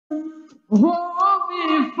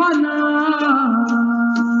होवे फना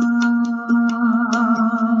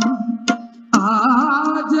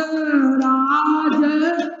आज राज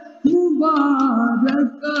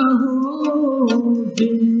मुबारक होवे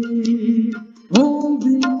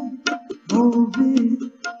होवे होवे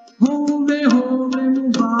होवे होवे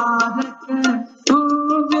मुबारक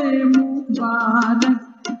होवे मुबारक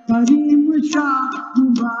करीम शाह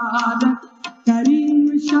मुबारक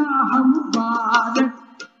करीम शाह मुबारक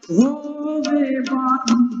होवे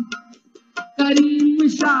वाली करीम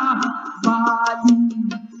शाह वाली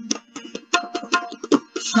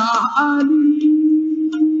शाह अली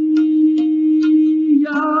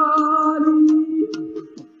यारी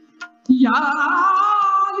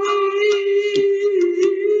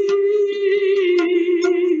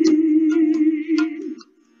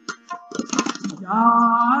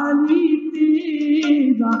यारी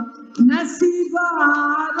तेरा नसीबा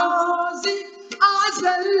रोज़ी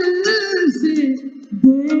आजल से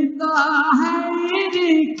देता है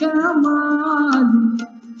रे कमाल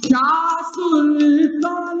शाह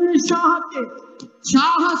सुल्तान शाह के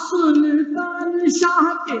शाह सुल्तान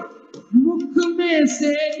शाह के मुख में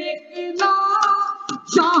से निकला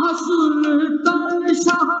शाह सुल्तान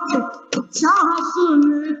शाह के शाह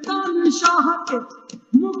सुल्तान शाह के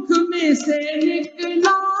मुख में से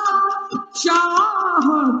निकला शाह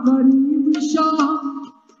करीम शाह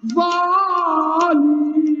वाली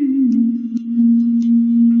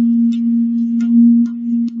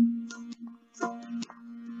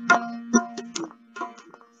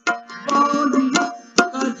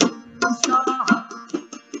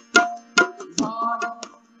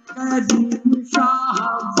करीम शाह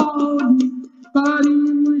वाली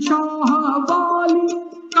करीम शाह वाली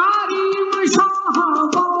करीम शाह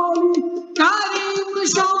वाली करीम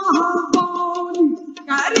शाह वाली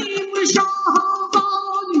करीम शाह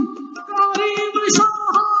वाली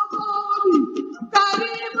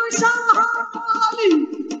करीम शाह वाली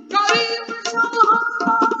करीम शाह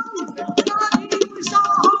वाली करीम शाह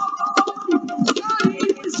वाली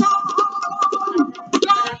करीम शाह वाली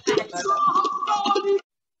करीम शाह वाली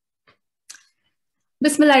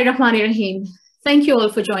Bismillahirrahmanirrahim. Thank you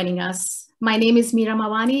all for joining us. My name is Meera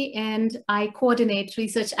Mawani and I coordinate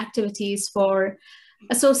research activities for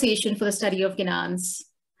Association for the Study of Ginans.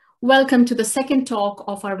 Welcome to the second talk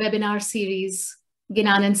of our webinar series,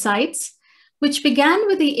 Ginan Insights, which began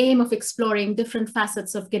with the aim of exploring different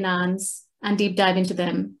facets of Ginans and deep dive into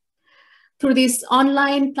them. Through this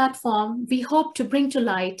online platform, we hope to bring to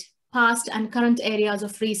light past and current areas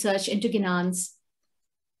of research into Ginans,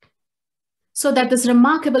 so that this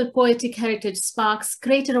remarkable poetic heritage sparks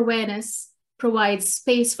greater awareness, provides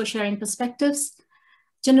space for sharing perspectives,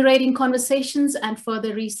 generating conversations and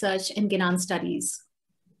further research in Ginan studies.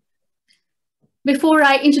 Before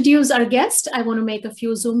I introduce our guest, I want to make a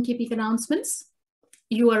few Zoom keeping announcements.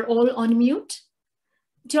 You are all on mute.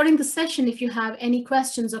 During the session, if you have any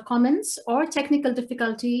questions or comments or technical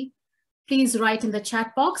difficulty, please write in the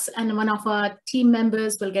chat box and one of our team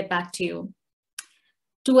members will get back to you.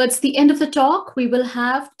 Towards the end of the talk, we will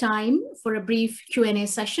have time for a brief Q&A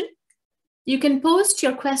session. You can post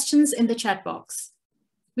your questions in the chat box.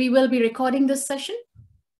 We will be recording this session.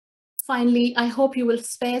 Finally, I hope you will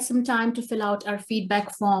spare some time to fill out our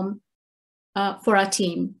feedback form for our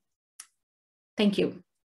team. Thank you.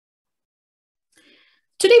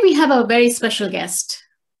 Today, we have a very special guest.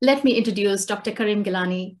 Let me introduce Dr. Karim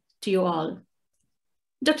Gillani to you all.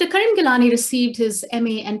 Dr. Karim Gillani received his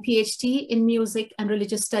MA and PhD in Music and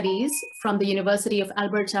Religious Studies from the University of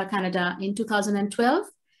Alberta, Canada in 2012,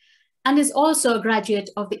 and is also a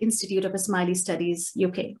graduate of the Institute of Ismaili Studies,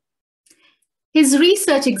 UK. His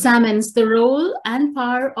research examines the role and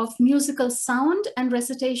power of musical sound and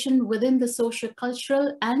recitation within the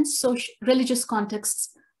socio-cultural and religious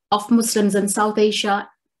contexts of Muslims in South Asia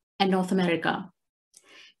and North America.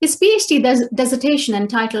 His PhD dissertation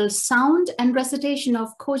entitled Sound and Recitation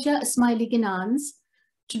of Khoja Ismaili Ginans,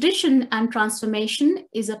 Tradition and Transformation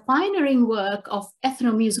is a pioneering work of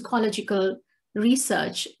ethnomusicological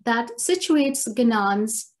research that situates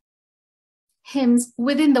Ginans hymns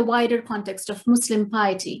within the wider context of Muslim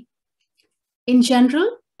piety in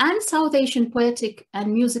general and South Asian poetic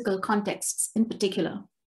and musical contexts in particular.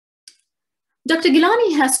 Dr.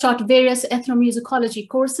 Gillani has taught various ethnomusicology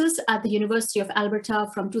courses at the University of Alberta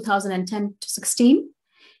from 2010 to 16.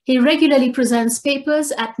 He regularly presents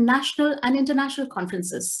papers at national and international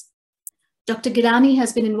conferences. Dr. Gillani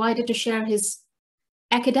has been invited to share his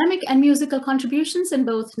academic and musical contributions in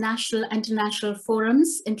both national and international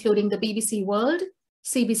forums, including the BBC World,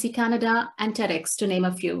 CBC Canada, and TEDx, to name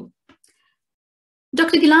a few.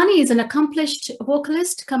 Dr. Gillani is an accomplished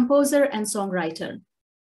vocalist, composer, and songwriter.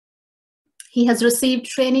 He has received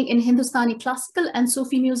training in Hindustani classical and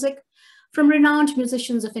Sufi music from renowned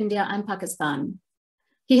musicians of India and Pakistan.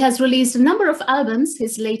 He has released a number of albums,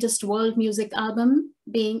 his latest world music album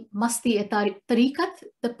being Masti-e-Tariqat,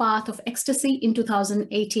 The Path of Ecstasy in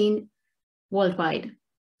 2018 worldwide.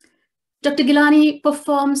 Dr. Gillani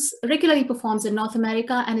regularly performs in North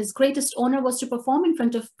America, and his greatest honor was to perform in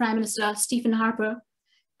front of Prime Minister Stephen Harper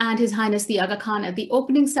and His Highness the Aga Khan at the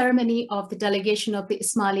opening ceremony of the delegation of the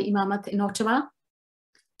Ismaili Imamat in Ottawa,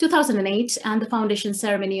 2008, and the foundation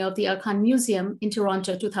ceremony of the Aga Khan Museum in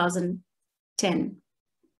Toronto, 2010.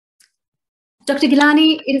 Dr.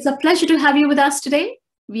 Gillani, it is a pleasure to have you with us today.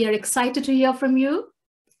 We are excited to hear from you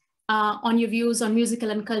on your views on musical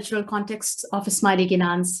and cultural contexts of Ismaili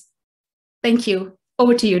Ginans. Thank you.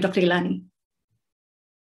 Over to you, Dr. Gillani.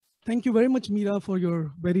 Thank you very much, Meera, for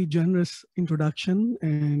your very generous introduction.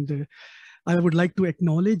 And I would like to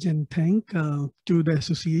acknowledge and thank to the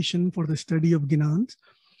Association for the Study of Ginans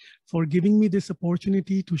for giving me this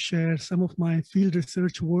opportunity to share some of my field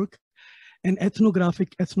research work and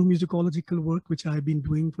ethnographic, ethnomusicological work, which I've been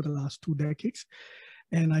doing for the last 2 decades.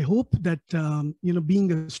 And I hope that,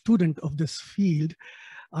 being a student of this field,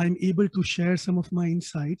 I'm able to share some of my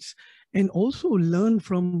insights and also learn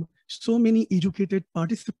from so many educated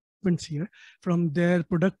participants here from their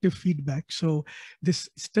productive feedback. So this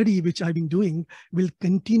study, which I've been doing, will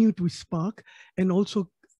continue to spark and also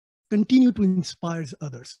continue to inspire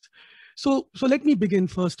others. So let me begin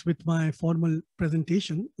first with my formal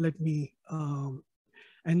presentation. Let me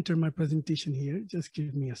enter my presentation here. Just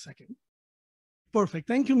give me a second. Perfect.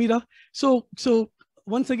 Thank you, Meera. So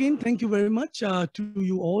once again, thank you very much to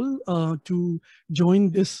you all to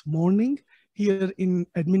join this morning here in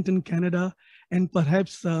Edmonton, Canada, and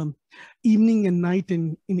perhaps evening and night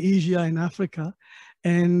in Asia and Africa,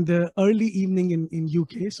 and early evening in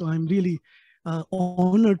UK. So I'm really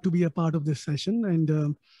honored to be a part of this session.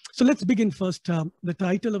 And so let's begin first. The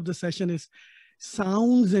title of the session is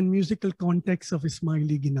Sounds and Musical Context of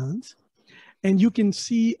Ismaili Ginans. And you can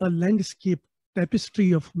see a landscape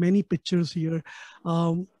tapestry of many pictures here.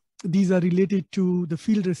 These are related to the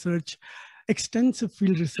field research, extensive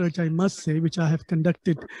field research, I must say, which I have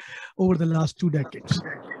conducted over the last 2 decades.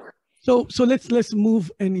 So let's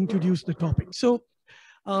move and introduce the topic. So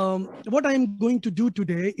what I'm going to do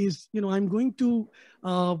today is, I'm going to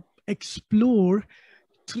explore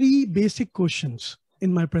 3 basic questions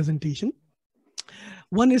in my presentation.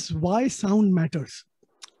 One is why sound matters.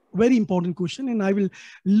 Very important question, and I will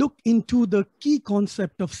look into the key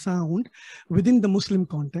concept of sound within the Muslim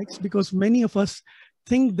context, because many of us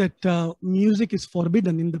think that music is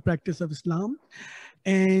forbidden in the practice of Islam,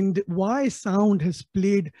 and why sound has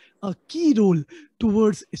played a key role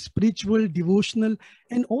towards spiritual, devotional,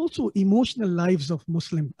 and also emotional lives of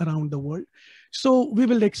Muslims around the world. So we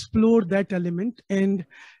will explore that element, and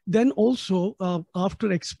then also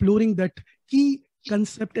after exploring that key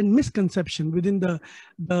concept and misconception within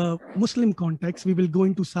the Muslim context, we will go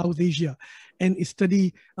into South Asia and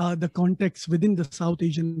study the context within the South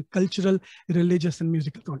Asian cultural, religious, and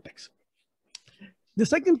musical context. The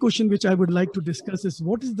second question which I would like to discuss is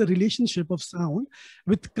what is the relationship of sound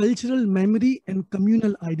with cultural memory and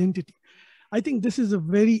communal identity? I think this is a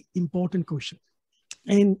very important question,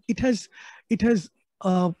 and it has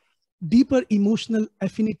a deeper emotional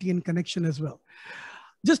affinity and connection as well.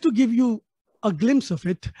 Just to give you a glimpse of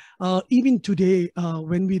it, even today,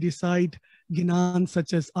 when we recite Ginans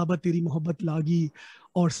such as Aba Teri Mohabbat Lagi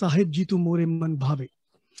or Sahib Ji Tu More Man Bhave,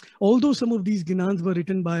 although some of these Ginans were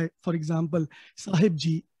written by, for example, Sahib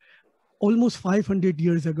Ji almost 500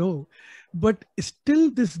 years ago, but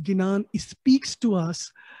still this Ginan speaks to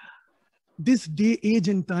us this day, age,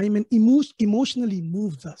 and time, and emotionally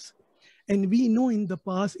moves us. And we know in the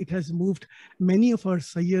past it has moved many of our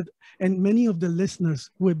Sayyid and many of the listeners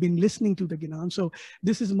who have been listening to the Ginan. So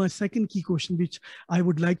this is my second key question, which I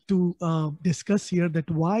would like to discuss here, that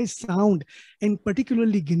why sound and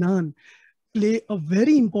particularly Ginan play a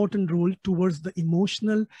very important role towards the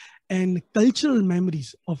emotional and cultural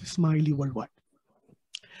memories of Ismaili worldwide.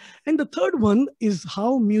 And the third one is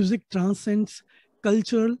how music transcends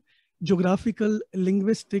cultural, geographical,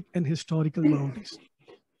 linguistic, and historical boundaries.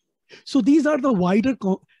 So these are the wider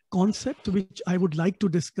concepts which I would like to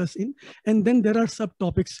discuss in, and then there are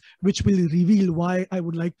subtopics which will reveal why I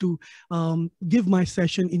would like to give my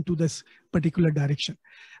session into this particular direction.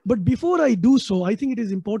 But before I do so, I think it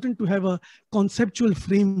is important to have a conceptual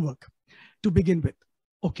framework to begin with.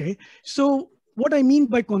 Okay, so what I mean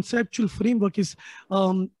by conceptual framework is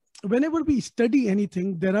whenever we study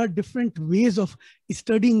anything, there are different ways of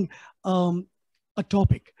studying a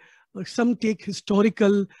topic. Some take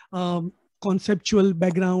historical conceptual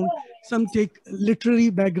background, some take literary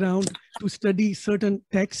background to study certain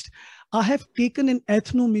text. I have taken an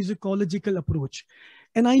ethnomusicological approach.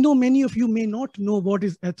 And I know many of you may not know what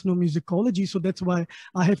is ethnomusicology, so that's why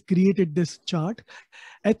I have created this chart.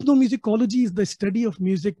 Ethnomusicology is the study of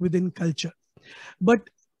music within culture, but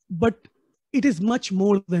it is much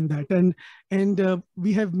more than that. And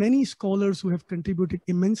we have many scholars who have contributed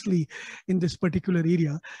immensely in this particular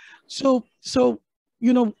area. So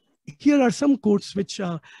you know, here are some quotes which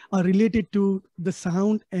are related to the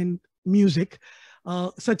sound and music,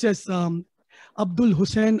 such as Abdul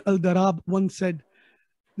Hussein Al-Darab once said,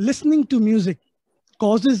 "Listening to music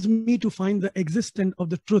causes me to find the existence of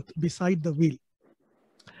the truth beside the veil."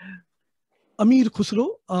 Amir Khusro,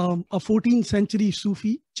 a 14th century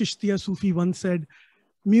Sufi, Chishtiya Sufi, once said,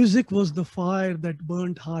 "Music was the fire that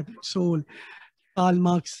burned heart and soul." Karl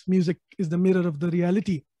Marx, music is the mirror of the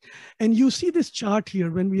reality. And you see this chart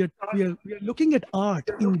here when we are looking at art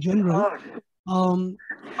in general.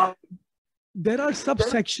 There are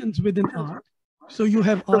subsections within art. So you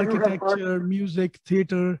have architecture, music,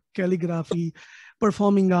 theater, calligraphy,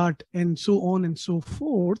 performing art, and so on and so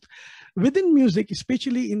forth. Within music,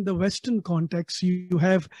 especially in the Western context, you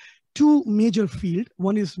have two major fields.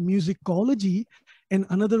 One is musicology and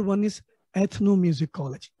another one is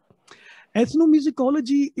ethnomusicology.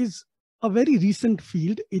 Ethnomusicology is a very recent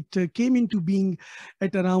field. It came into being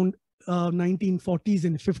at around 1940s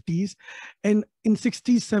and 50s, and in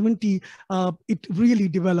 60s, 70s, it really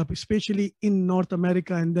developed, especially in North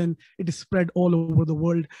America, and then it is spread all over the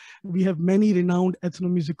world. We have many renowned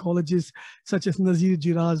ethnomusicologists such as Nazir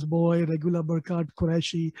Jiraz Boy, Regula Burkhardt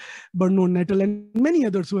Qureshi, Bruno Nettle, and many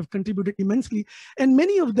others who have contributed immensely, and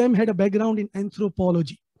many of them had a background in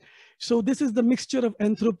anthropology. So this is the mixture of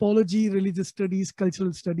anthropology, religious studies,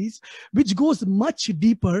 cultural studies, which goes much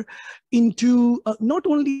deeper into not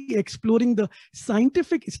only exploring the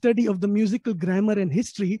scientific study of the musical grammar and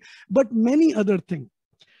history, but many other things.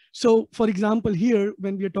 So for example, here,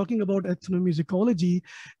 when we are talking about ethnomusicology,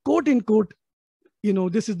 quote unquote, you know,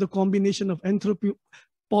 this is the combination of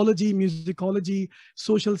anthropology, musicology,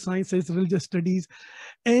 social sciences, religious studies,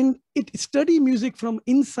 and it study music from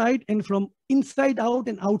inside and from inside out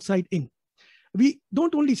and outside in. We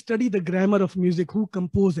don't only study the grammar of music, who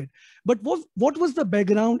composed it, but what was the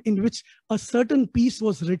background in which a certain piece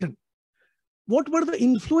was written? What were the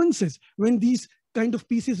influences when these kind of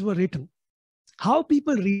pieces were written? How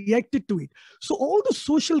people reacted to it? So all the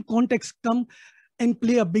social contexts come and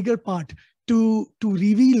play a bigger part to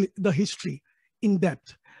reveal the history in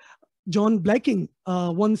depth. John Blacking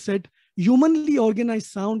once said, "Humanly organized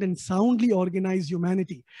sound and soundly organized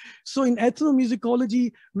humanity." So in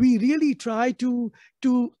ethnomusicology, we really try to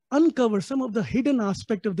uncover some of the hidden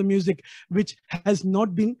aspect of the music which has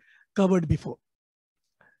not been covered before.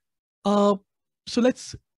 So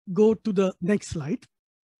let's go to the next slide.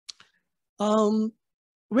 When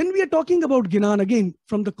we are talking about Ginan, again,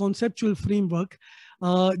 from the conceptual framework,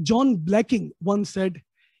 John Blacking once said,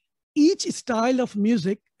 "Each style of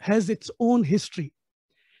music has its own history,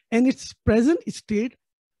 and its present state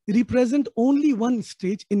represent only one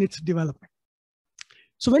stage in its development."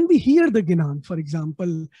 So when we hear the Ginan, for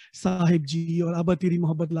example, Sahib Ji or Abatiri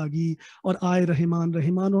Mohabbat Lagi or Ay Rahman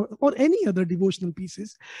Rahman or any other devotional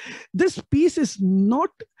pieces, this piece is not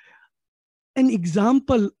an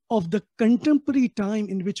example of the contemporary time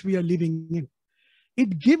in which we are living in.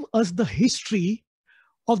 It gives us the history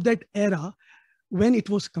of that era when it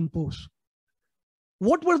was composed.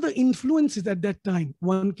 What were the influences at that time?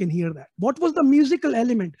 One can hear that. What was the musical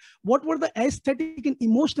element? What were the aesthetic and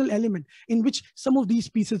emotional element in which some of these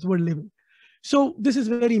pieces were living? So this is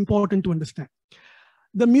very important to understand.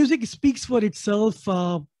 The music speaks for itself.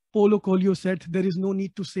 Paulo Coelho said, there is no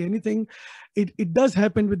need to say anything. It does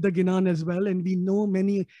happen with the Ginan as well. And we know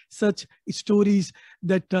many such stories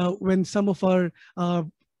that when some of our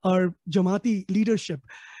Jamaati leadership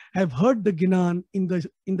have heard the Ginan in the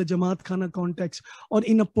Jamaat Khana context or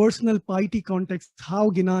in a personal piety context, how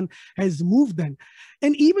Ginan has moved then.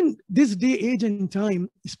 And even this day, age and time,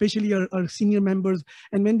 especially our senior members,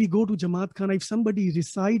 and when we go to Jamaat Khana, if somebody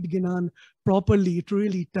recite Ginan properly, it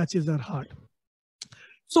really touches our heart.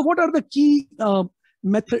 So what are the key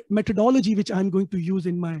methodology which I'm going to use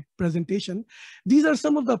in my presentation? These are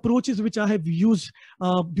some of the approaches which I have used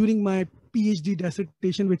during my PhD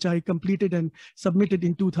dissertation, which I completed and submitted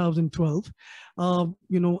in 2012.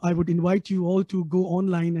 You know, I would invite you all to go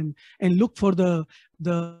online and look for the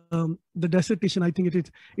dissertation. I think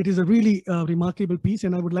it is a really remarkable piece,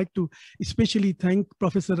 and I would like to especially thank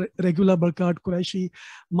Professor Regula Burkhardt Qureshi,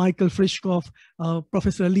 Michael Frischkopf,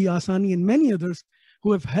 Professor Ali Asani, and many others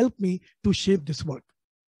who have helped me to shape this work.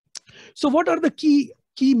 So what are the key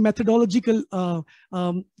methodological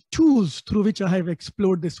tools through which I have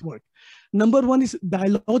explored this work? Number one is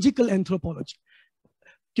dialogical anthropology.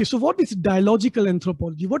 Okay, so what is dialogical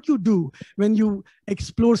anthropology? What you do when you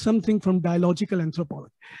explore something from dialogical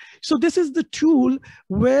anthropology? So this is the tool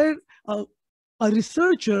where a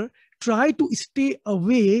researcher try to stay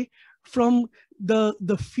away from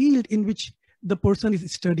the field in which the person is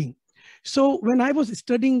studying. So when I was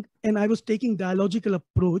studying and I was taking dialogical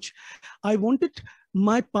approach, I wanted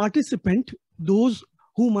my participant, those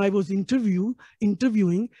whom I was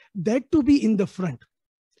interviewing, that to be in the front.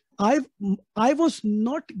 I was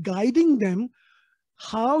not guiding them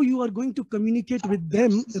how you are going to communicate with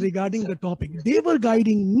them regarding the topic. They were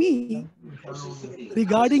guiding me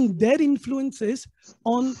regarding their influences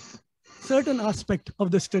on certain aspect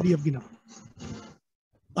of the study of Ginans.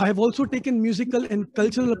 I have also taken musical and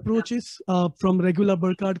cultural approaches from Regula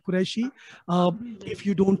Burkhard Qureshi. If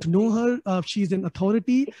you don't know her, she's an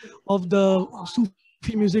authority of the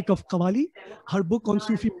Sufi music of Qawwali. Her book on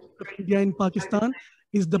Sufi music of India and Pakistan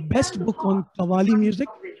is the best book on Qawwali music,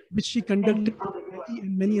 which she conducted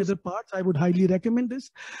in many other parts. I would highly recommend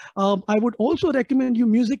this. I would also recommend you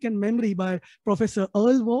Music and Memory by Professor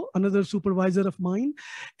Earl Waugh, another supervisor of mine,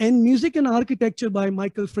 and Music and Architecture by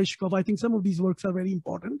Michael Frischkopf. I think some of these works are very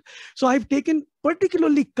important. So I've taken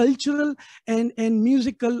particularly cultural and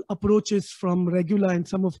musical approaches from Regula and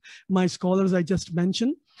some of my scholars I just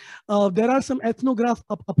mentioned. There are some ethnograph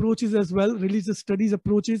approaches as well, religious studies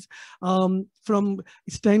approaches from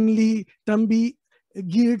Stanley Tumby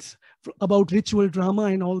Geertz about ritual drama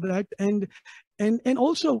and all that, and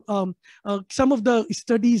also some of the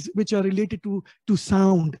studies which are related to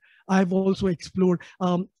sound I've also explored.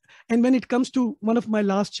 And when it comes to one of my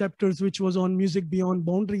last chapters, which was on music beyond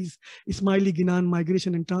boundaries, Ismaili Ginan,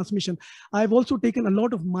 migration and transmission, I've also taken a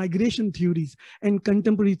lot of migration theories and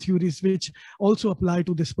contemporary theories which also apply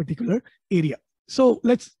to this particular area. So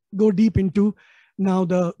let's go deep into now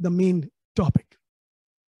the main topic.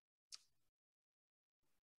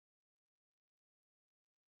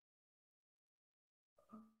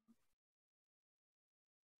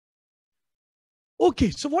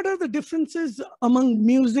 Okay, so what are the differences among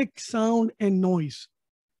music, sound, and noise?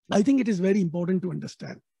 I think it is very important to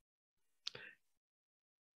understand.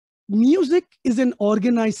 Music is an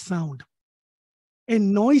organized sound,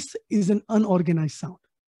 and noise is an unorganized sound.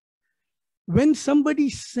 When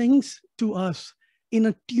somebody sings to us in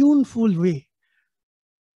a tuneful way,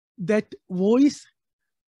 that voice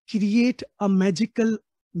creates a magical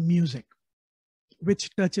music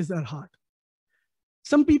which touches our heart.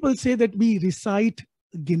 Some people say that we recite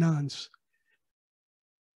Ginans.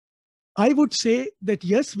 I would say that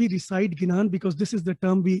yes, we recite Ginan because this is the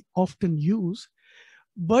term we often use,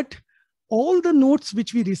 but all the notes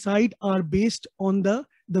which we recite are based on the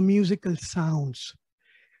musical sounds.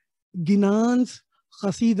 Ginans,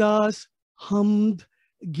 Khasidas, Hamd,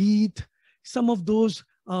 Geet, some of those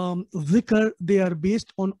zikr, they are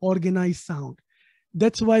based on organized sound.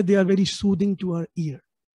 That's why they are very soothing to our ear.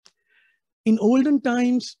 In olden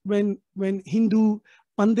times, when Hindu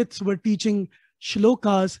Pandits were teaching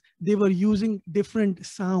shlokas, they were using different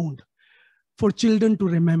sound for children to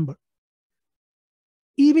remember.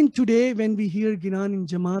 Even today, when we hear Ginan in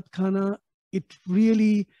Jamaat Khana, it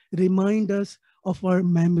really reminds us of our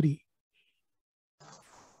memory.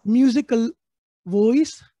 Musical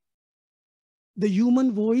voice, the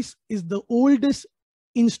human voice is the oldest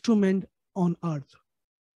instrument on earth.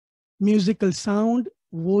 Musical sound,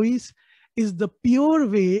 voice, is the pure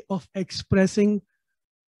way of expressing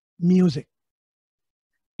music.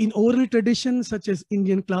 In oral traditions such as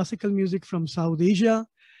Indian classical music from South Asia,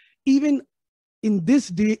 even in this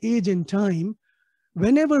day, age and time,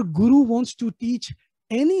 whenever Guru wants to teach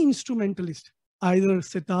any instrumentalist, either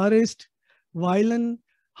sitarist, violin,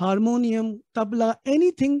 harmonium, tabla,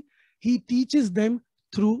 anything, he teaches them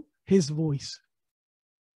through his voice.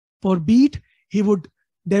 For beat, he would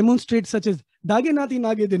demonstrate such as Dage Nati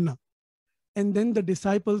Nage Dinna. And then the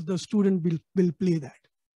disciples, the student will play that.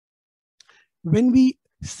 When we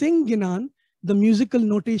sing Ginan, the musical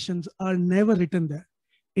notations are never written there.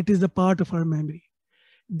 It is a part of our memory.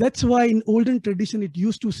 That's why in olden tradition, it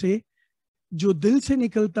used to say, Jo dil se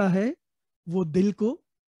nikalta hai, wo dil ko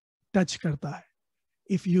touch karta hai.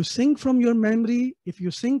 If you sing from your memory, if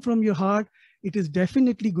you sing from your heart, it is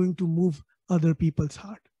definitely going to move other people's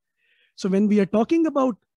heart. So when we are talking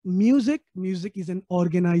about music, music is an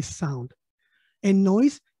organized sound. And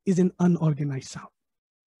noise is an unorganized sound.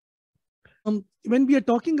 When we are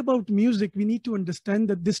talking about music, we need to understand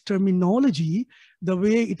that this terminology, the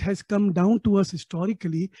way it has come down to us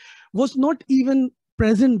historically, was not even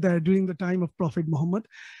present there during the time of Prophet Muhammad.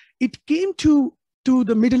 it came to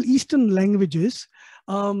the Middle Eastern languages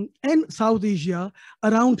and South Asia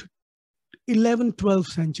around 11th, 12th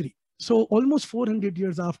century. So almost 400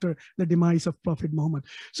 years after the demise of Prophet Muhammad.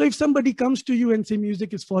 So if somebody comes to you and say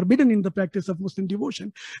music is forbidden in the practice of Muslim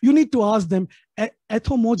devotion, you need to ask them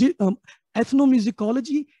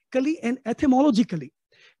ethnomusicologically and etymologically,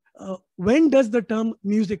 when does the term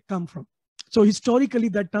music come from? So historically,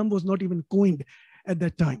 that term was not even coined at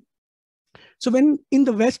that time. So when in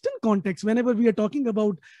the Western context, whenever we are talking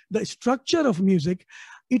about the structure of music,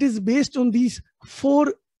 it is based on these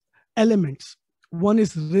 4 elements. One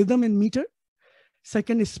is rhythm and meter.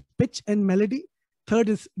 Second is pitch and melody. Third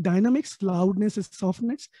is dynamics, loudness and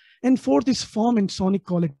softness. And fourth is form and sonic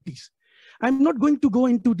qualities. I'm not going to go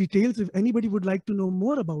into details. If anybody would like to know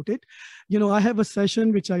more about it, I have a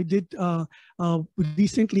session which I did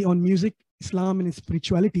recently on music, Islam and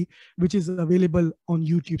spirituality, which is available on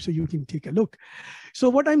YouTube, so you can take a look. So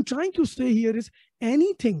what I'm trying to say here is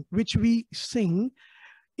anything which we sing,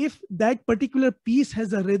 if that particular piece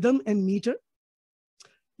has a rhythm and meter,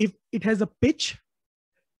 if it has a pitch,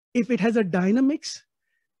 if it has a dynamics,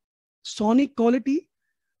 sonic quality,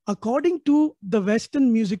 according to the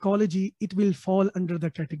Western musicology, it will fall under the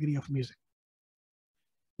category of music.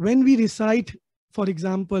 When we recite, for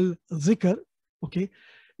example, zikr, okay,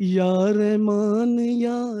 Ya Rahman,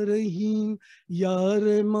 Ya Rahim, Ya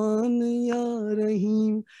Rahman, Ya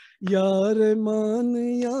Rahim, Ya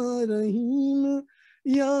Rahman, Ya Rahim,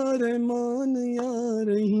 Ya Rahman, Ya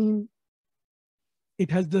Rahim. It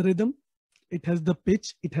has the rhythm, it has the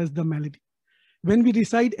pitch, it has the melody. When we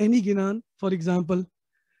recite any Ginan, for example,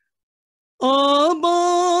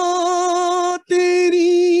 Aba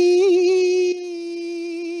teri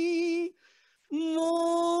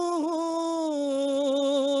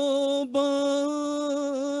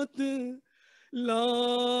mohabbat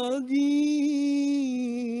lagi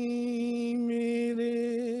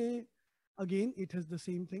mere. Again, it has the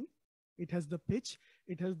same thing. It has the pitch,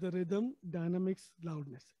 it has the rhythm, dynamics,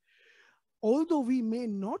 loudness. Although we may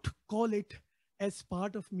not call it as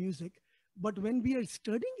part of music, but when we are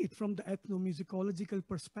studying it from the ethnomusicological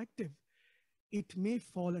perspective, it may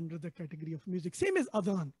fall under the category of music. Same as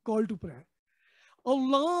adhan, call to prayer.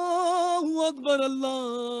 Allahu Akbar, Allahu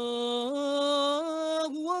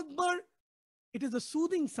Akbar. It is a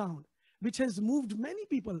soothing sound which has moved many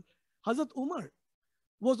people. Hazrat Umar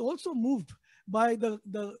was also moved by the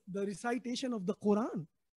recitation of the Quran.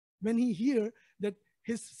 When he heard that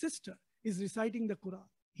his sister is reciting the Quran,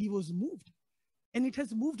 he was moved. And it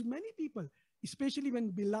has moved many people, especially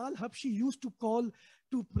when Bilal Habshi used to call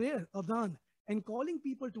to prayer, adhan, and calling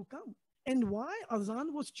people to come. And why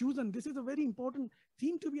adhan was chosen, this is a very important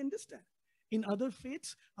theme to be understood. In other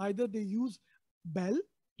faiths, either they use bell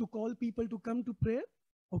to call people to come to prayer,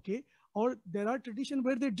 okay, or there are traditions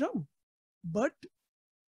where they drum. But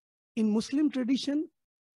in Muslim tradition,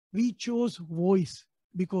 we chose voice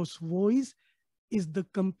because voice is the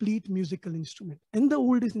complete musical instrument and the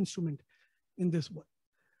oldest instrument in this world.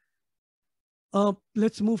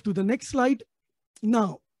 Let's move to the next slide.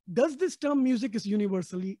 Now, does this term music is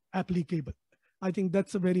universally applicable? I think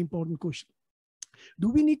that's a very important question. Do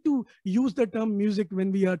we need to use the term music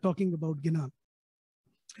when we are talking about Ginan?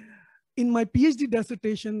 In my PhD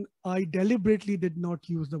dissertation, I deliberately did not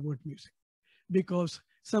use the word music because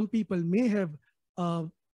some people may have a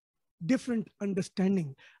different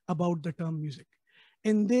understanding about the term music.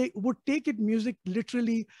 And they would take it music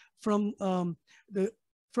literally from the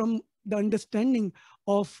understanding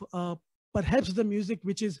of perhaps the music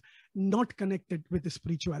which is not connected with the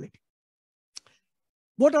spirituality.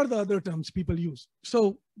 What are the other terms people use?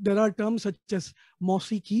 So there are terms such as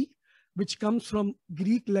Mosiki, which comes from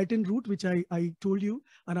Greek Latin root, which I told you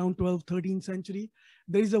around 12th, 13th century.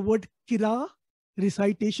 There is a word kira,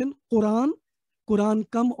 recitation. Quran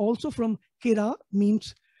come also from kira,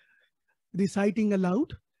 means reciting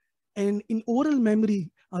aloud. And in oral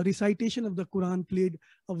memory, recitation of the Quran played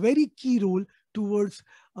a very key role towards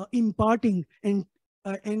imparting and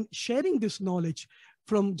sharing this knowledge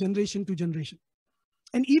from generation to generation.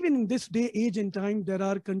 And even in this day, age and time, there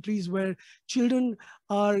are countries where children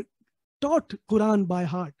are taught Quran by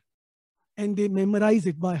heart and they memorize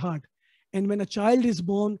it by heart. And when a child is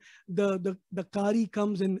born, the Qari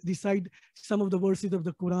comes and recite some of the verses of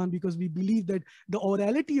the Quran, because we believe that the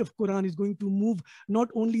orality of Quran is going to move not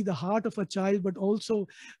only the heart of a child, but also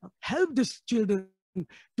help this children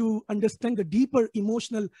to understand the deeper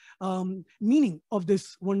emotional meaning of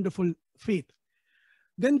this wonderful faith.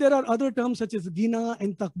 Then there are other terms such as Gina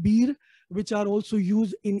and Takbir, which are also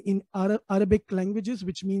used in Arabic languages,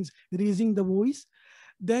 which means raising the voice.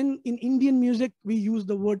 Then in Indian music, we use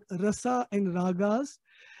the word rasa and ragas.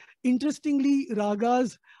 Interestingly,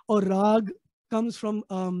 ragas or rag comes from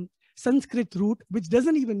Sanskrit root, which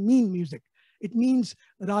doesn't even mean music. It means,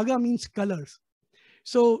 raga means colors.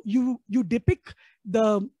 So you depict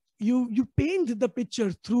you paint the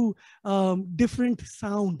picture through different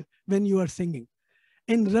sound when you are singing.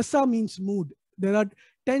 And rasa means mood. There are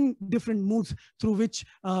 10 different moods through which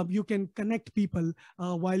you can connect people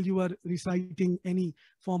while you are reciting any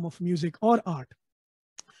form of music or art.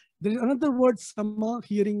 There is another word, sama,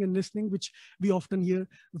 hearing and listening, which we often hear.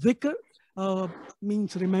 Dhikr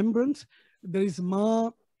means remembrance. There is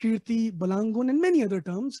ma, kirti, balangun, and many other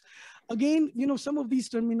terms. Again, some of these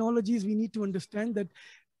terminologies, we need to understand that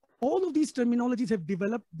all of these terminologies have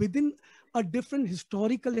developed within a different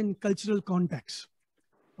historical and cultural context.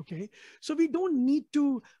 Okay, so we don't need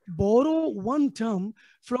to borrow one term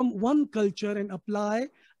from one culture and apply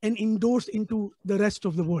and endorse into the rest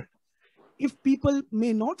of the world. If people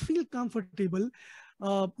may not feel comfortable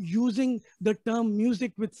using the term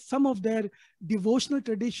music with some of their devotional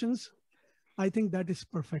traditions, I think that is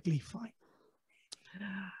perfectly fine.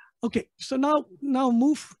 Okay, so now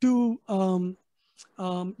move to,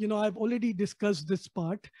 I've already discussed this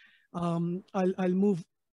part. I'll move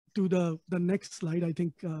to the next slide, I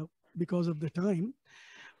think, because of the time.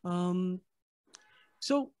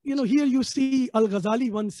 So, here you see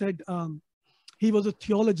Al-Ghazali once said, he was a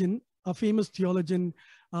theologian, a famous theologian.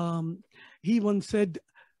 He once said,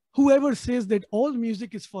 whoever says that all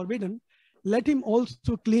music is forbidden, let him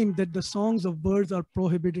also claim that the songs of birds are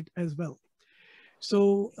prohibited as well.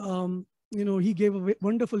 So, he gave a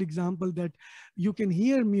wonderful example that you can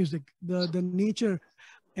hear music, the nature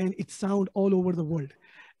and its sound all over the world.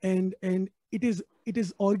 And it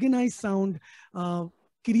is organized sound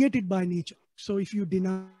created by nature. So if you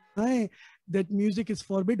deny that music is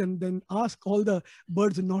forbidden, then ask all the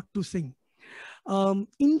birds not to sing.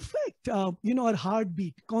 In fact, our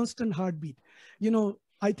heartbeat, constant heartbeat,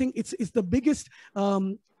 I think it's the biggest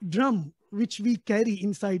drum which we carry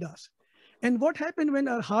inside us. And what happened when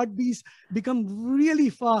our heartbeats become really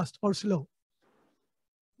fast or slow?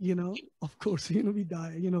 Of course, we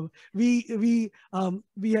die. We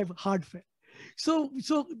have heart failure. So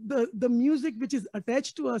the music which is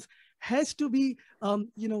attached to us has to be,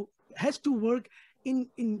 has to work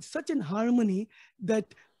in such an harmony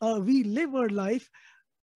that we live our life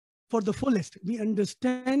for the fullest. We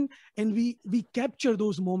understand and we capture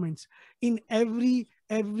those moments in every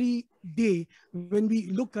day when we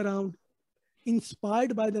look around,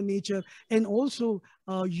 inspired by the nature, and also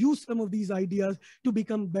use some of these ideas to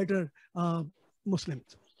become better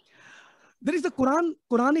Muslims. There is the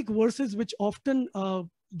Quranic verses which often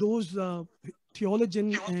those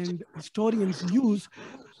theologians and historians use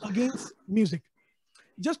against music.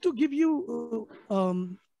 Just to give you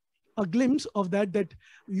a glimpse of that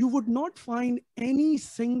you would not find any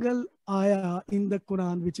single ayah in the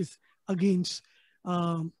Quran which is against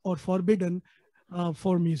or forbidden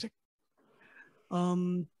for music.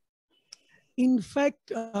 In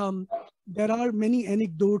fact, there are many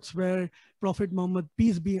anecdotes where Prophet Muhammad,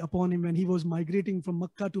 peace be upon him, when he was migrating from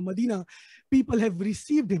Makkah to Medina, people have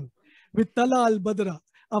received him with Tala al-Badra,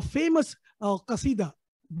 a famous qasida,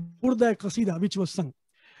 Burda qasida, which was sung.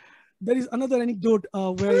 There is another anecdote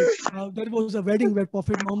where there was a wedding where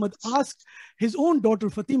Prophet Muhammad asked his own daughter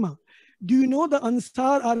Fatima, do you know the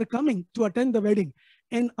Ansar are coming to attend the wedding?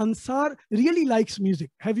 And Ansar really likes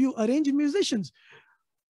music. Have you arranged musicians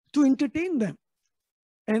to entertain them?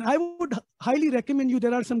 And I would highly recommend you,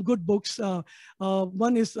 there are some good books.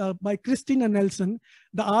 One is by Christina Nelson,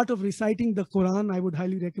 The Art of Reciting the Quran. I would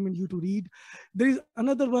highly recommend you to read. There is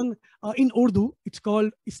another one in Urdu. It's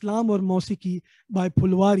called Islam or Mausiki by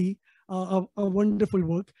Pulwari, a wonderful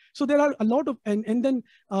work. So there are a lot of, and then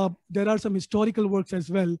there are some historical works as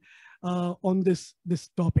well on this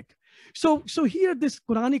topic. So here this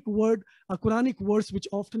Quranic word, a Quranic verse which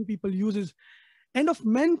often people use is, "End of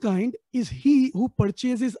mankind is he who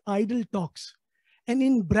purchases idle talks." And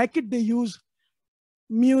in bracket they use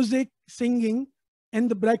music, singing, and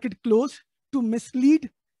the bracket close, to mislead,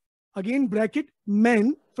 again bracket,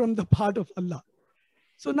 men from the path of Allah.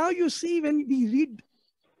 So now you see, when we read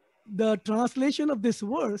the translation of this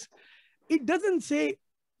verse, it doesn't say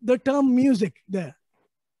the term music there.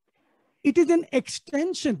 It is an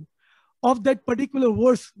extension of that particular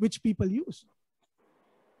verse which people use.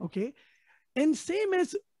 Okay. And same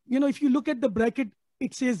as, if you look at the bracket,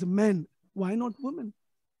 it says men. Why not women?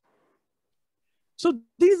 So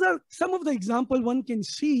these are some of the examples one can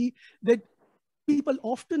see that people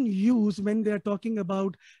often use when they're talking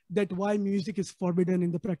about that why music is forbidden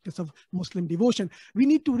in the practice of Muslim devotion. We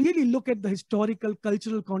need to really look at the historical,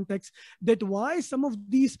 cultural context, that why some of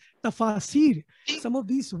these tafasir, some of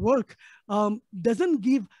these work doesn't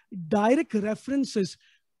give direct references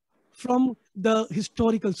from the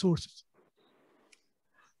historical sources.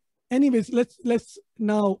 Anyways, let's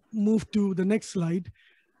now move to the next slide.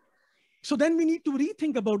 So then we need to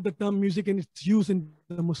rethink about the term music and its use in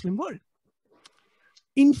the Muslim world.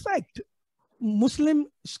 In fact, Muslim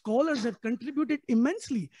scholars have contributed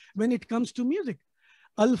immensely when it comes to music.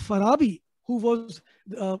 Al-Farabi, who was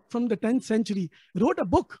from the 10th century, wrote a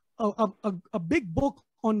book, a big book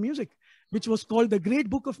on music, which was called the Great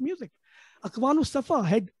Book of Music. Aqwanu Safa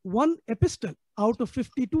had one epistle out of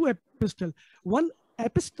 52 epistles. One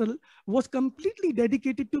epistle was completely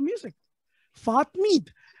dedicated to music. Fatimid,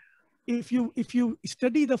 if you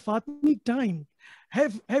study the Fatimid time,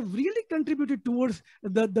 have really contributed towards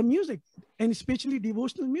the music, and especially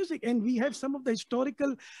devotional music. And we have some of the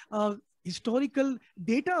historical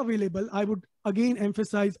data available. I would again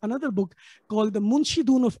emphasize another book called The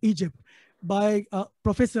Munshidun of Egypt by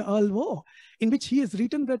Professor Al-Wo, in which he has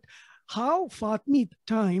written that how Fatimid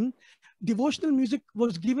time devotional music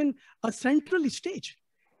was given a central stage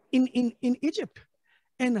in Egypt,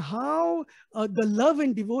 and how the love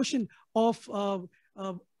and devotion of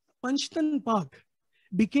Panchtan Pak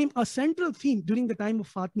became a central theme during the time of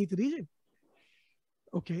Fatimid regime.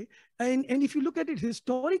 Okay, and if you look at it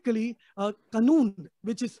historically, Qanun,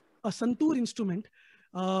 which is a santoor instrument,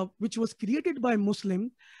 which was created by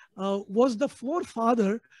Muslim, was the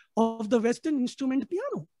forefather of the Western instrument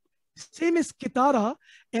piano. Same as kitara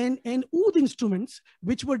and oud instruments,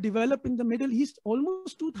 which were developed in the Middle East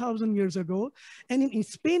almost 2,000 years ago. And in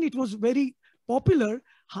Spain, it was very popular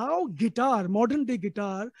how guitar, modern day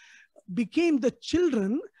guitar, became the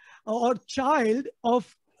children or child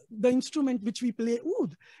of the instrument which we play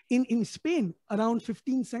oud in Spain around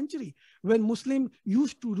 15th century, when Muslim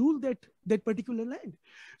used to rule that particular land.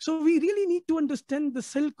 So we really need to understand the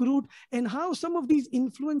Silk Route and how some of these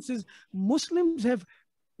influences Muslims have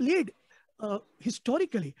played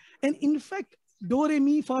historically. And in fact, do, re,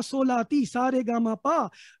 mi, fa, sol, la, ti, sa, re, ga, ma, pa,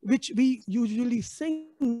 which we usually sing,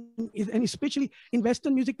 and especially in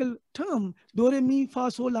Western musical term, do, re, mi, fa,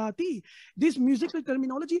 sol, la, ti, this musical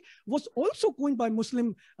terminology was also coined by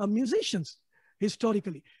Muslim musicians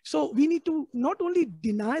historically. So we need to not only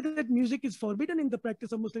deny that music is forbidden in the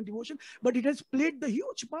practice of Muslim devotion, but it has played the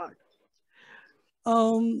huge part.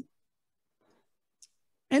 And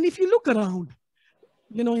if you look around,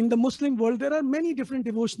 you know, in the Muslim world, there are many different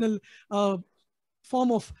devotional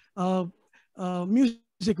form of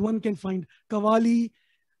music. One can find Qawwali,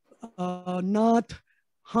 Naat,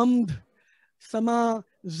 Hamd, Sama,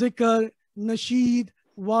 Zikr, Nasheed,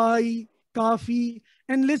 Wai, Kafi,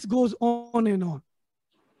 and list goes on and on.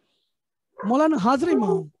 Maulana Hazar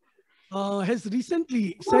Imam has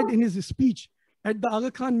recently said in his speech at the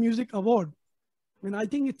Aga Khan Music Award, and I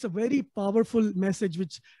think it's a very powerful message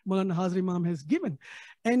which Maulana Hazar Imam has given.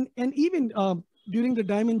 And even during the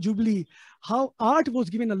Diamond Jubilee, how art was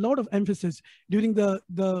given a lot of emphasis during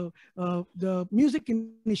the music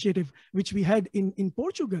initiative which we had in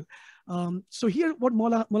Portugal. So here what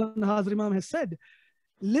Maulana Hazar Imam has said: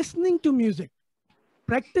 listening to music,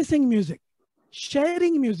 practicing music,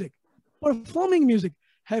 sharing music, performing music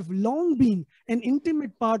have long been an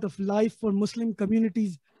intimate part of life for Muslim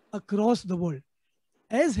communities across the world,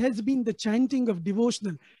 as has been the chanting of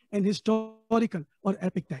devotional and historical or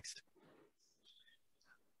epic text.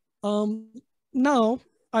 Now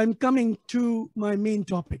I'm coming to my main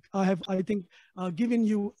topic. I have, I think, given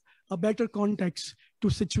you a better context to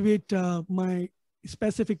situate my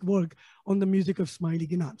specific work on the music of Ismaili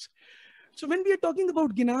Ginans. So when we are talking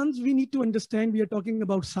about Ginans, we need to understand we are talking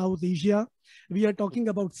about South Asia. We are talking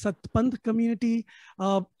about Satpanth community.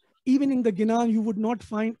 Even in the Ginan, you would not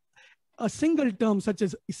find a single term such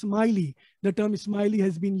as Ismaili. The term Ismaili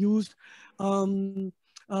has been used.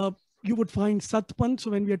 You would find Satpanth.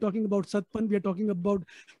 So when we are talking about Satpanth, we are talking about,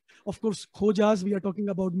 of course, Khojas, we are talking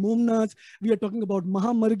about Mumnas, we are talking about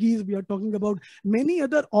Mahamargis, we are talking about many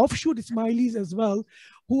other offshoot Ismailis as well,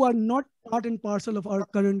 who are not part and parcel of our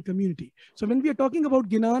current community. So when we are talking about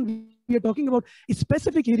Ginan, we are talking about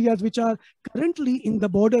specific areas which are currently in the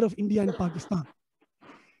border of India and Pakistan.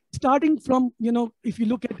 Starting from, you know, if you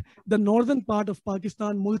look at the northern part of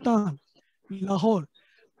Pakistan, Multan, Lahore,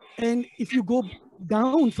 and if you go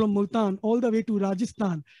down from Multan all the way to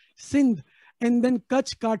Rajasthan, Sindh, and then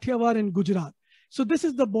Kutch, Kathiawar, and Gujarat. So this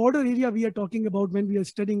is the border area we are talking about when we are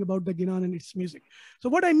studying about the Ginan and its music. So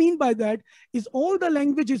what I mean by that is all the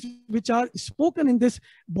languages which are spoken in this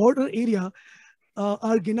border area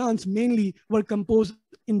our Ginans mainly were composed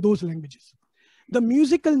in those languages. The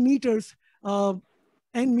musical meters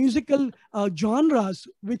and musical genres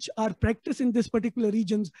which are practiced in this particular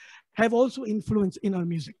regions have also influence in our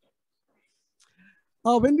music.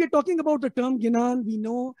 When we are talking about the term Ginan, we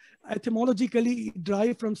know etymologically it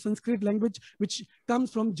derived from Sanskrit language, which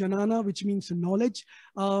comes from Janana, which means knowledge.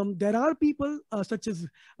 There are people such as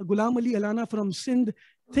Ghulam Ali Alana from Sindh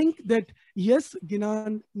think that yes,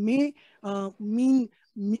 Ginan may mean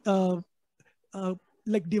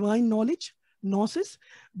like divine knowledge, gnosis,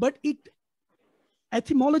 but it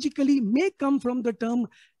etymologically may come from the term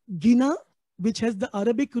Gina, which has the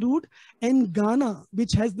Arabic root, and Gana,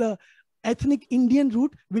 which has the ethnic Indian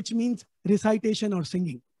root, which means recitation or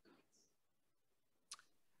singing.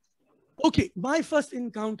 Okay, my first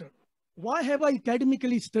encounter. Why have I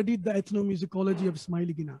academically studied the ethnomusicology of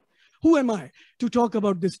Ismaili Ginan? Who am I to talk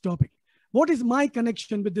about this topic? What is my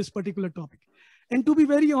connection with this particular topic? And to be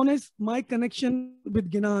very honest, my connection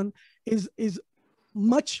with Ginan is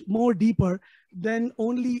much more deeper than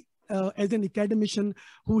only as an academician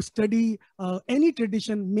who study any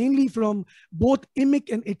tradition, mainly from both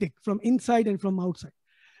Imic and Itic, from inside and from outside.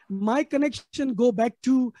 My connection go back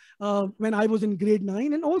to when I was in grade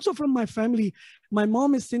 9, and also from my family. My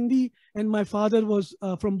mom is Sindhi and my father was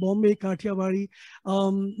from Bombay, Kathiawadi.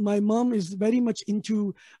 My mom is very much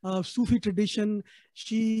into Sufi tradition.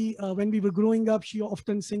 She, when we were growing up, she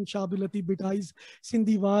often sang Shah Abdul Latif Bhitai's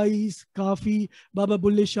Sindhi Wais, Kafi, Baba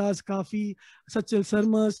Bulle Shah's Kafi, Sachal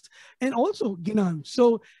Sarmas, and also Ginan.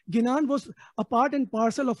 So Ginan was a part and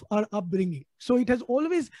parcel of our upbringing. So it has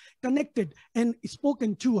always connected and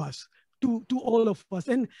spoken to us, to all of us.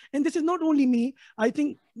 And this is not only me. I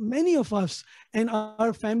think many of us and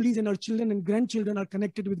our families and our children and grandchildren are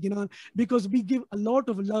connected with Ginan because we give a lot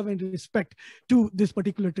of love and respect to this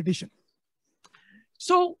particular tradition.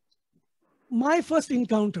 So my first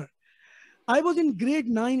encounter, I was in grade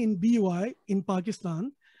 9 in BUI in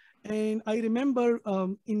Pakistan. And I remember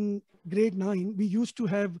in grade 9, we used to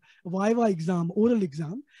have Viva exam, oral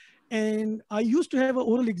exam. And I used to have an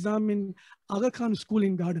oral exam in Aga Khan School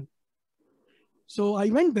in Garden. So I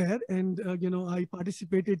went there and, I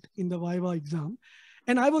participated in the Viva exam.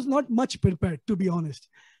 And I was not much prepared, to be honest.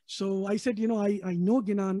 So I said, I know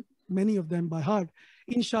Ginan, many of them by heart.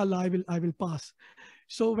 Inshallah, I will pass.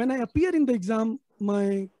 So when I appeared in the exam,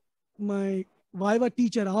 my Viva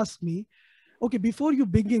teacher asked me, okay, before you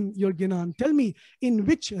begin your Ginan, tell me in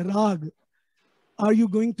which rag are you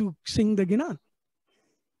going to sing the Ginan?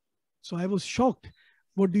 So I was shocked.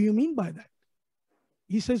 What do you mean by that?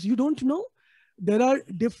 He says, you don't know? There are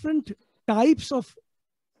different types of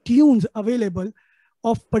tunes available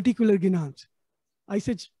of particular Ginans. I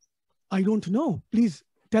said, I don't know. Please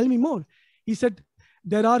tell me more. He said,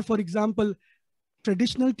 there are, for example,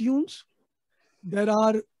 traditional tunes. There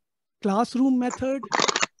are classroom method.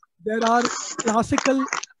 There are classical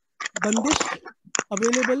bandish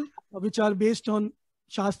available, which are based on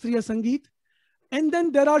Shastriya Sangeet. And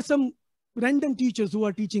then there are some random teachers who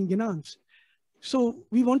are teaching Ginans. So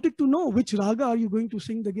we wanted to know which raga are you going to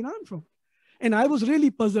sing the Ginan from? And I was really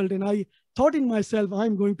puzzled and I thought in myself,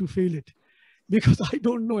 I'm going to fail it because I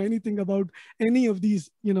don't know anything about any of these,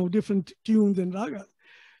 different tunes and ragas.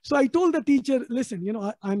 So I told the teacher, listen,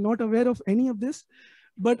 I'm not aware of any of this,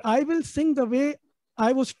 but I will sing the way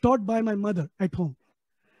I was taught by my mother at home.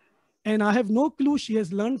 And I have no clue. She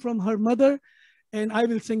has learned from her mother and I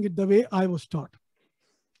will sing it the way I was taught.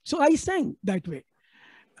 So I sang that way.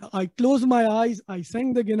 I closed my eyes, I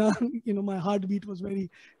sang the Ginan, my heartbeat was very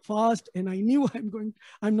fast and I knew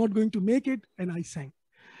I'm not going to make it, and I sang.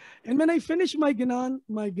 And when I finished my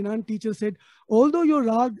Ginan teacher said, although your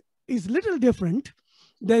rag is little different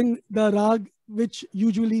than the rag which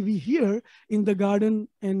usually we hear in the garden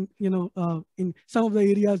and, in some of the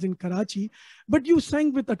areas in Karachi, but you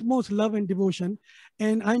sang with utmost love and devotion,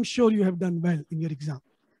 and I'm sure you have done well in your exam.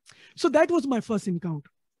 So that was my first encounter.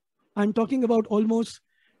 I'm talking about almost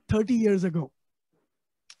 30 years ago.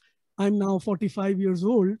 I'm now 45 years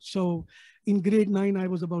old. So in grade 9, I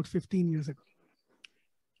was about 15 years ago.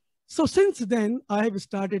 So since then, I have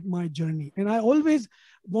started my journey. And I always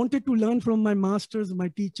wanted to learn from my masters, my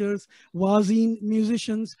teachers, wazin,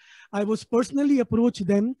 musicians. I was personally approached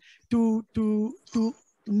them to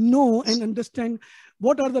know and understand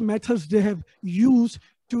what are the methods they have used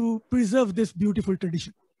to preserve this beautiful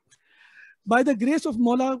tradition. By the grace of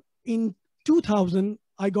Mola, in 2000,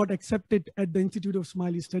 I got accepted at the Institute of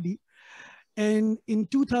Ismaili Study. And in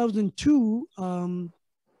 2002,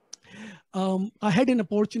 I had an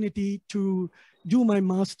opportunity to do my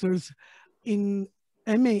master's in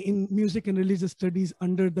MA in Music and Religious Studies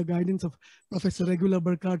under the guidance of Professor Regula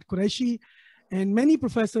Barkat Qureshi And many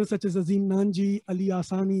professors such as Azim Nanji, Ali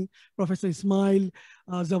Asani, Professor Ismail,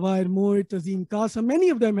 Zawair Moit, Azim Qasem, many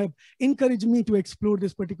of them have encouraged me to explore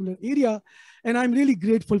this particular area, and I'm really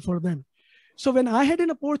grateful for them. So when I had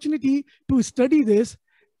an opportunity to study this,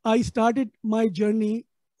 I started my journey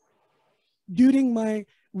during my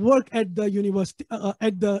work at the university,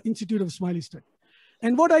 at the Institute of Ismaili Studies.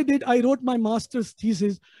 And what I did, I wrote my master's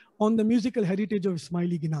thesis on the musical heritage of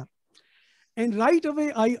Ismaili Ginan. And right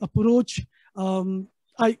away, I approach,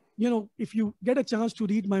 if you get a chance to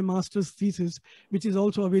read my master's thesis, which is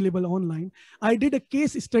also available online, I did a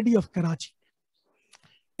case study of Karachi.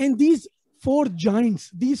 And these four giants,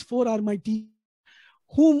 these four are my teachers,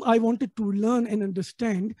 whom I wanted to learn and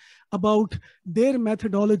understand about their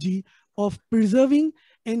methodology of preserving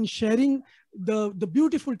and sharing the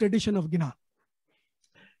beautiful tradition of Ginan.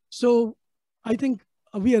 So I think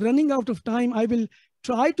we are running out of time. I will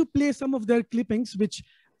try to play some of their clippings, which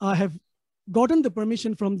I have gotten the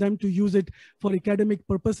permission from them to use it for academic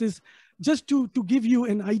purposes, just to give you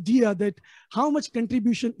an idea that how much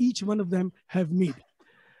contribution each one of them have made.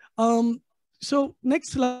 So next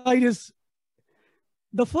slide is,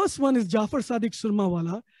 the first one is Jafar Sadiq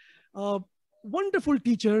Surmawala, wonderful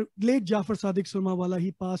teacher, late Jafar Sadiq Surmawala.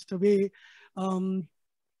 He passed away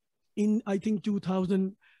in, I think,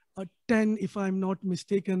 2010, if I'm not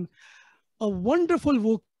mistaken. A wonderful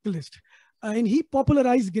vocalist. And he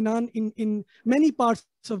popularized Ginan in many parts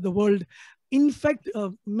of the world. In fact,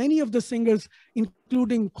 many of the singers,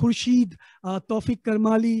 including Khurshid, Tawfiq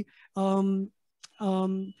Karmali,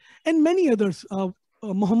 and many others,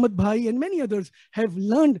 Muhammad Bhai and many others have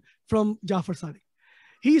learned from Jafar Sadiq.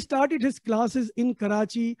 He started his classes in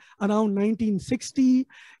Karachi around 1960,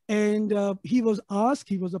 and he was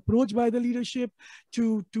approached by the leadership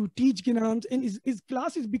to teach Ginans, and his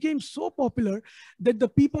classes became so popular that the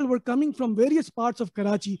people were coming from various parts of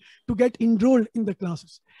Karachi to get enrolled in the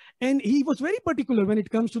classes. And he was very particular when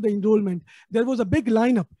it comes to the enrollment. There was a big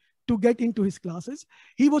lineup to get into his classes.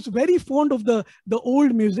 He was very fond of the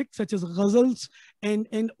old music, such as ghazals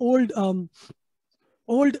and old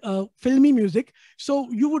filmy music. So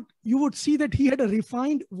you would see that he had a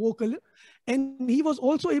refined vocal, and he was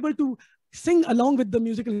also able to sing along with the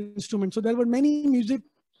musical instruments. So there were many musical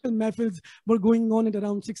mahfils were going on at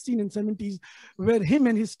around 16 and 70s, where him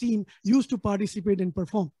and his team used to participate and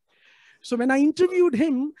perform. So when I interviewed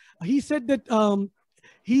him, he said that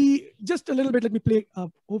just a little bit, let me play,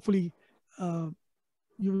 hopefully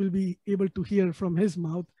you will be able to hear from his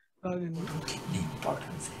mouth.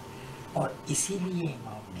 और इसीलिए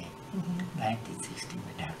इमाम ने 1960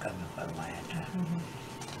 में ढाका में फरमाया था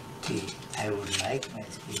कि I would like my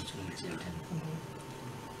spiritual children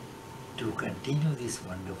to continue this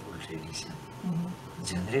wonderful tradition,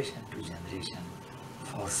 generation to generation,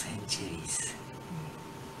 for centuries.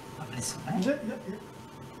 आपने सुना है?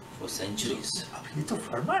 For centuries. अब ये तो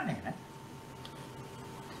फरमान है ना?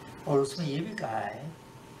 और उसमें ये भी कहा है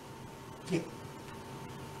कि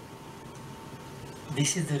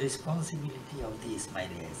this is the responsibility of the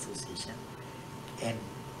Ismaili Association, and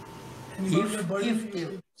if they...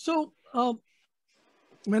 So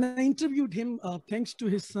when I interviewed him, thanks to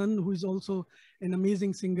his son, who is also an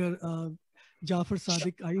amazing singer, Jafar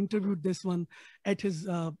Sadiq, I interviewed this one at his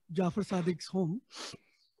Jafar Sadiq's home.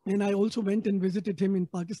 And I also went and visited him in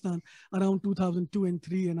Pakistan around 2002 and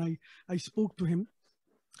 3, and I spoke to him.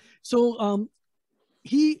 So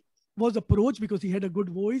he was approached because he had a good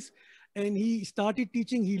voice, and he started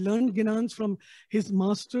teaching. He learned Ginans from his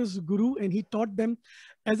master's guru, and he taught them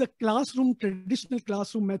as a classroom, traditional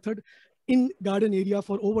classroom method in garden area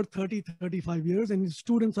for over 35 years, and his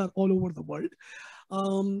students are all over the world.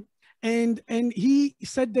 And he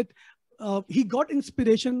said that he got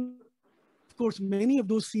inspiration, of course, many of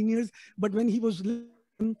those seniors, but when he was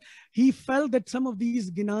listening, he felt that some of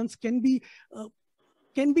these Ginans can be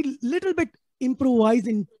little bit improvise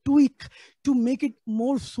and tweak to make it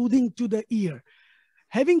more soothing to the ear.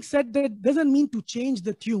 Having said that, doesn't mean to change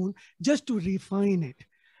the tune, just to refine it.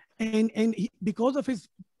 And because of his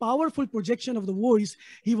powerful projection of the voice,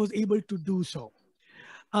 he was able to do so.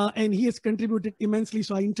 And he has contributed immensely.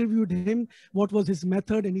 So I interviewed him, what was his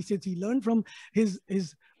method, and he says he learned from his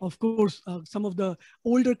of course, some of the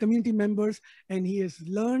older community members, and he has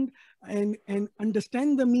learned and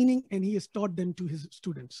understand the meaning, and he has taught them to his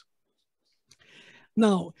students.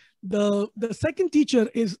 Now, the second teacher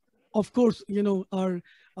is, of course,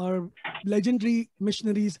 our legendary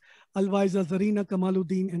missionaries, Alwaiza Zarina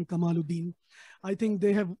Kamaluddin and Kamaluddin. I think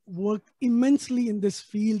they have worked immensely in this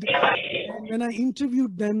field. And when I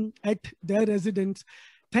interviewed them at their residence,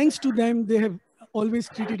 thanks to them, they have always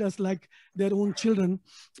treated us like their own children,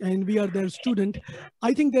 and we are their student.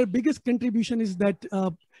 I think their biggest contribution is that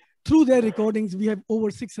through their recordings, we have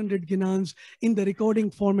over 600 Ginans in the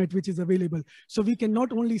recording format, which is available. So we can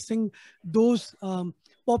not only sing those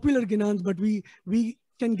popular Ginans, but we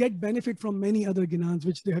can get benefit from many other Ginans,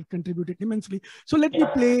 which they have contributed immensely. So let me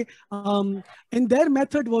play, and their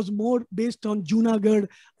method was more based on Junagadh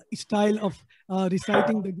style of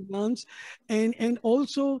reciting the Ginans, and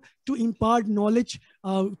also to impart knowledge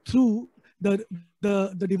through the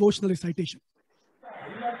devotional recitation.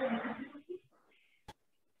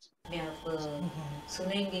 आप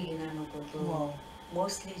सुनेंगे गिनानों को तो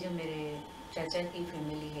mostly जो मेरे चाचा की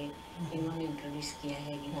family है इन्होंने इंट्रोड्यूस किया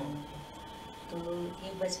है गिनानों को, तो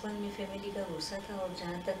ये बचपन में फैमिली का गुस्सा था, और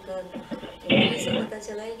जहाँ तक फैमिली से पता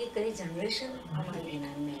चला है कि कई जनरेशन हमारे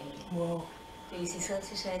गिनान में आई है, तो इस हिसाब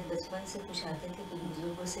से शायद बचपन से कुछ आते थे तो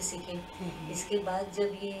बुजुर्गों से सीखे। इसके बाद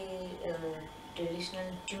जब ये ट्रेडिशनल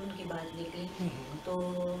ट्यून की बात निकली तो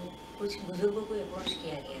कुछ बुजुर्गों को अप्रोच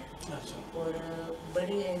किया गया, और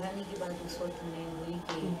बड़ी हैरानी की बात उस वक्त हमें हुई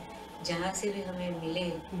कि जहाँ से भी हमें मिले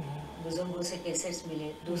बुजुर्गों से कैसेट्स मिले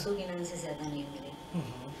 200 गिनान से ज़्यादा नहीं मिले।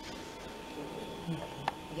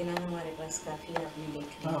 गिनान हमारे पास काफ़ी आपने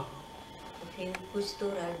देख लिया, तो फिर कुछ तो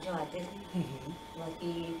राग जो आते थे,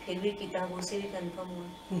 बाकी फिर भी किताबों से भी कंफर्म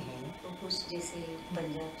हुआ, तो कुछ जैसे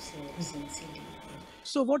पंजाब से सिंसिली।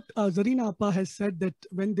 So what Zarina Appa has said, that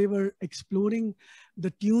when they were exploring the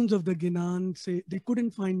tunes of the Ginan, say they couldn't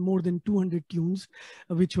find more than 200 tunes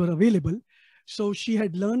which were available. So she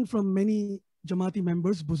had learned from many Jamaati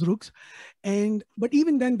members, Buzrugs, but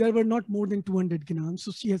even then there were not more than 200 Ginans.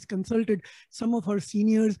 So she has consulted some of her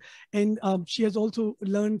seniors, and she has also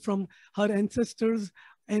learned from her ancestors,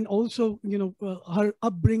 and also, her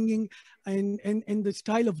upbringing and the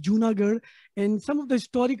style of Junagadh. And some of the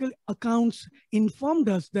historical accounts informed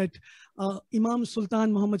us that Imam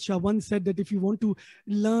Sultan Muhammad Shah once said that if you want to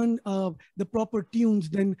learn the proper tunes,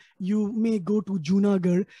 then you may go to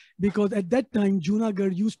Junagadh, because at that time,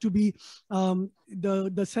 Junagadh used to be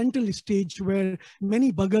the central stage where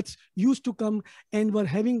many Bhagats used to come and were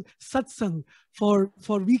having satsang for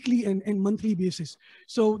weekly and monthly basis.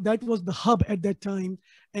 So that was the hub at that time,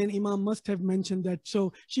 and Imam must have mentioned that.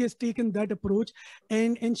 So she has taken that approach,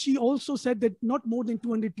 and she also said that not more than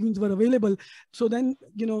 200 tunes were available. So then,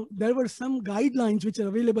 there were some guidelines which are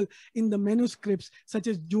available in the manuscripts, such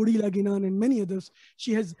as Jodi Laginan and many others.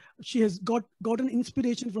 She has gotten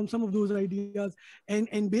inspiration from some of those ideas,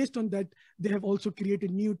 and based on that, they have also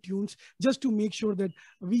created new tunes just to make sure that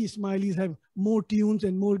we Ismailis have more tunes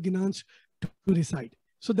and more Ginans to recite.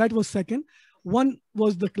 So that was second. One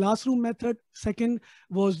was the classroom method. Second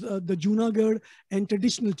was the Junagadh and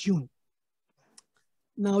traditional tune.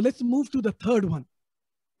 Now let's move to the third one.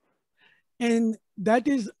 And that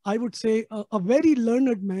is, I would say, a very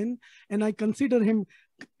learned man, and I consider him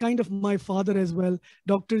kind of my father as well,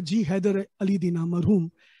 Dr. G. Haider Ali Dina, marhum.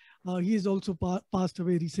 He is also passed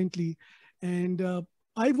away recently. And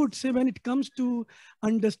I would say, when it comes to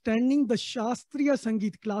understanding the Shastriya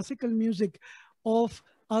Sangeet, classical music of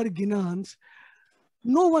our Ginans,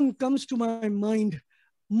 no one comes to my mind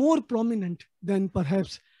more prominent than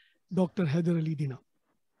perhaps Dr. Haider Ali Dina.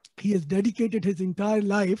 He has dedicated his entire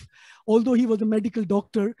life, although he was a medical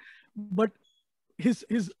doctor, but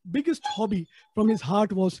his biggest hobby from his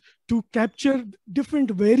heart was to capture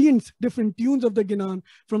different variants, different tunes of the Ginan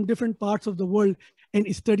from different parts of the world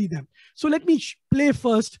and study them. So let me play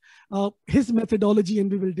first his methodology, and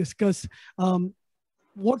we will discuss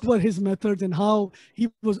what were his methods and how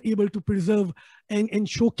he was able to preserve and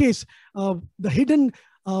showcase the hidden,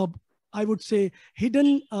 I would say,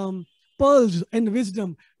 hidden pearls and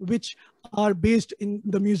wisdom which are based in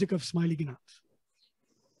the music of Ismaili Ginans.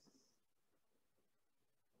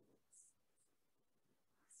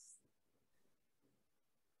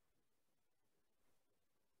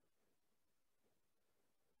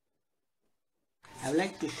 I would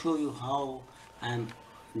like to show you how I'm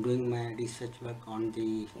doing my research work on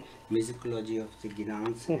the musicology of the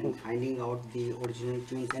Ginans and finding out the original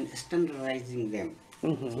tunes and standardizing them.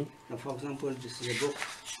 Now, for example, this is a book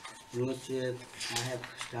in which I have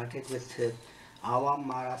started with Awa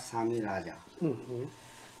Mara Sami Raja.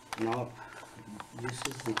 Now, this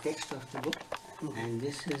is the text of the book, and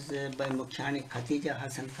this is by Mukhyani Khatija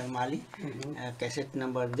Hassan Karmali, cassette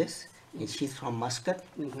number this, and she's from Muscat,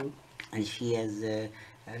 and she has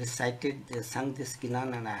sung this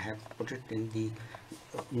Ginan, and I have put it in the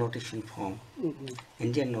notation form,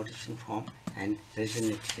 Indian notation form, and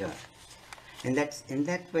written it here. And that's in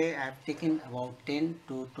that way I've taken about 10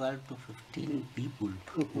 to 12 to 15 people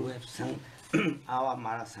who have sung Awa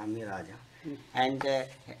Mara Sami Raja, and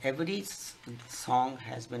every song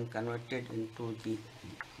has been converted into the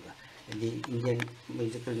Indian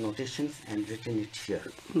musical notations and written it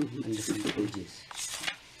here on different pages.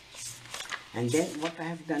 And then what I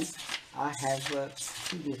have done, I have,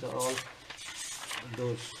 see, these are all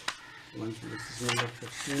those ones. This is number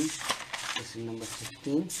 15, this is number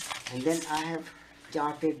 16, and then I have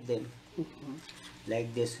charted them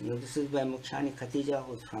like this. You know, this is by Mukshani Khatija,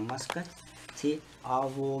 who's from Muscat. See,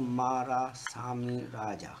 Avo Mara Sami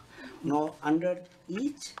Raja. Now, under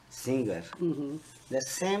each singer, the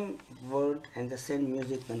same word and the same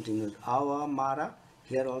music continues. Ava Mara,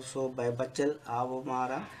 here also by Bachal, Ava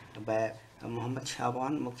Mara, by Muhammad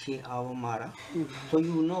Shaban, Mukhi Ava Mara. So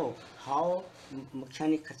you know how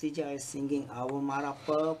Mukshani Khatija is singing Ava Mara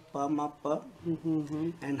Pa, Pa Ma Pa,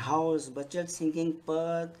 and how is Bachal singing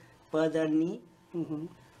Pa, Pa Darni.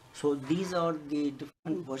 So these are the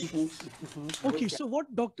different versions. Okay, so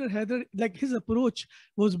what Dr. Haider, like his approach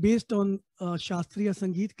was based on Shastriya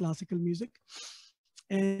Sangeet, classical music.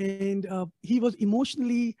 And he was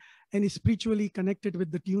emotionally and spiritually connected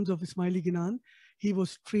with the tunes of Ismaili Ginan. He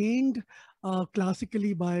was trained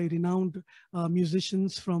classically by renowned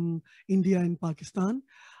musicians from India and Pakistan.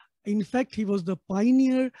 In fact, he was the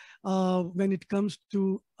pioneer when it comes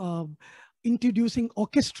to introducing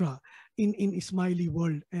orchestra in Ismaili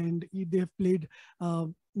world, and they have played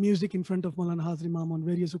music in front of Maulana Hazar Imam on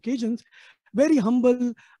various occasions. Very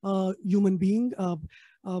humble human being.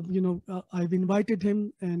 I've invited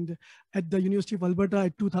him and at the University of Alberta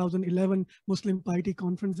at 2011 Muslim Piety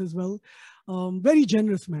Conference as well. Very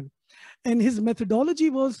generous man. And his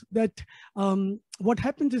methodology was that what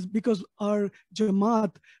happens is, because our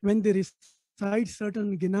Jamaat, when they recite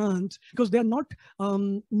certain Ginans, because they are not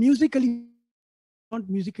musically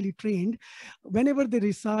trained, whenever they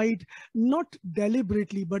recite, not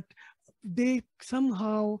deliberately, but they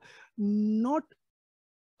somehow not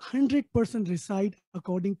 100% recite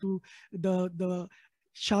according to the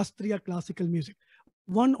Shastriya classical music.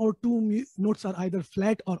 One or two notes are either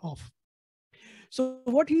flat or off. So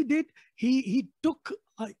what he did, he took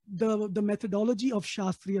the methodology of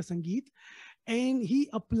Shastriya Sangeet, and he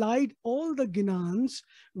applied all the Ginans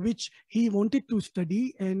which he wanted to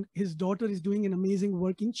study. And his daughter is doing an amazing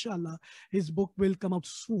work, inshallah. His book will come out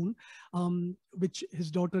soon, which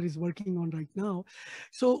his daughter is working on right now.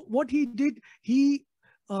 So what he did, he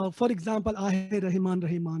for example, Ahe Rahman,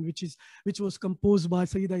 which was composed by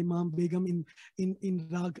Sayyida Imam Begum in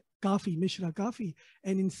Rag Kafi, Mishra Kafi,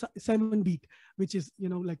 and in 7-beat, which is,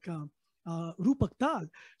 like Rupak Tal.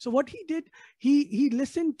 So what he did, he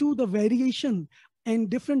listened to the variation and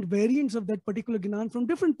different variants of that particular Ginan from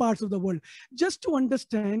different parts of the world, just to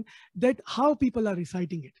understand that how people are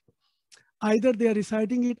reciting it. Either they are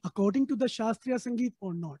reciting it according to the Shastriya Sangeet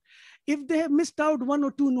or not. If they have missed out one or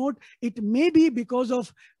two notes, it may be because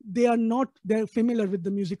of they're familiar with the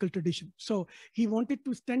musical tradition. So he wanted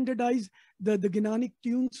to standardize the Ginanic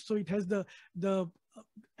tunes, so it has the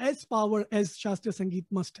as power as Shastriya Sangeet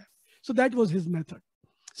must have. So that was his method.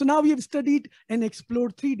 So now we have studied and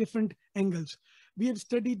explored 3 different angles. We have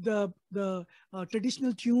studied the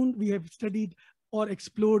traditional tune, we have studied or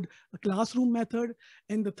explored a classroom method,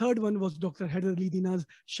 and the third one was Dr. Haider Ali Dina's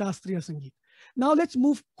Shastriya Sangeet. Now let's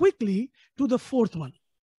move quickly to the 4th one.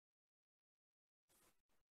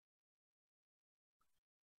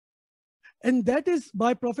 And that is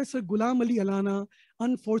by Professor Ghulam Ali Allana.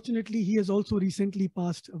 Unfortunately, he has also recently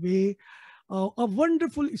passed away. A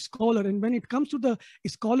wonderful scholar, and when it comes to the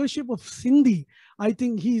scholarship of Sindhi, I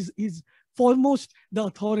think he's foremost the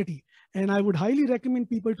authority. And I would highly recommend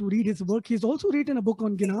people to read his work. He's also written a book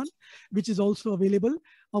on Ginan, which is also available,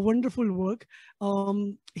 a wonderful work.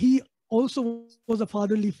 He also was a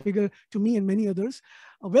fatherly figure to me and many others,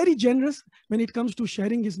 very generous when it comes to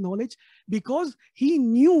sharing his knowledge, because he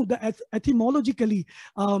knew that etymologically,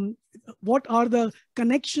 what are the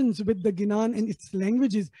connections with the Ginan and its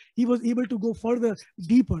languages. He was able to go further,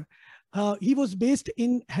 deeper. He was based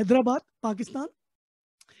in Hyderabad, Pakistan.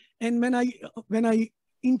 And when I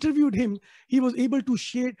interviewed him, he was able to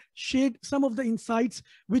share some of the insights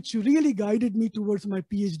which really guided me towards my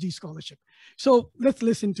PhD scholarship. So let's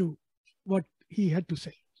listen to what he had to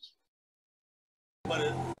say. पर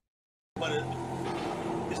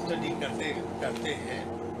study करते हैं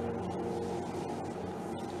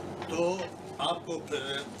तो आपको फिर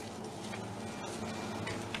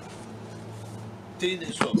 3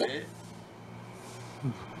 हिस्सों में,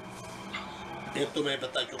 एक तो मैं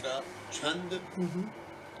बता चुका छंद,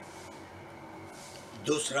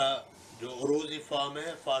 दूसरा जो उरूज़ी फॉर्म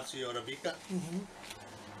है फारसी और अरबी का,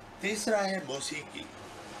 तीसरा है मौसीकी।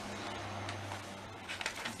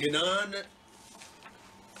 गिनान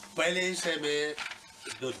पहले से मैं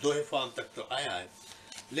दोहे फॉर्म तक तो आया है,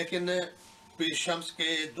 लेकिन पीर शम्स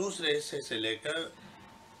के दूसरे हिस्से से लेकर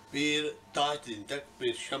पीर ताजुद्दीन तक,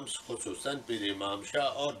 पीर शम्स खुसूसन, पीर इमाम शाह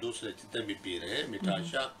और दूसरे जितने भी पीर हैं,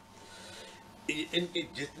 मिठास शाह, इनके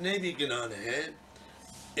जितने भी गिनान हैं,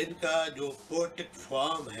 इनका जो पोएटिक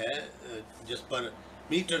फॉर्म है, जिस पर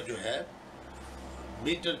मीटर जो है,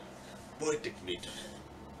 मीटर पोएटिक मीटर है।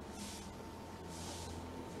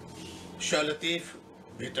 शाह लतीफ़,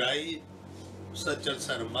 भिटाई, सज्जन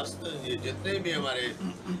सरमस्त, ये जितने भी हमारे,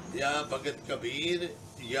 या भगत कबीर,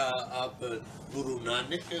 या आप गुरु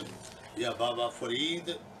नानक, या बाबा फरीद,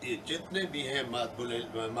 ये जितने भी हैं,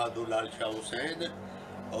 माधुलाल शाह हुसैन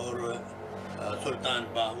और सुल्तान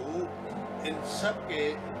बाहू, इन सब के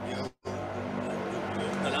जो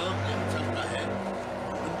कलाम इन सब का है,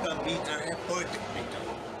 उनका मीटर है पोएटिक मीटर।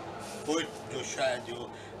 पोएट जो शायद जो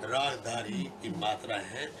रागधारी की मात्रा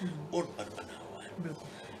है उन पर बना हुआ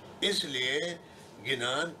है। इसलिए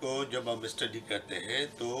गिनान को जब हम स्टडी करते हैं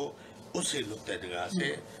तो उसी नुक्ते निगाह से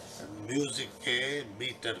म्यूजिक के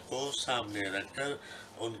मीटर को सामने रखकर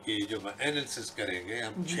उनकी जब एनालिसिस करेंगे,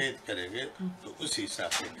 हम छेद करेंगे तो उसी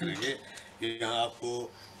हिसाब से करेंगे। यहाँ आपको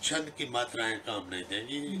छंद की मात्राएं काम नहीं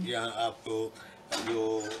देंगी, यहाँ आपको जो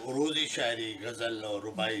रोज़ी शायरी, गज़ल और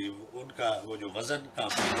रुबाई, उनका वो जो वज़न काम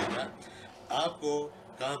नहीं देगा, आपको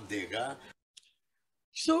काम देगा।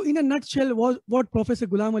 So in a nutshell, what Professor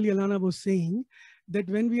Ghulam Ali Allana was saying, that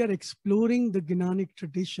when we are exploring the Ginanic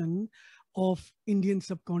tradition of Indian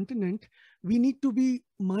subcontinent, we need to be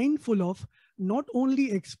mindful of not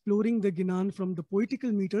only exploring the Ginan from the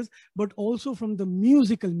poetical meters, but also from the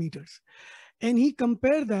musical meters. And he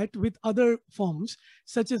compared that with other forms,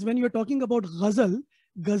 such as when you're talking about ghazal,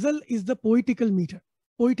 ghazal is the poetical meter,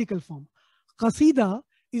 poetical form. Qasida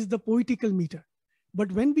is the poetical meter.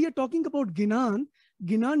 But when we are talking about Ginan,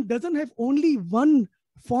 Ginan doesn't have only one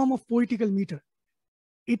form of poetical meter.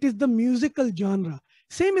 It is the musical genre.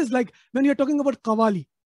 Same as like when you're talking about Qawwali.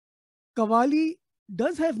 Qawwali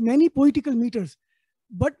does have many poetical meters,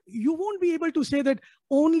 but you won't be able to say that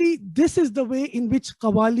only this is the way in which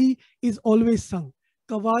Qawwali is always sung.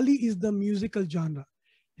 Qawwali is the musical genre.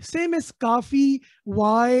 Same as Kafi,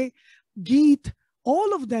 Wai, Geet,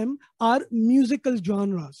 all of them are musical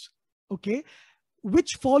genres, okay,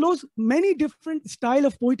 which follows many different style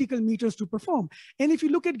of poetical meters to perform. And if you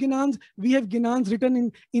look at Ginans, we have Ginans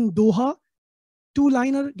written in Doha,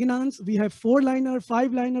 2-liner Ginans, we have 4-liner,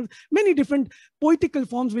 5-liners, many different poetical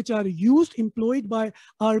forms which are used, employed by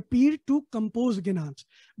our peer to compose Ginans.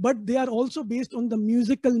 But they are also based on the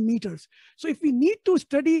musical meters. So if we need to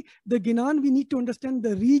study the Ginan, we need to understand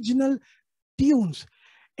the regional tunes.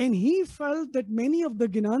 And he felt that many of the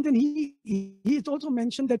Ginans, and he's also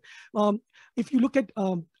mentioned that if you look at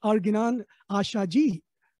our Ginan Ashaji,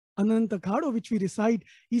 Ananta Khado, which we recite,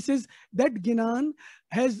 he says that Ginan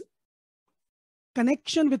has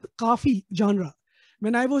connection with Kafi genre.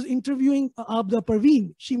 When I was interviewing Abda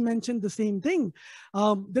Parveen, she mentioned the same thing.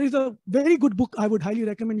 There is a very good book I would highly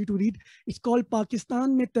recommend you to read. It's called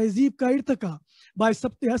Pakistan Mein Tehzeeb Ka Irtiqa by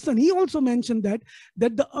Sapte Hassan. He also mentioned that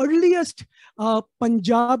the earliest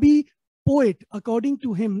Punjabi poet, according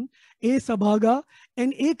to him, A Sabhaga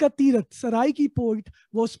and A Katirat, Saraiki poet,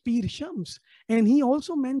 was Pir Shams. And he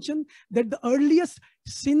also mentioned that the earliest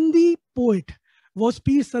Sindhi poet was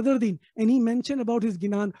Pir Sadruddin, and he mentioned about his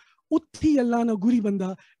Ginan, Utti Allana Guri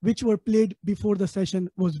Banda, which were played before the session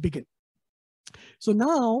was begun. So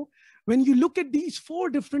now, when you look at these 4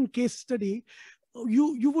 different case studies,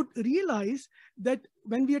 you would realize that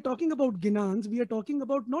when we are talking about Ginans, we are talking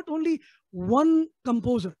about not only one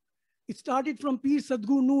composer. It started from Pir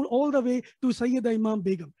Sadguru Noor all the way to Sayyida Imam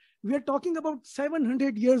Begum. We are talking about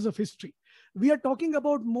 700 years of history. We are talking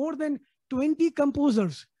about more than 20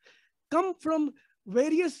 composers come from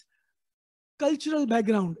various cultural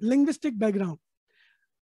background, linguistic background.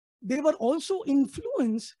 They were also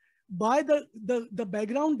influenced by the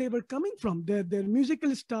background they were coming from, their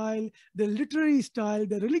musical style, their literary style,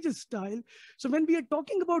 their religious style. So when we are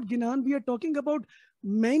talking about Ginan, we are talking about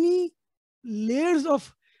many layers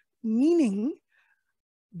of meaning,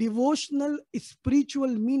 devotional, spiritual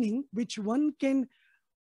meaning, which one can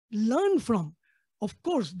learn from. Of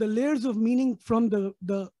course, the layers of meaning from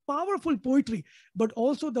the powerful poetry, but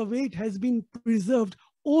also the way it has been preserved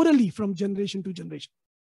orally from generation to generation.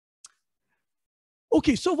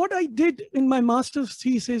 Okay, so what I did in my master's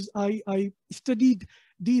thesis, I studied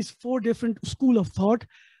these 4 different schools of thought.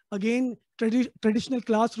 Again, traditional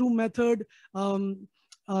classroom method,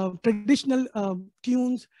 traditional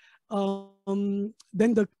tunes, then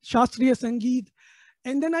the Shastriya Sangeet.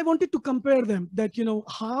 And then I wanted to compare them, that, you know,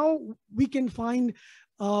 how we can find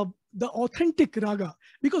the authentic raga.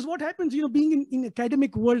 Because what happens, being in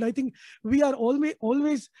academic world, I think we are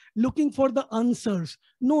always looking for the answers.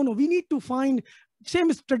 No, we need to find, same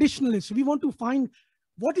as traditionalists, we want to find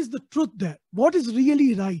what is the truth there, what is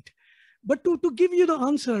really right. But to give you the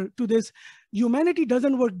answer to this, humanity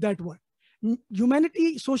doesn't work that way.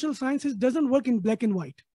 Humanity, social sciences doesn't work in black and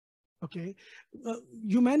white. Okay,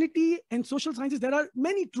 humanity and social sciences, there are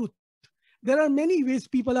many truths. There are many ways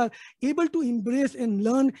people are able to embrace and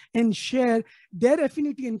learn and share their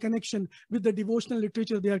affinity and connection with the devotional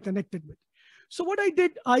literature they are connected with. So what I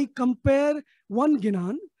did, I compare one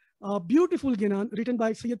Ginan, a beautiful Ginan written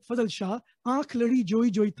by Sayyid Fazal Shah, Aankh Ladi Joi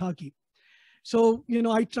Joi Thaki. So,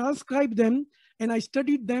 I transcribed them and I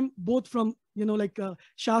studied them both from,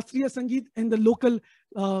 Shastriya Sangeet and the local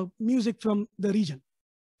music from the region.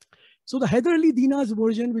 So the Haider Ali Dina's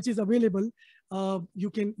version, which is available,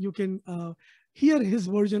 you can hear his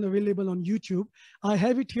version available on YouTube. I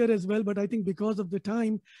have it here as well, but I think because of the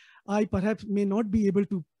time, I perhaps may not be able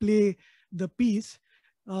to play the piece,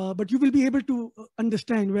 but you will be able to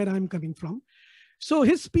understand where I'm coming from. So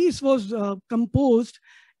his piece was composed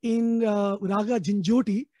in Raga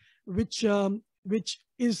Jinjoti, which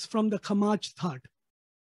is from the Khamach Thaat.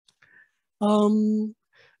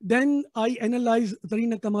 Then I analyzed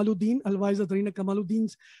Zarina Kamaluddin, Alwaiza Zarina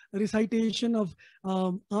Kamaluddin's recitation of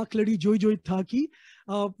Aankh Ladi Joi Joi Thaki.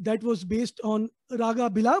 That was based on Raga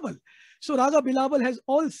Bilawal. So Raga Bilawal has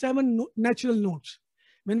all 7 natural notes.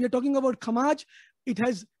 When we are talking about Khamach, it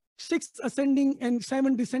has 6 ascending and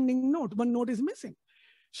 7 descending notes. 1 note is missing.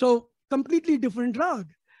 So completely different rag.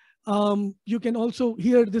 You can also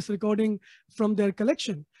hear this recording from their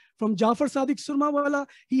collection. From Jafar Sadiq Surmawala,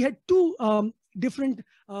 he had 2 different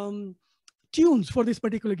tunes for this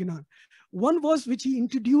particular Ginan. One was which he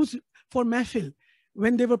introduced for Mahfil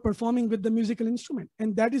when they were performing with the musical instrument,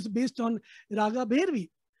 and that is based on Raga Bhairavi.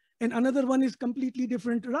 And another one is completely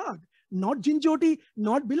different rag, not Jinjoti,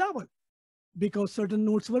 not Bilawal, because certain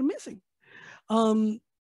notes were missing.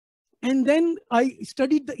 And then I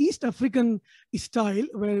studied the East African style,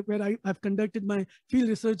 where I've conducted my field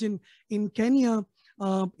research in Kenya,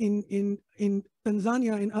 in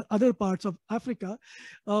Tanzania, in other parts of Africa.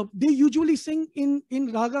 They usually sing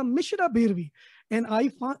in Raga Mishra Bhairavi. And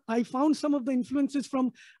I found some of the influences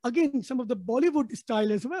from, again, some of the Bollywood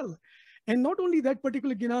style as well. And not only that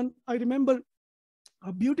particular Ginan, I remember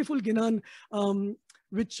a beautiful Ginan,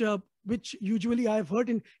 which usually I've heard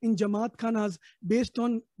in Jamaat Khanas, based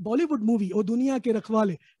on Bollywood movie, O Duniya Ke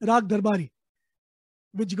Rakhwale, Rag Darbari,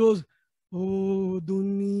 which goes, O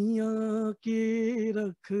Duniya Ke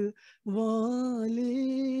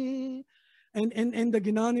Rakhwale. And the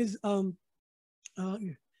Ginan is,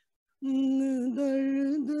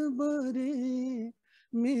 Dard bare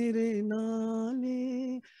mere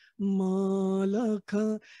naale माला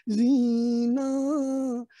खजीना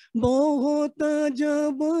बहुत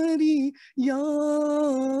जबरी या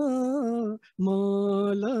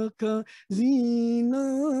माला खजीना.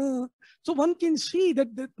 So one can see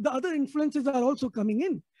that the other influences are also coming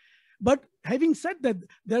in. But having said that,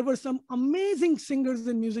 there were some amazing singers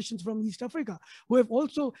and musicians from East Africa who have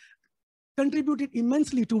also contributed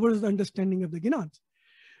immensely towards the understanding of the Ginans.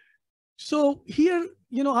 So here,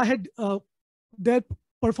 I had their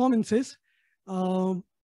performances in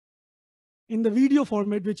the video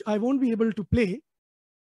format, which I won't be able to play.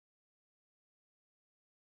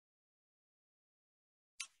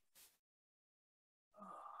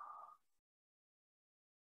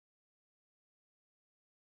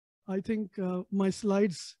 I think my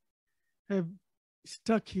slides have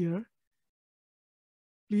stuck here.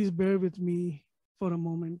 Please bear with me for a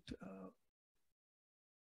moment.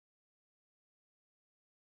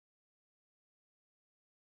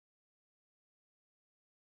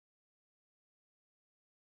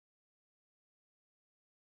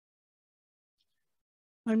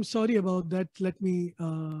 I'm sorry about that. Let me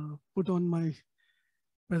put on my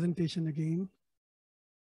presentation again.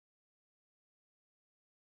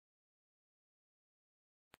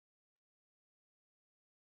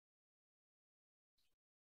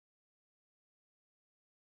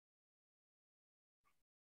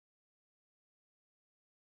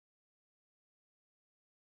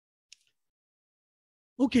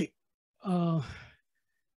 Okay.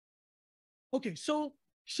 Okay.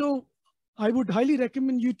 So I would highly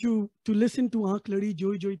recommend you to listen to Aankh Ladi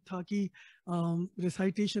Joi Joi Thaki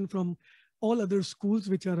recitation from all other schools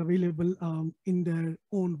which are available in their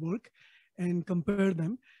own work, and compare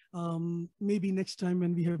them. Maybe next time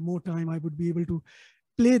when we have more time, I would be able to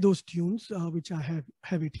play those tunes, which I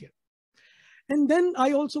have it here. And then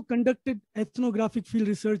I also conducted ethnographic field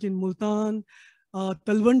research in Multan,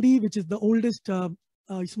 Talwandi, which is the oldest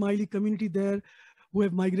Ismaili community there who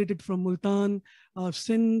have migrated from Multan,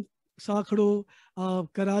 Sindh, Sakhro,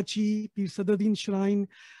 Karachi, Pir Sadruddin Shrine.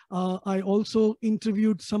 I also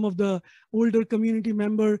interviewed some of the older community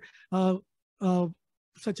members,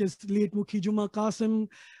 such as late Mukhi Juma Qasim,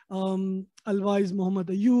 Alwais Muhammad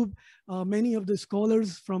Ayub, many of the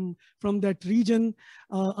scholars from that region.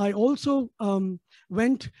 I also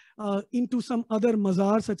went into some other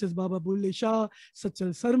mazars such as Baba Bulle Shah, such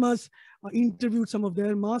as Sarmas, interviewed some of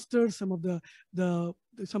their masters, some of the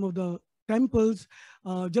temples,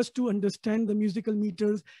 just to understand the musical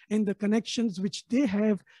meters and the connections which they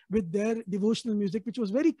have with their devotional music, which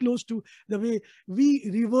was very close to the way we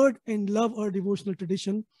revered and love our devotional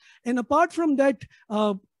tradition. And apart from that,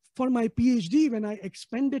 for my PhD, when I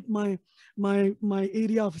expanded my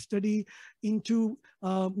area of study into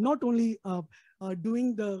not only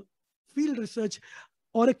doing the field research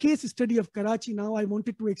or a case study of Karachi, now I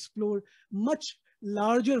wanted to explore much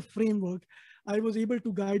larger framework. I was able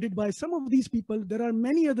to guide it by some of these people. There are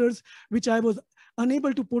many others which I was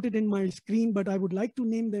unable to put it in my screen, but I would like to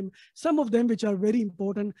name them, some of them which are very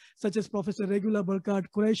important, such as Professor Regula Barkat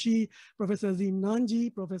Qureshi, Professor Azim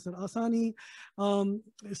Nanji, Professor Asani,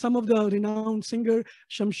 some of the renowned singer,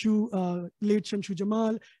 late Shamshu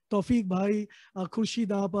Jamal, Tawfiq Bhai,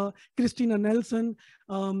 Khurshid Abba, Christina Nelson.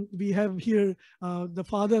 We have here the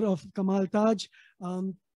father of Kamal Taj,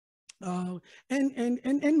 and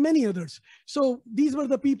many others. So these were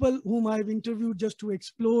the people whom I've interviewed just to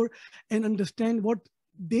explore and understand what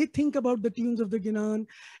they think about the tunes of the Ginan,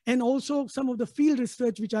 and also some of the field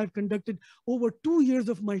research which I've conducted over 2 years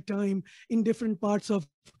of my time in different parts of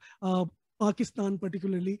Pakistan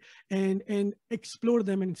particularly, and explore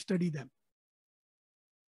them and study them.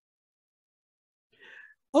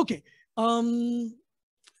 Okay,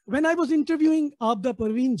 when I was interviewing Abda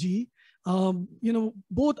Parveen ji,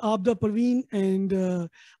 both Abda Parveen and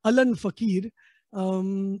Alan Fakir,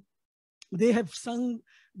 they have sung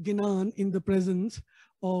Ginan in the presence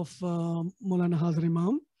of Maulana Hazar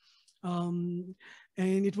Imam. And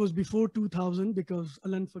it was before 2000 because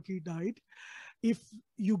Alan Fakir died. If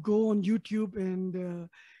you go on YouTube and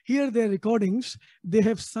hear their recordings, they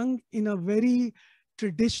have sung in a very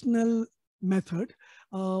traditional method.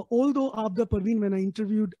 Although Abda Parveen, when I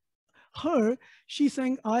interviewed her, she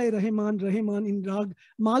sang Ay Rahman Rahman in Rag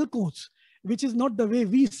Malkos, which is not the way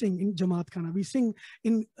we sing in Jamaat Khana. We sing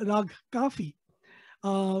in Rag Kafi.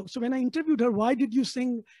 So when I interviewed her, why did you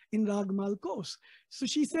sing in Rag Malkos? So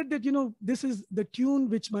she said that, this is the tune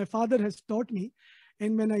which my father has taught me.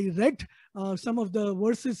 And when I read some of the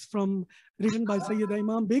verses written by Sayyida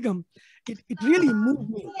Imam Begum, it really moved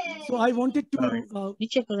me. So I wanted to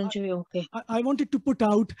I wanted to put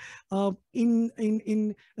out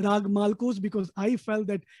in Rag Malkos because I felt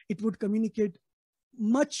that it would communicate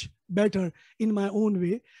much better in my own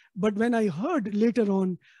way. But when I heard later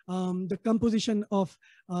on the composition of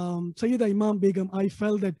Sayyida Imam Begum, I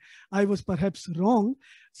felt that I was perhaps wrong.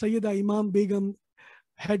 Sayyida Imam Begum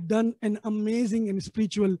had done an amazing and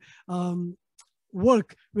spiritual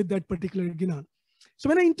work with that particular Ginan. So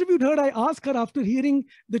when I interviewed her, I asked her, after hearing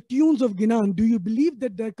the tunes of Ginan, do you believe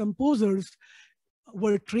that their composers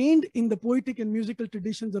were trained in the poetic and musical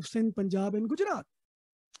traditions of Sindh, Punjab, and Gujarat?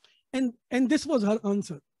 And this was her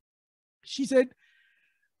answer. She said,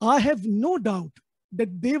 I have no doubt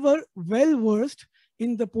that they were well versed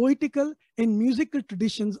in the poetical and musical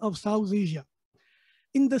traditions of South Asia,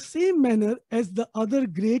 in the same manner as the other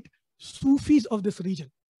great Sufis of this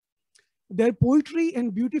region. Their poetry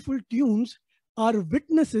and beautiful tunes are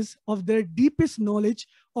witnesses of their deepest knowledge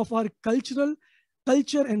of our culture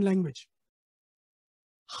and language.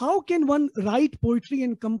 How can one write poetry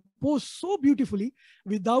and compose so beautifully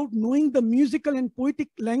without knowing the musical and poetic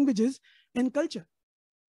languages and culture?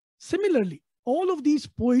 Similarly, all of these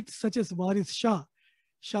poets such as Waris Shah,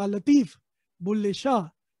 Shah Latif, Bulle Shah,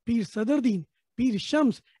 Pir Sadruddin, Pir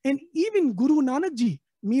Shams, and even Guru Nanak Ji,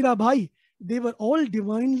 Meera Bhai, they were all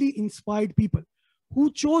divinely inspired people who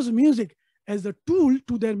chose music as a tool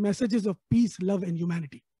to their messages of peace, love, and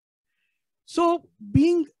humanity. So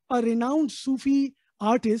being a renowned Sufi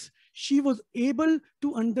artist, she was able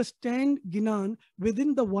to understand Ginan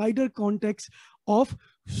within the wider context of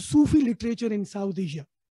Sufi literature in South Asia.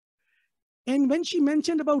 And when she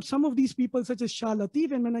mentioned about some of these people such as Shah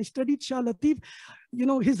Latif, and when I studied Shah Latif,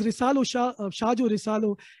 his Risalo, Shahjo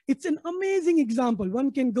Risalo, it's an amazing example. One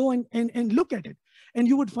can go and look at it, and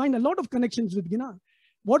you would find a lot of connections with Ginan.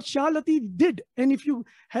 What Shah Latif did, and if you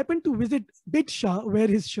happen to visit Bit Shah, where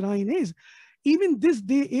his shrine is, even this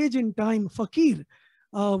day, age and time, Fakir,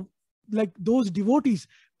 like those devotees,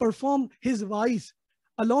 perform his voice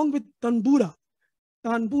along with Tanbura,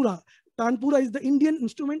 Tanpura is the Indian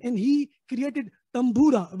instrument, and he created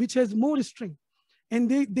tambura, which has more string. And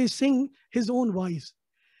they sing his own voice.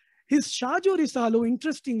 His Shajo Risalo,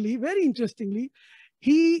 interestingly, very interestingly,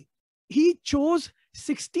 he chose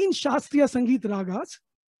 16 Shastriya Sangeet ragas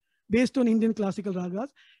based on Indian classical ragas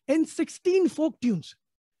and 16 folk tunes.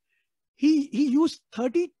 He used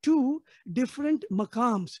 32 different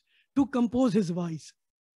maqams to compose his voice.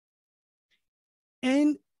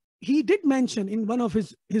 And he did mention in one of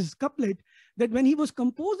his couplet that when he was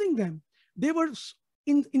composing them, they were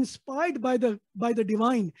inspired by the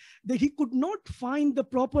divine, that he could not find the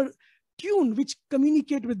proper tune which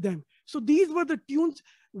communicate with them. So these were the tunes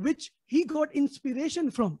which he got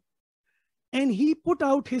inspiration from. And he put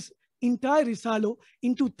out his entire Risalo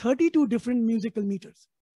into 32 different musical meters.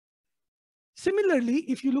 Similarly,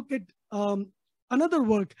 if you look at another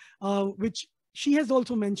work, which she has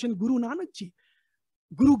also mentioned, Guru Nanak Ji,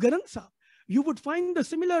 Guru Granth Sahib, you would find the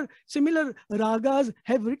similar ragas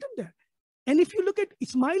have written there. And if you look at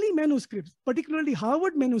Ismaili manuscripts, particularly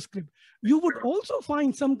Harvard manuscript, you would also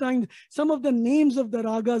find sometimes some of the names of the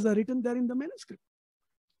ragas are written there in the manuscript.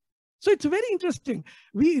 So it's very interesting.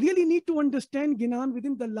 We really need to understand Ginan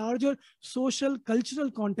within the larger social, cultural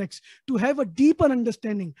context to have a deeper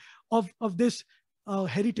understanding of this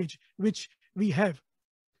heritage which we have.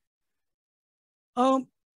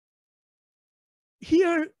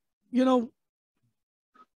 Here, you know,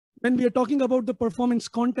 when we are talking about the performance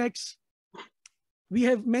context, we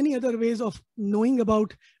have many other ways of knowing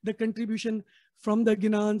about the contribution from the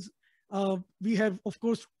Ginans. We have, of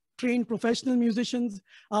course, trained professional musicians,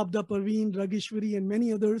 Abda Parveen, Rageshwari, and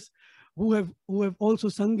many others who have also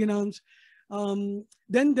sung Ginans.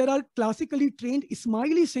 Then there are classically trained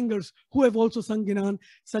Ismaili singers who have also sung Ginan,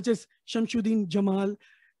 such as Shamsuddin Jamal,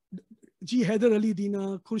 G. Haider Ali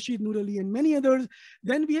Dina, Khurshid Nur Ali, and many others.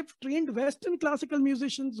 Then we have trained Western classical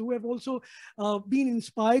musicians who have also been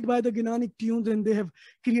inspired by the Ginanic tunes, and they have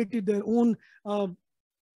created their own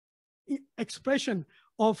expression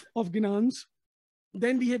of Ginans.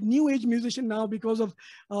 Then we have new age musician now because of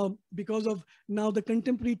now the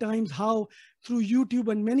contemporary times, how through YouTube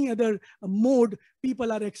and many other mode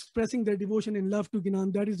people are expressing their devotion and love to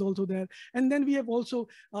Ginan. That is also there. And then we have also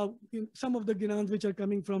some of the Ginans which are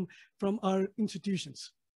coming from our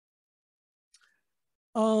institutions.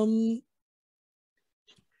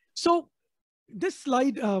 So this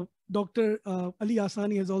slide, Dr. Ali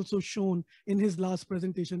Asani has also shown in his last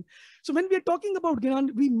presentation. So when we are talking about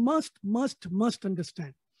Ginan, we must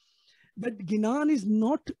understand that Ginan is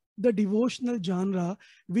not the devotional genre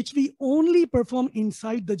which we only perform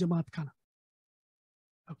inside the Jamaat Khana.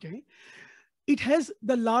 Okay, it has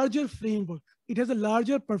the larger framework. It has a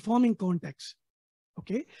larger performing context.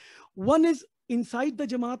 Okay, one is inside the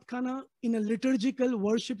Jamaat Khana in a liturgical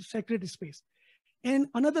worship sacred space, and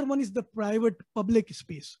another one is the private public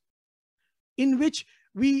space, in which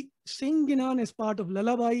we sing Ginan as part of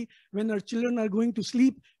lullaby. When our children are going to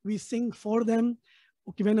sleep, we sing for them.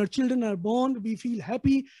 Okay, when our children are born, we feel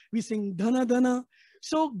happy, we sing Dhana Dhana.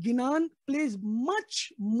 So Ginan plays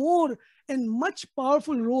much more and much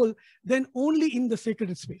powerful role than only in the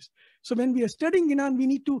sacred space. So when we are studying Ginan, we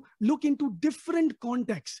need to look into different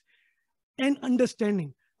contexts and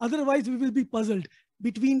understanding. Otherwise, we will be puzzled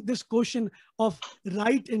between this question of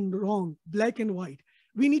right and wrong, black and white.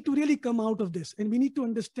 We need to really come out of this, and we need to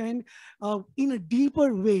understand in a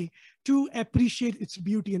deeper way to appreciate its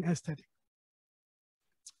beauty and aesthetic.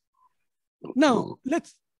 Now,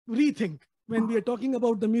 let's rethink when we are talking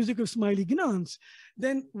about the music of Ismaili Ginans,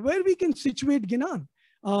 then where we can situate Ginan,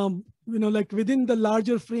 you know, like within the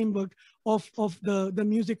larger framework of the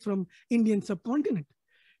music from Indian subcontinent.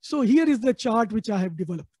 So here is the chart which I have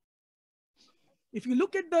developed. If you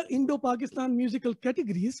look at the Indo-Pakistan musical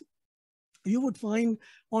categories, you would find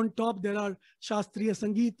on top there are Shastriya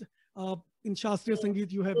Sangeet. In Shastriya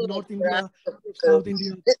Sangeet, you have North India, South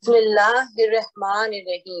India.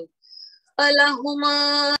 Bismillahirrahmanirrahim.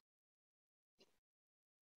 Allahumma.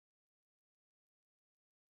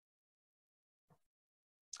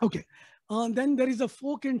 Okay. Then there is a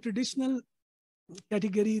folk and traditional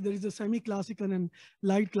category. There is a semi-classical and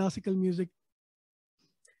light classical music.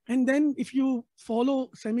 And then if you follow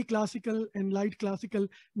semi-classical and light classical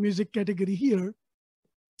music category here,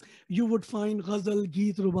 you would find ghazal,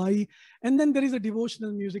 geet, rubai, and then there is a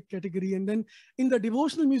devotional music category. And then in the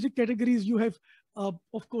devotional music categories, you have,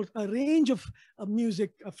 of course, a range of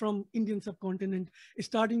music from Indian subcontinent,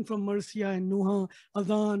 starting from Marsiya and Noha,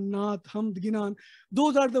 Azan, Naat, Hamd, Ginan.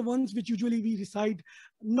 Those are the ones which usually we recite,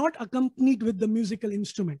 not accompanied with the musical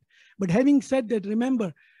instrument. But having said that,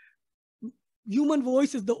 remember, human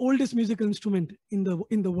voice is the oldest musical instrument in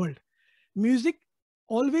the world. Music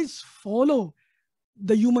always follow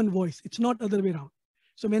the human voice. It's not other way around.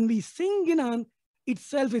 So when we sing Ginan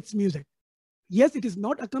itself, it's music. Yes, it is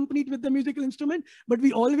not accompanied with the musical instrument, but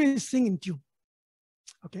we always sing in tune.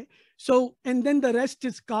 Okay, so and then the rest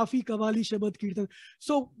is Kafi, Kavali, Shabad, Kirtan.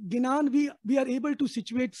 So Ginan, we are able to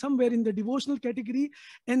situate somewhere in the devotional category,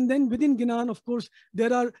 and then within Ginan, of course,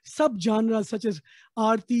 there are sub-genres such as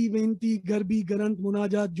Aarti, Venti, Garbi, Garant,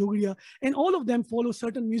 Munajat, Jogriya, and all of them follow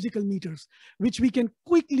certain musical meters, which we can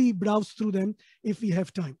quickly browse through them if we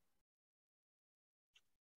have time.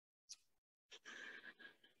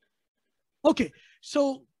 Okay,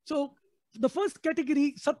 so the first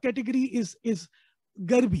category, subcategory is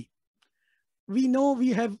Garbi. We know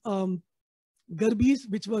we have Garbis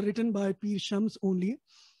which were written by Pir Shams only,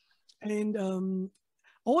 and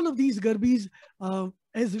all of these Garbis,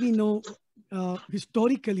 as we know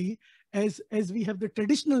historically, as we have the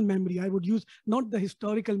traditional memory, I would use not the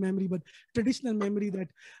historical memory but traditional memory, that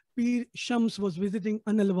Pir Shams was visiting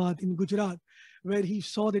Analwad in Gujarat, where he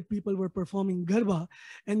saw that people were performing Garba,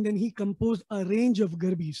 and then he composed a range of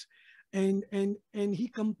Garbis. And he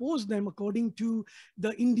composed them according to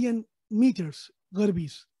the Indian meters,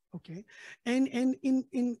 Garbis. Okay, and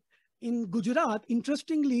in Gujarat,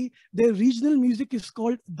 interestingly, their regional music is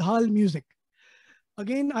called Dhal music.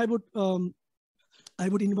 Again, I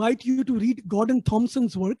would invite you to read Gordon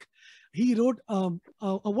Thompson's work. He wrote a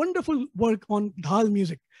wonderful work on Dhal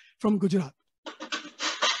music from Gujarat,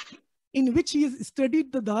 in which he has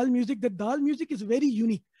studied the Dhal music. That Dhal music is very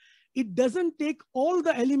unique. It doesn't take all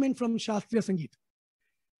the element from Shastriya Sangeet.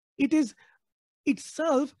 It is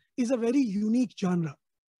itself is a very unique genre.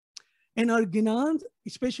 And our Ginans,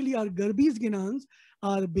 especially our Garbis Ginans,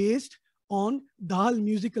 are based on Dhal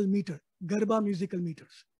musical meter, Garba musical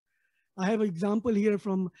meters. I have an example here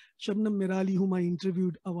from Shabnam Mirali, whom I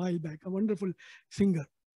interviewed a while back, a wonderful singer.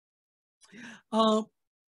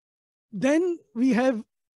 Then we have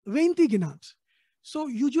Venti Ginans. So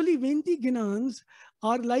usually Venti Ginans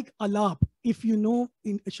are like alap. If you know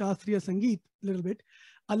in Shastriya Sangeet a little bit,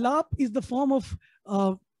 alap is the form of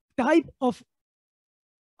type of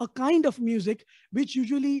a kind of music which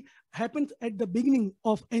usually happens at the beginning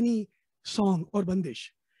of any song or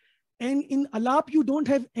bandish. And in alap, you don't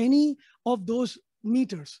have any of those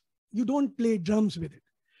meters. You don't play drums with it.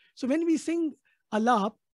 So when we sing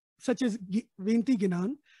alap, such as Venti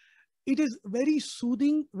Ginan, it is very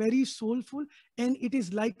soothing, very soulful, and it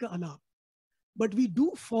is like a alap. But we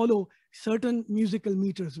do follow certain musical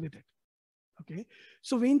meters with it. Okay,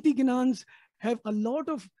 so Venti Ginans have a lot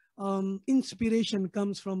of inspiration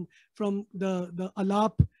comes from the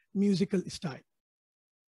alap musical style.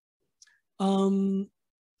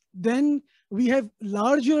 Then we have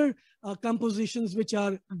larger compositions which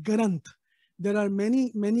are Garant. There are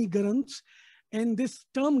many Garants, and this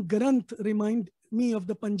term Garant remind me of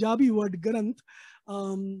the Punjabi word Garant,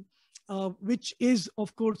 which is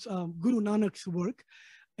of course Guru Nanak's work.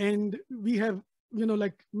 And we have, you know,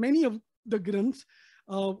 like many of the Granths,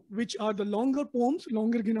 which are the longer poems,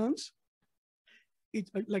 longer Ginans.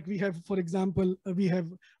 Like we have, for example, we have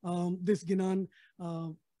this Ginan,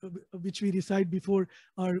 which we recite before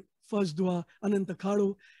our first dua, Ananta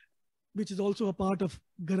Khado, which is also a part of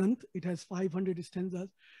Garanth. It has 500 stanzas.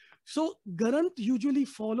 So Garanth usually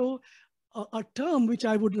follow a term which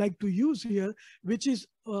I would like to use here, which is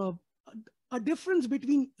a difference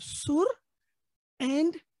between sur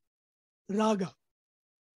and raga.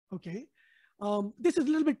 Okay. This is a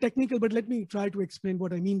little bit technical, but let me try to explain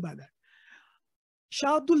what I mean by that.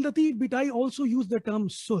 Shah Abdul Latif Bhitai also used the term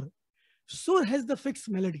sur. Sur has the fixed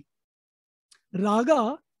melody.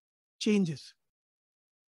 Raga changes.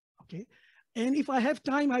 Okay. And if I have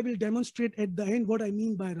time, I will demonstrate at the end what I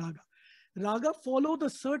mean by raga. Raga follow the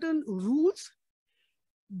certain rules,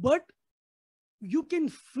 but you can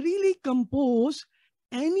freely compose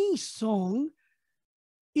any song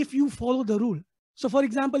if you follow the rule. So for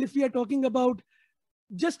example, if we are talking about,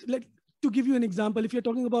 to give you an example, if you're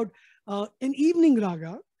talking about an evening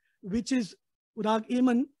raga, which is Rag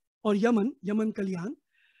Yaman or Yaman Kalyan,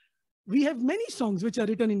 we have many songs which are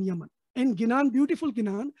written in Yaman. And Ginan, beautiful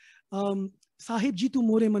Ginan, Sahib Jitu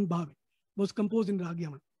More Man Bhave, was composed in Rag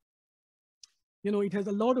Yaman. You know, it has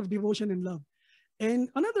a lot of devotion and love. And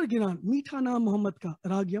another Ginan, Meetha Naam Muhammad Ka,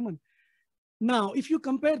 Rag Yaman. Now, if you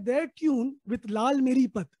compare their tune with Lal Meri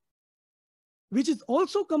Pat, which is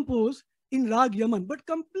also composed in Rag Yaman, but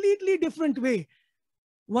completely different way,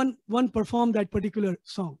 one performed that particular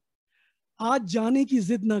song. Aaj Jaane Ki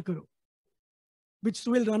Zid Na Karo, which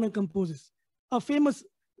Suhail Rana composes, a famous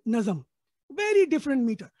nazam, very different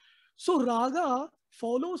meter. So Raga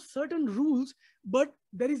follows certain rules, but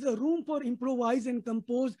there is a room for improvise and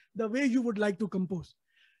compose the way you would like to compose.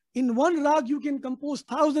 In one rag, you can compose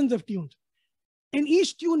thousands of tunes, and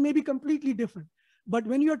each tune may be completely different. But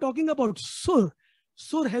when you are talking about sur,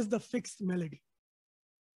 sur has the fixed melody.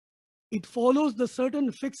 It follows the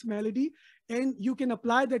certain fixed melody, and you can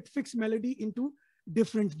apply that fixed melody into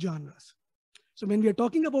different genres. So when we are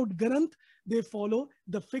talking about Granth, they follow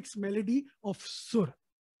the fixed melody of sur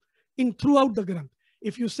throughout the Granth.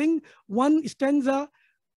 If you sing one stanza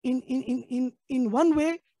in one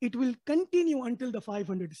way, it will continue until the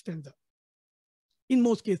 500th stanza, in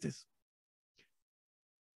most cases.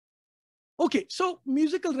 Okay, so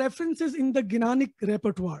musical references in the Ginanic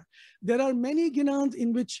repertoire. There are many Ginans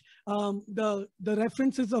in which the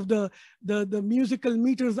references of the musical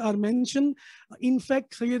meters are mentioned. In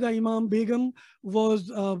fact, Sayyida Imam Begum was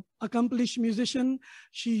an accomplished musician.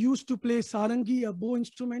 She used to play sarangi, a bow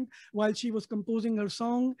instrument, while she was composing her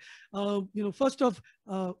song. First of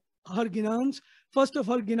her Ginan,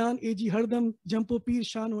 Eji Hardam, Jampo Pir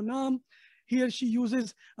Shano Naam. Here she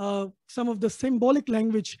uses some of the symbolic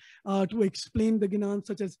language to explain the Ginan,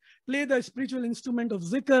 such as play the spiritual instrument of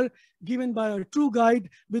zikr given by a true guide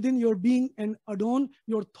within your being and adorn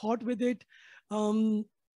your thought with it.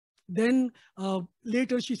 Then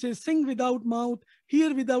later she says, sing without mouth,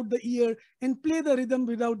 hear without the ear, and play the rhythm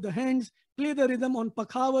without the hands. Play the rhythm on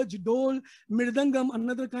pakhavaj, dol, mirdangam,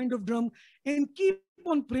 another kind of drum, and keep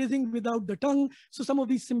on praising without the tongue. So some of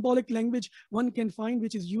these symbolic language one can find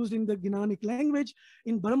which is used in the Ginanic language.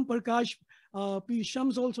 In Bharam Prakash, P.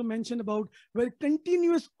 Shams also mentioned about where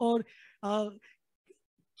continuous or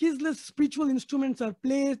kissless spiritual instruments are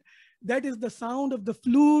played. That is the sound of the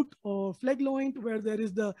flute or flageolet, where there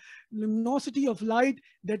is the luminosity of light,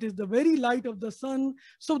 that is the very light of the sun.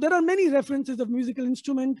 So there are many references of musical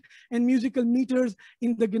instrument and musical meters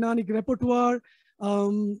in the Ginanic repertoire.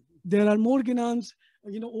 There are more Ginans,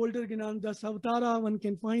 older Ginan, the Savtara, one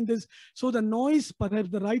can find this. So the noise, perhaps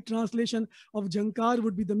the right translation of Jankar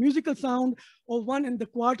would be the musical sound of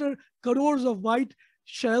 1.25 crores of white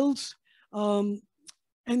shells. And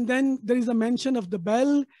then there is a mention of the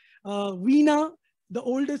bell, Veena, the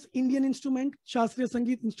oldest Indian instrument, Shastriya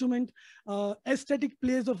Sangeet instrument. Aesthetic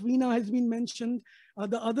plays of Veena has been mentioned.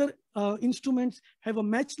 The other instruments have a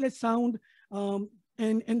matchless sound,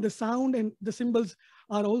 and the sound and the cymbals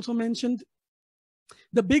are also mentioned.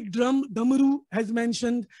 The big drum, Damaru, has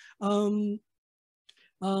mentioned. Then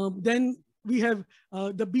we have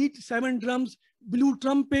the beat, 7 drums, blue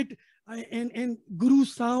trumpet, and Guru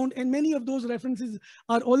sound, and many of those references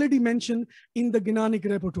are already mentioned in the Ginanic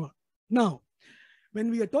repertoire. Now, when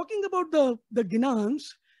we are talking about the Ginans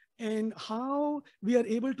and how we are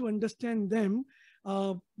able to understand them,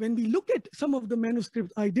 when we look at some of the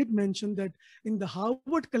manuscripts, I did mention that in the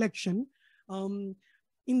Harvard collection,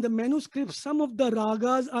 in the manuscript, some of the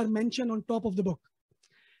ragas are mentioned on top of the book,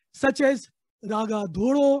 such as Raga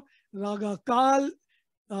Dhoro, Raga Kal,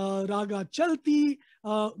 Raga Chalti,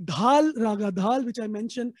 Dhal, Raga Dhal, which I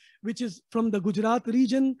mentioned, which is from the Gujarat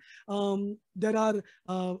region. There are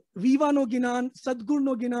Vivano Ginan,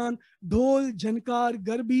 Sadgurno Ginan, Dhol, Jankar,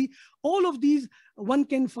 Garbi. All of these one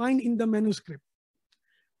can find in the manuscript.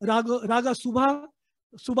 Raga Subha,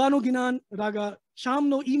 Subhano Ginan, Raga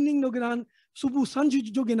Shamno, Evening no Ginan, Subhu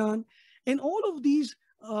Sanjuj jo Ginan. And all of these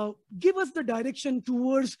give us the direction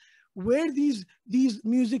towards where these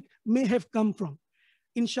music may have come from.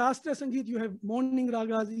 In Shastra Sangeet, you have morning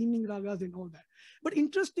ragas, evening ragas, and all that. But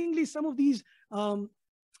interestingly, some of these,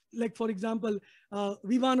 like for example,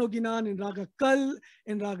 Vivano Ginan and Raga Kal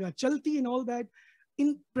and Raga Chalti and all that,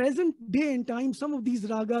 in present day and time, some of these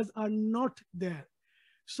ragas are not there.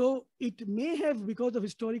 So it may have, because of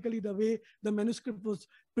historically the way the manuscript was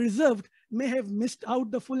preserved, may have missed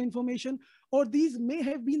out the full information, or these may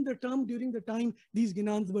have been the term during the time these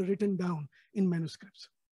Ginans were written down in manuscripts.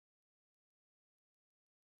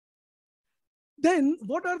 Then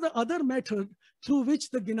what are the other methods through which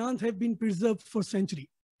the Ginans have been preserved for centuries?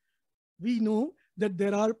 We know that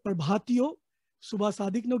there are Prabhatio, Subha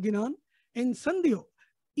Sadikno Ginan, and Sandhyo,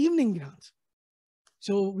 evening Ginans.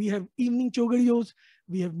 So we have evening Chogariyos,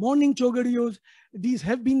 we have morning Chogariyos. These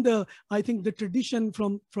have been I think the tradition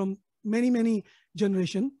from many, many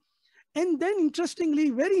generations. And then interestingly,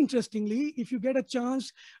 very interestingly, if you get a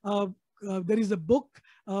chance, there is a book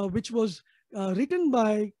which was written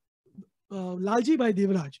by Lalji Bhai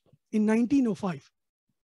Devraj in 1905.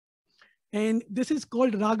 And this is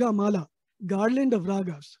called Raga Mala, Garland of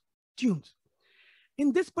Ragas, tunes.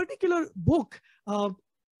 In this particular book,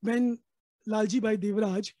 when Lalji Bhai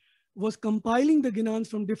Devraj was compiling the Ginans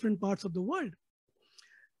from different parts of the world,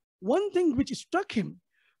 one thing which struck him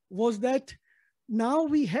was that now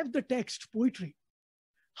we have the text, poetry,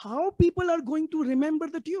 how people are going to remember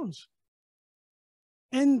the tunes?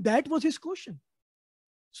 And that was his question.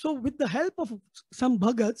 So with the help of some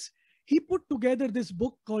bhagats, he put together this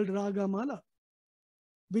book called Raga Mala,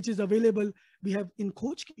 which is available, we have in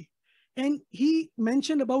Khojki. And he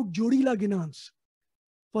mentioned about Jodila Ginans.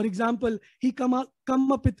 For example, he come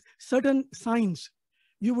up with certain signs.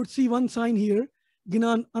 You would see one sign here,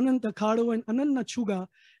 Ginan Ananta Khado and Ananna Chuga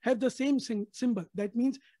have the same symbol. That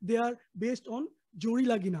means they are based on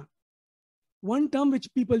Jodila Ginan. One term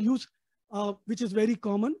which people use, which is very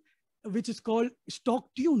common, which is called stock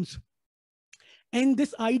tunes. And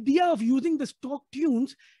this idea of using the stock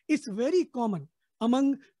tunes is very common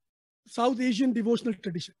among South Asian devotional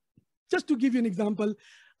tradition. Just to give you an example,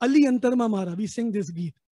 Ali Antarma Mara, we sing this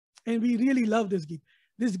Geet, and we really love this Geet.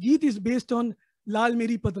 This Geet is based on Lal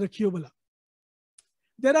Meri Pat Rakhiyo Bala.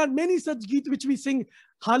 There are many such Geet which we sing,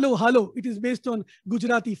 Halo, Halo. It is based on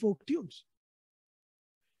Gujarati folk tunes.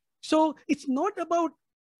 So it's not about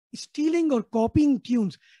stealing or copying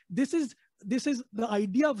tunes. This is the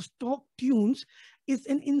idea of stock tunes is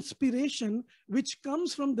an inspiration which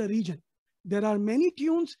comes from the region. There are many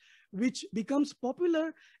tunes which becomes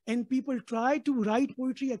popular and people try to write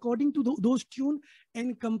poetry according to those tunes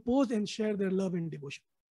and compose and share their love and devotion.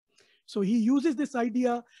 So he uses this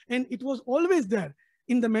idea, and it was always there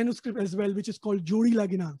in the manuscript as well, which is called Jodila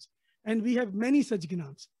Ginans. And we have many such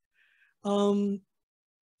Ginans.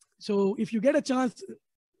 So if you get a chance,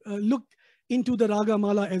 look into the Raga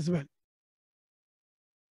Mala as well.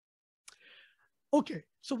 Okay,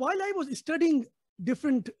 so while I was studying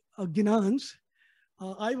different Ginans,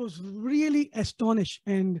 I was really astonished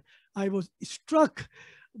and I was struck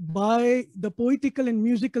by the poetical and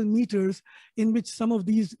musical meters in which some of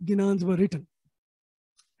these Ginans were written.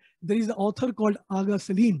 There is an author called Aga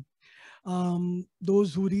Salim.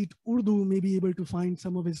 Those who read Urdu may be able to find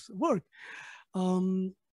some of his work.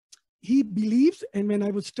 He believes, and when I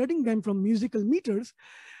was studying them from musical meters,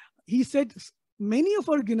 he said many of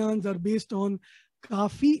our Ginans are based on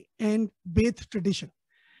Kafi and Beth tradition.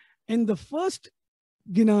 And the first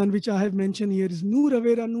Ginan, which I have mentioned here, is Noor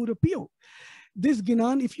Avera Noor Pio. This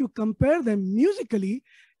Ginan, if you compare them musically,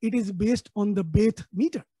 it is based on the Beth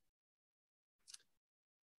meter.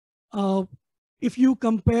 If you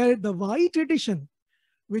compare the Vai tradition,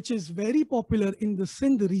 which is very popular in the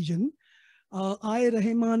Sindh region, Ay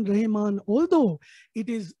Rahman Rahman, although it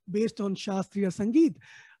is based on Shastriya Sangeet,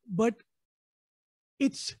 but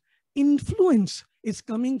its influence is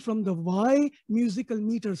coming from the Vai musical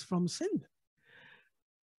meters from Sindh.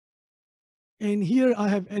 And here I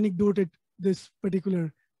have anecdoted this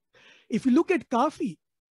particular. If you look at Kafi,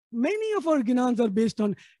 many of our Ginans are based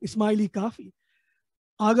on Ismaili Kafi.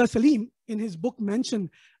 Aga Salim in his book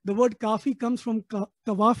mentioned the word Kafi comes from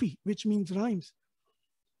Kawafi, which means rhymes.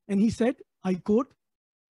 And he said, I quote,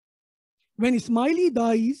 when Ismaili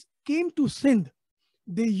Dais came to Sindh,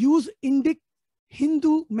 they used Indic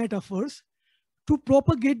Hindu metaphors to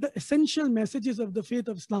propagate the essential messages of the faith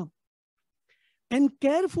of Islam and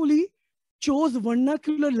carefully chose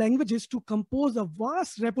vernacular languages to compose a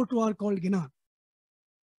vast repertoire called Ginan.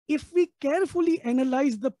 If we carefully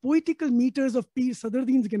analyze the poetical meters of Pir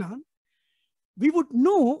Sadruddin's Ginan, we would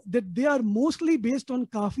know that they are mostly based on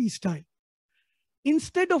Kafi style.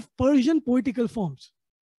 Instead of Persian poetical forms,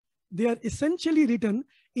 they are essentially written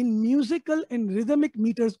in musical and rhythmic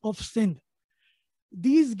meters of Sindh.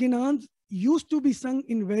 These Ginans used to be sung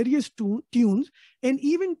in various tunes, and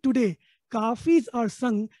even today, Kafis are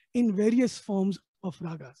sung in various forms of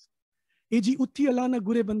ragas. Eji Utti Alana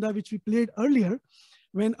Gure Banda, which we played earlier,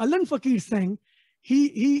 when Alan Fakir sang,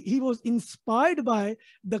 he was inspired by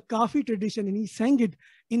the Kafi tradition and he sang it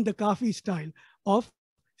in the Kafi style of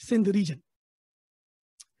Sindh region.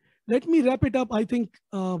 Let me wrap it up, I think,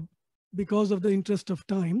 because of the interest of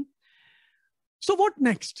time. So what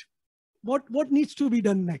next? What needs to be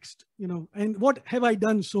done next? You know, and what have I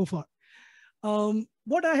done so far?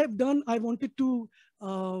 What I have done, I wanted to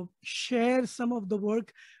share some of the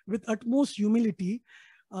work with utmost humility,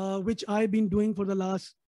 which I've been doing for the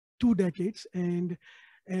last 2 decades. And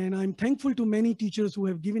I'm thankful to many teachers who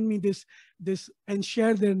have given me this and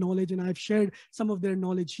shared their knowledge, and I've shared some of their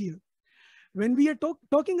knowledge here. When we are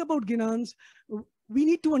talking about Ginans, we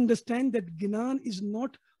need to understand that Ginan is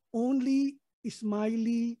not only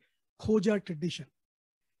Ismaili Khoja tradition.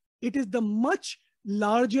 It is the much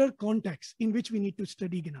larger context in which we need to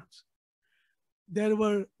study Ginans. There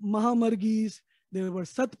were Mahamargis, there were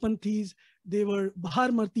Satpanthis, there were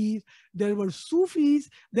Bharmatis, there were Sufis.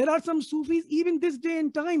 There are some Sufis even this day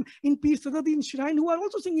and time in Pir Sadruddin's shrine who are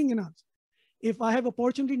also singing Ginans. If I have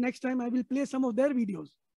opportunity next time, I will play some of their videos.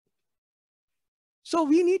 So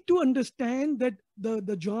we need to understand that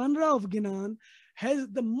the genre of Ginan has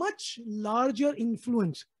the much larger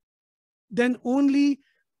influence than only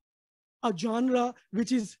a genre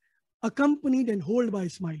which is accompanied and held by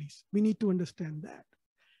Ismailis. We need to understand that.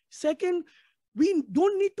 Second, we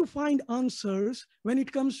don't need to find answers when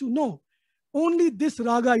it comes to, no, only this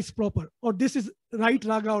raga is proper, or this is right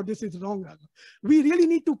raga, or this is wrong raga. We really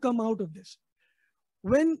need to come out of this.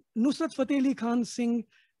 When Nusrat Fateh Ali Khan sing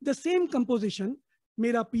the same composition,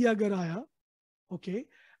 Mera Piya Garaya, okay,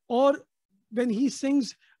 or when he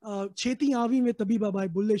sings Cheti Avi Mein Tabiba by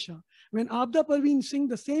Bulle Shah, when Abda Parveen sing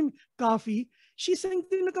the same kafi, she sings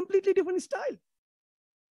in a completely different style.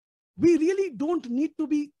 We really don't need to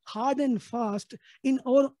be hard and fast in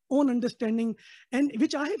our own understanding, and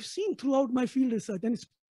which I have seen throughout my field research, and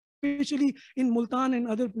especially in Multan and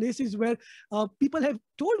other places where people have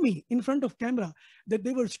told me in front of camera that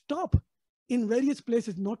they were stopped in various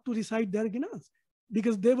places not to recite their Ginans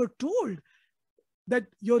because they were told that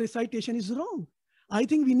your recitation is wrong. I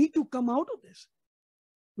think we need to come out of this.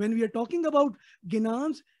 When we are talking about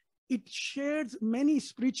Ginans, it shares many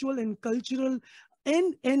spiritual and cultural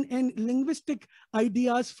and linguistic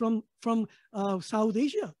ideas from South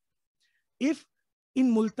Asia. If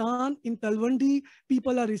in Multan, in Talwandi,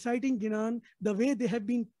 people are reciting Ginan the way they have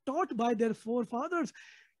been taught by their forefathers,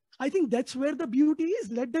 I think that's where the beauty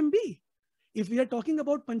is. Let them be. If we are talking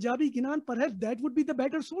about Punjabi Ginan, perhaps that would be the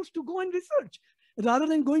better source to go and research rather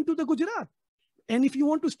than going to the Gujarat. And if you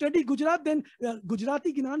want to study Gujarat, then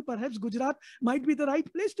Gujarati Ginan, perhaps Gujarat might be the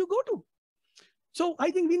right place to go to. So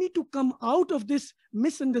I think we need to come out of this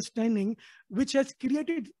misunderstanding, which has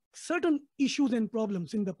created certain issues and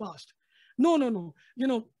problems in the past. No, you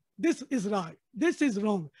know, this is right, this is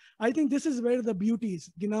wrong. I think this is where the beauty is.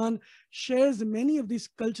 Ginan shares many of these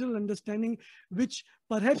cultural understanding, which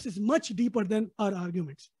perhaps is much deeper than our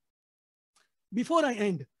arguments. Before I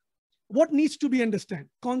end, what needs to be understood?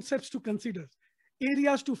 Concepts to consider,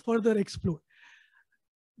 areas to further explore.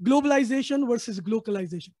 Globalization versus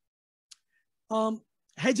localization.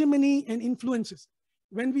 Hegemony and influences.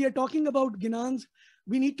 When we are talking about Ginans,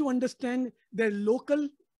 we need to understand their local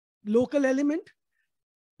element,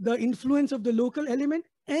 the influence of the local element,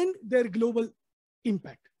 and their global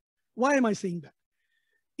impact. Why am I saying that?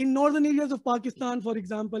 In northern areas of Pakistan, for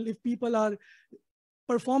example, if people are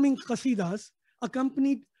performing qasidas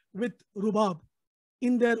accompanied with rubab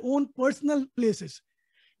in their own personal places,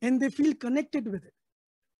 and they feel connected with it,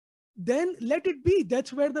 then let it be.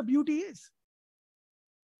 That's where the beauty is.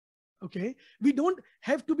 Okay, we don't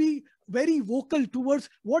have to be very vocal towards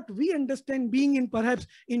what we understand being in perhaps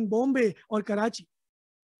in Bombay or Karachi.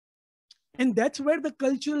 And that's where the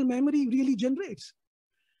cultural memory really generates.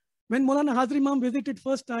 When Maulana Hazar Imam visited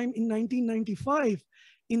first time in 1995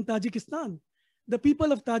 in Tajikistan, the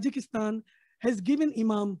people of Tajikistan has given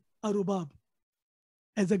Imam a rubab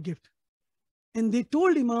as a gift. And they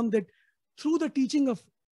told Imam that through the teaching of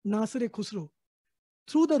Nasir-e-Khusro,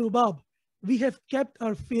 through the rubab, we have kept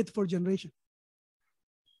our faith for generations.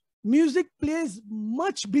 Music plays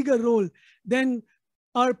much bigger role than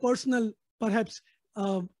our personal, perhaps,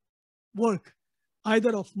 work,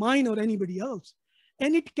 either of mine or anybody else.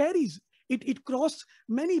 And it carries, it crosses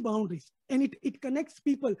many boundaries, and it connects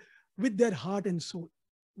people with their heart and soul.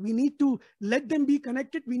 We need to let them be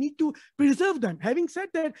connected. We need to preserve them. Having said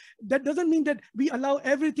that, that doesn't mean that we allow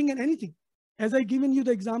everything and anything. As I given you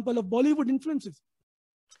the example of Bollywood influences,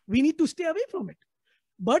 we need to stay away from it.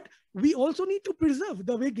 But we also need to preserve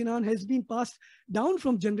the way Ginan has been passed down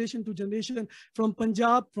from generation to generation, from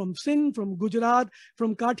Punjab, from Sindh, from Gujarat,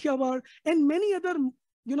 from Kathiawar, and many other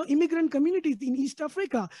immigrant communities in East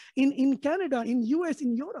Africa, in Canada, in US,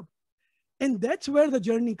 in Europe. And that's where the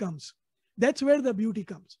journey comes. That's where the beauty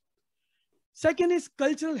comes. Second is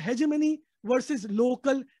cultural hegemony versus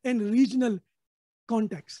local and regional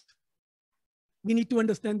context. We need to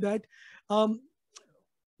understand that.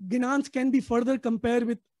 Ginans can be further compared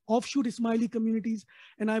with offshoot Ismaili communities.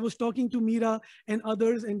 And I was talking to Meera and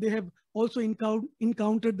others, and they have also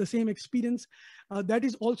encountered the same experience. That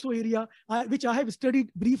is also area which I have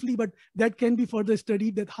studied briefly, but that can be further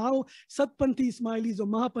studied, that how Satpanthi Ismailis or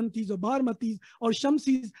Mahapanthis or Barmatis or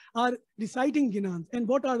Shamsis are reciting Ginans, and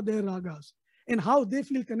what are their ragas, and how they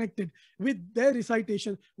feel connected with their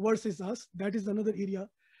recitation versus us. That is another area.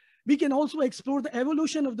 We can also explore the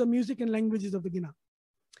evolution of the music and languages of the Ginan.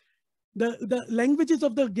 The languages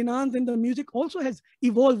of the Ginans and the music also has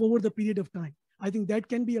evolved over the period of time. I think that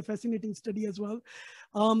can be a fascinating study as well.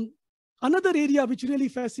 Another area which really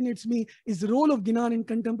fascinates me is the role of Ginan in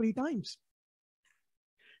contemporary times.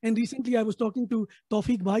 And recently I was talking to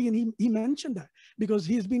Tawfiq Bhai, and he mentioned that because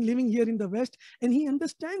he has been living here in the West, and he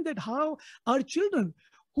understands that how our children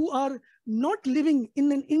who are not living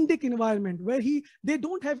in an Indic environment where they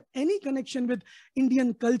don't have any connection with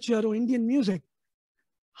Indian culture or Indian music,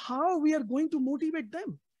 how we are going to motivate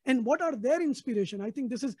them and what are their inspiration? I think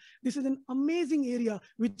this is an amazing area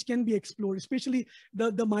which can be explored, especially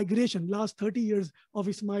the migration, last 30 years of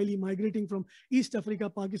Ismaili migrating from East Africa,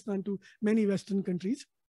 Pakistan to many Western countries.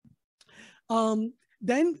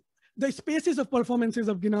 Then the spaces of performances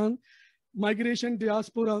of Ginan, migration,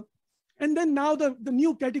 diaspora, and then now the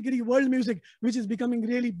new category, world music, which is becoming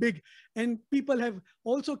really big. And people have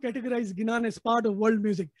also categorized Ginan as part of world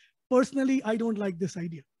music. Personally, I don't like this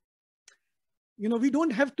idea. You know, we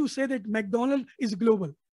don't have to say that McDonald's is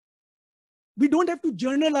global. We don't have to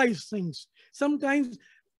generalize things. Sometimes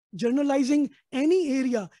generalizing any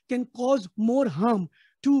area can cause more harm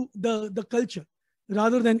to the culture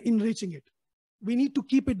rather than enriching it. We need to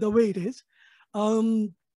keep it the way it is.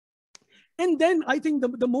 And then I think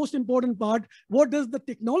the most important part, what does the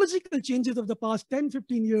technological changes of the past 10,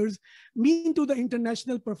 15 years mean to the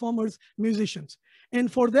international performers, musicians?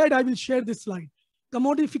 And for that, I will share this slide,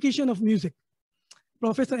 commodification of music.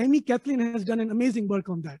 Professor Amy Kathleen has done an amazing work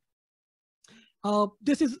on that.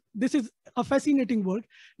 This is a fascinating work.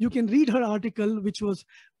 You can read her article, which was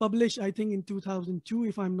published, I think, in 2002,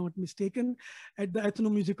 if I'm not mistaken, at the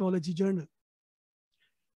Ethnomusicology Journal.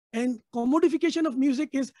 And commodification of music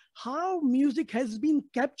is how music has been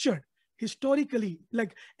captured historically,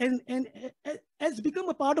 like, and has become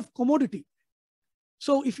a part of commodity.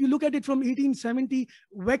 So if you look at it from 1870,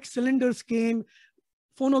 wax cylinders came,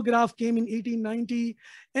 phonograph came in 1890,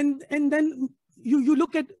 and then you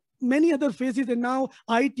look at many other phases, and now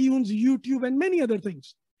iTunes, YouTube, and many other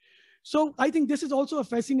things. So I think this is also a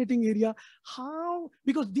fascinating area,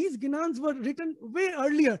 because these Ginans were written way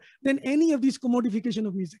earlier than any of these commodification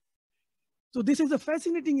of music. So this is a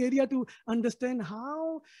fascinating area to understand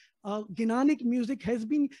how Ginanic music has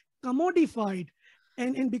been commodified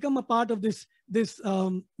and become a part of the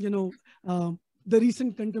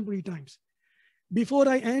recent contemporary times. Before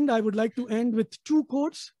I end, I would like to end with two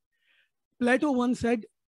quotes. Plato once said,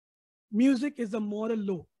 "Music is a moral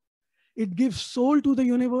law. It gives soul to the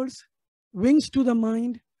universe, wings to the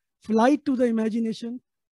mind, flight to the imagination,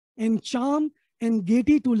 and charm and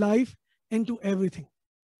gaiety to life and to everything."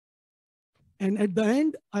 And at the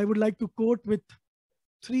end, I would like to quote with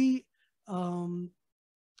three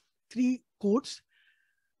quotes,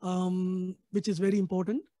 which is very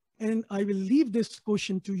important. And I will leave this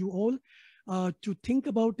question to you all to think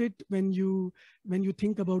about it when you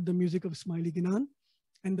think about the music of Ismaili Ginan.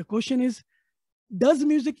 And the question is, does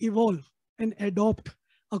music evolve and adopt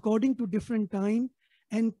according to different time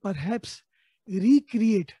and perhaps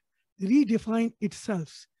recreate, redefine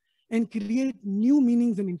itself and create new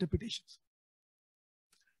meanings and interpretations?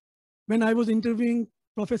 When I was interviewing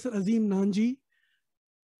Professor Azim Nanji,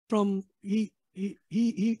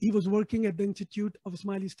 he was working at the Institute of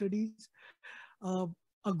Ismaili Studies,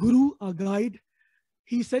 a guru, a guide.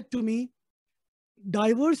 He said to me,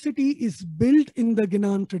 diversity is built in the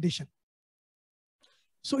Ginan tradition.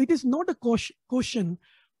 So it is not a question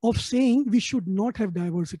of saying we should not have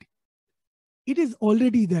diversity. It is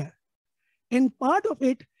already there. And part of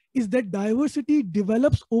it is that diversity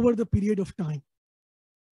develops over the period of time.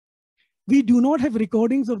 We do not have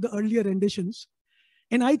recordings of the earlier renditions.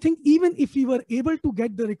 And I think even if we were able to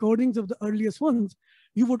get the recordings of the earliest ones,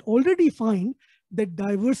 you would already find that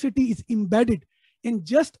diversity is embedded. And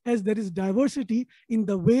just as there is diversity in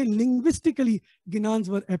the way linguistically Ginans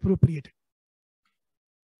were appropriated.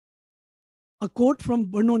 A quote from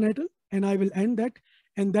Bruno Nettel, and I will end that.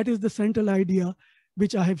 And that is the central idea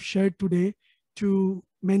which I have shared today to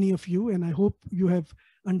many of you. And I hope you have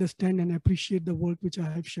understand and appreciate the work which I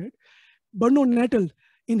have shared. Bruno Nettel,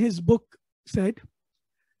 in his book, said,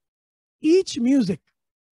 each music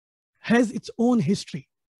has its own history.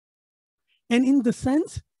 And in the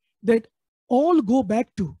sense that all go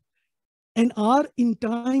back to and are in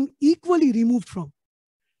time equally removed from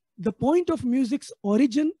the point of music's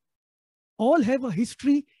origin, all have a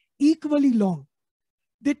history equally long.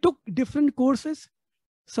 They took different courses,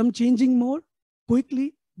 some changing more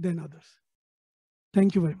quickly than others.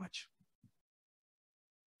 Thank you very much.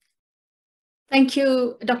 Thank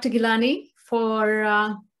you, Dr. Gillani,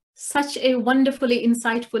 for such a wonderfully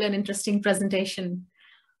insightful and interesting presentation.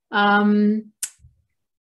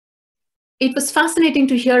 It was fascinating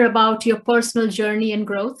to hear about your personal journey and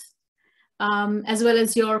growth, as well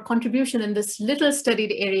as your contribution in this little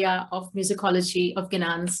studied area of musicology of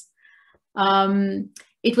Ginans.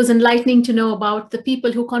 It was enlightening to know about the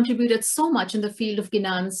people who contributed so much in the field of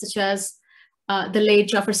Ginans, such as the late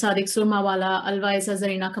Jafar Sadiq Surmawala, Alvaiz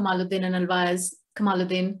Zarina Kamaluddin and Alvaiz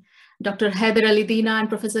Kamaluddin, Dr. Haider Ali Dina and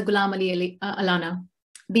Professor Ghulam Ali Alana.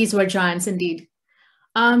 These were giants indeed.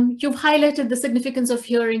 You've highlighted the significance of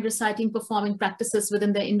hearing, reciting, performing practices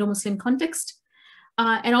within the Indo-Muslim context.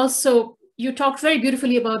 And also you talked very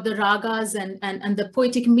beautifully about the ragas and the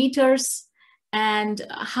poetic meters, and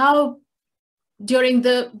how during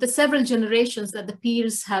the several generations that the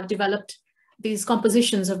Pirs have developed these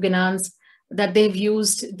compositions of Ginans, that they've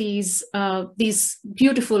used these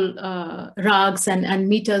beautiful rags and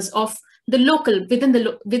meters of the local, within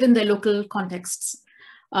the local contexts,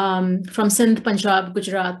 from Sindh, Punjab,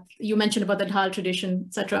 Gujarat. You mentioned about the Dhal tradition,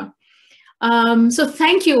 etc. So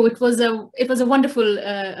thank you. It was a wonderful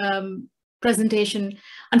presentation.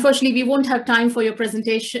 Unfortunately, we won't have time for your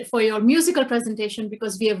presentation, for your musical presentation,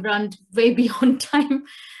 because we have run way beyond time.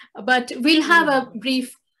 But we'll have a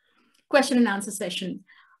brief question and answer session.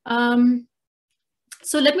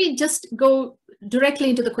 So let me just go directly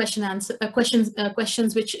into the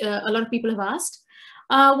questions which a lot of people have asked.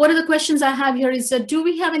 One of the questions I have here is, do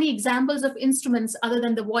we have any examples of instruments other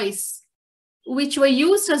than the voice which were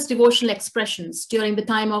used as devotional expressions during the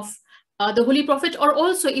time of the Holy Prophet, or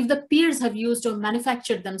also if the Pirs have used or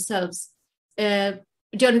manufactured themselves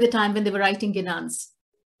during the time when they were writing Ginans?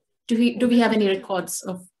 Do we have any records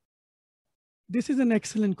of? This is an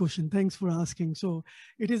excellent question. Thanks for asking. So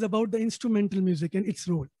it is about the instrumental music and its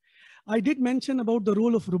role. I did mention about the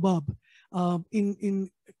role of rubab in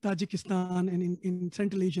Tajikistan and in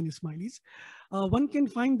Central Asian Ismailis. One can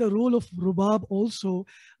find the role of rubab also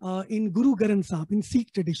in Guru Granth Sahib, in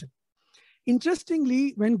Sikh tradition.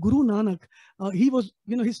 Interestingly, when Guru Nanak, he was,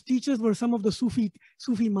 his teachers were some of the Sufi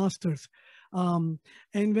masters. And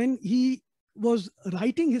when he was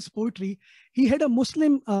writing his poetry, he had a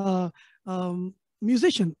Muslim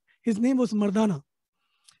musician. His name was Mardana,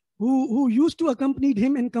 who used to accompany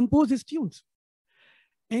him and compose his tunes.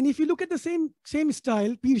 And if you look at the same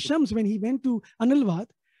style, Pir Shams, when he went to Analwad,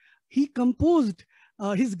 he composed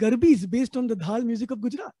his garbis based on the Dhal music of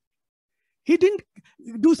Gujarat. He didn't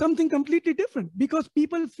do something completely different, because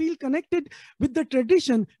people feel connected with the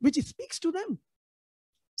tradition which speaks to them.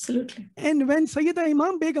 Absolutely. And when Sayyida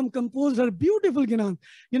Imam Begum composed her beautiful Ginan,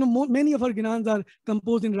 many of her Ginans are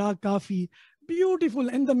composed in Rag Kafi, beautiful,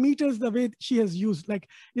 and the meters, the way she has used,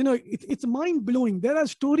 it's mind-blowing. There are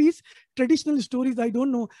stories, traditional stories, I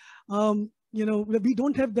don't know, we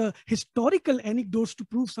don't have the historical anecdotes to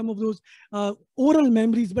prove some of those oral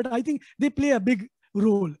memories, but I think they play a big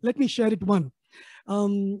role. Let me share it one.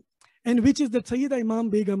 And which is that Sayyida Imam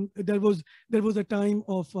Begum, there was a time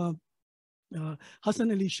of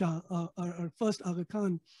Hassan Ali Shah, our first Aga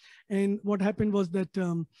Khan. And what happened was that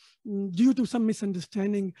due to some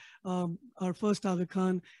misunderstanding, our first Aga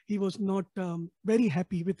Khan, he was not very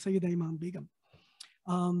happy with Sayyida Imam Begum.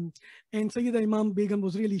 And Sayyida Imam Begum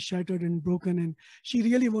was really shattered and broken, and she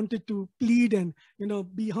really wanted to plead and,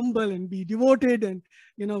 be humble and be devoted and,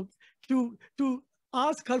 to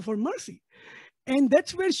ask her for mercy. And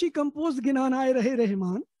that's where she composed Ginan Aaye Rahe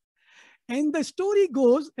Rahman. And the story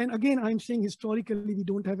goes, and again, I'm saying historically, we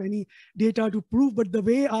don't have any data to prove, but the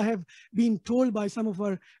way I have been told by some of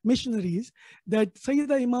our missionaries, that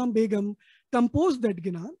Sayyida Imam Begum composed that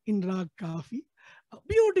Ginan in Rag Kafi, a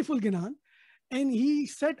beautiful Ginan, and he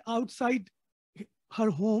sat outside her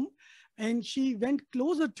home, and she went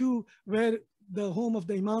closer to where the home of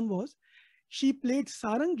the Imam was. She played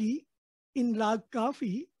Sarangi in Rag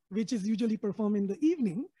Kafi, which is usually performed in the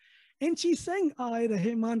evening. And she sang, Aaye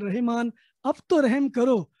Rahman, Rahman, ab to rahm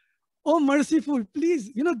karo. Oh, merciful,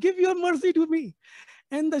 please, give your mercy to me.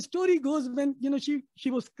 And the story goes, when, she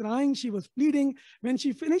was crying, she was pleading. When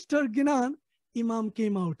she finished her Ginan, Imam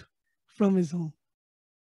came out from his home.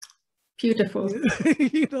 Beautiful.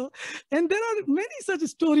 And there are many such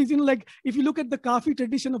stories, like if you look at the Kafi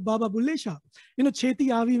tradition of Baba Bulle Shah,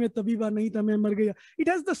 Cheti Avi mein tabiba nahi tha main mar gaya. It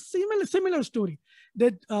has the similar story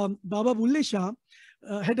that Baba Bulle Shah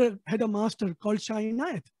had a master called Shah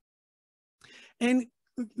Inayat. And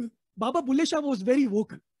Baba Bulle Shah was very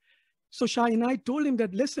vocal. So Shah Inayat told him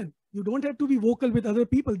that, listen, you don't have to be vocal with other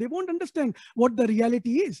people. They won't understand what the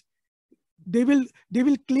reality is. They will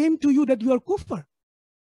claim to you that you are kuffar.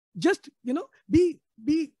 Just, be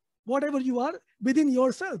whatever you are within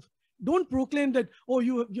yourself. Don't proclaim that, oh,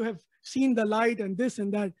 you have seen the light and this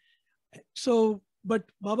and that. So, but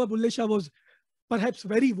Baba Bulle Shah was perhaps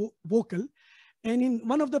very vocal. And in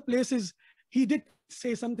one of the places, he did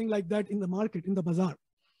say something like that in the market, in the bazaar.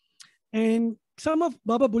 And some of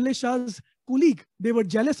Baba Bulle Shah's colleague, they were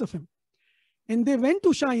jealous of him. And they went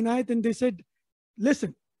to Shah Inayat and they said,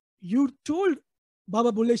 listen, you told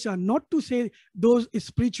Baba Bulle Shah not to say those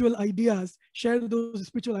spiritual ideas, share those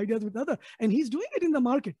spiritual ideas with others. And he's doing it in the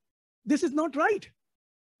market. This is not right.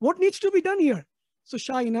 What needs to be done here? So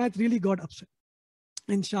Shah Inayat really got upset.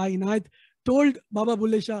 And Shah Inayat told Baba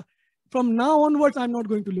Bulle Shah, from now onwards, I'm not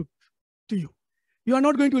going to look to you. You are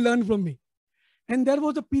not going to learn from me. And there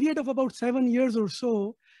was a period of about 7 years or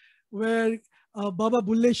so where Baba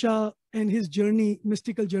Bulle Shah and his journey,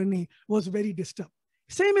 mystical journey, was very disturbed.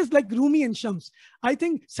 Same as like Rumi and Shams. I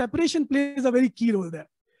think separation plays a very key role there.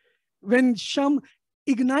 When Sham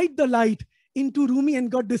ignite the light into Rumi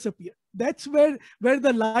and God disappear, that's where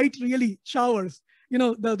the light really showers. You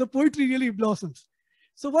know, the poetry really blossoms.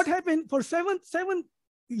 So what happened for seven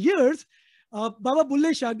years, Baba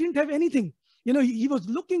Bulle Shah didn't have anything. You know, he was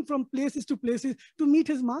looking from places to places to meet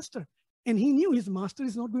his master. And he knew his master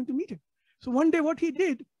is not going to meet him. So one day what he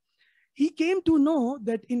did, he came to know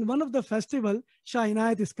that in one of the festival, Shah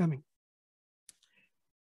Inayat is coming.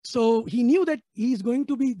 So he knew that he's going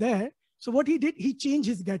to be there. So what he did, he changed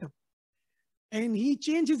his getup. And he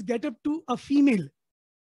changed his getup to a female,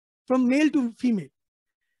 from male to female.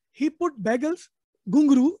 He put bagels,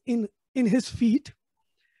 gungru in his feet.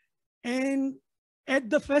 And at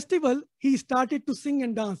the festival, he started to sing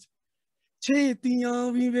and dance.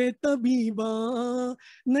 Chetiyan vive tabiba,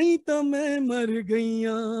 nahi ta main mar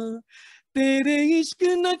gaiya. Tere ishq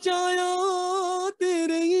nachaya,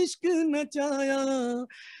 tere ishq nachaya.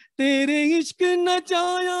 Tere ishq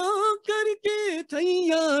nachaya, karke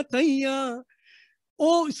thaiya thaiya.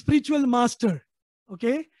 Oh, spiritual master,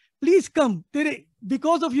 okay? Please come.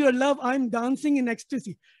 Because of your love, I'm dancing in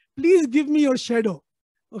ecstasy. Please give me your shadow.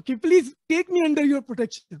 Okay, please take me under your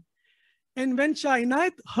protection. And when Shah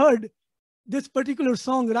Inayat heard this particular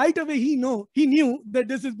song, right away he knew that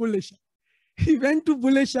this is Bulle Shah. He went to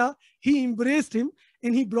Bulle Shah, he embraced him,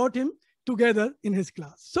 and he brought him together in his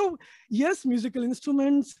class. So yes, musical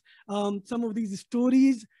instruments, some of these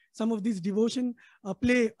stories, some of these devotion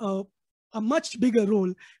play a much bigger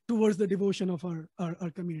role towards the devotion of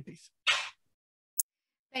our communities.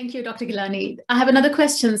 Thank you, Dr. Gillani. I have another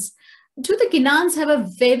question. Do the Ginans have a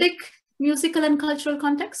Vedic musical and cultural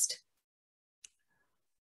context?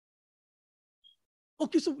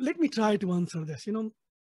 Okay, so let me try to answer this. You know,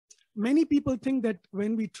 many people think that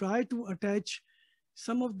when we try to attach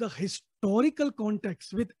some of the historical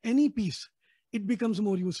context with any piece, it becomes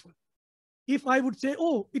more useful. If I would say,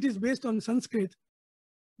 oh, it is based on Sanskrit,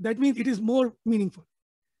 that means it is more meaningful.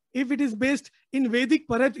 If it is based in Vedic,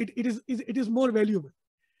 perhaps it is more valuable.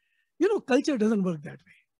 You know, culture doesn't work that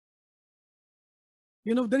way.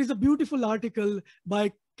 You know, there is a beautiful article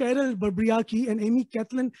by Carol Barbriaki and Amy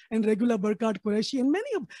Catlin and Regula Burkhardt Qureshi, and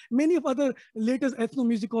many of other latest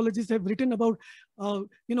ethnomusicologists have written about,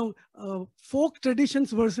 folk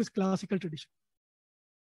traditions versus classical tradition.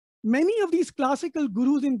 Many of these classical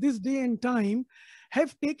gurus in this day and time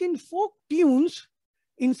have taken folk tunes,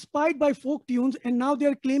 inspired by folk tunes, and now they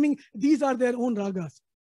are claiming these are their own ragas,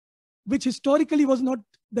 which historically was not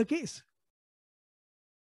the case.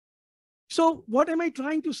 So what am I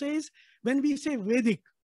trying to say is, when we say Vedic,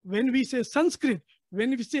 when we say Sanskrit,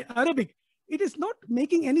 when we say Arabic, it is not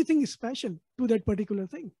making anything special to that particular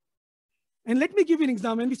thing. And let me give you an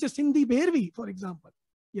example. When we say Sindhi Bhairavi, for example,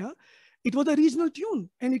 yeah, it was a regional tune,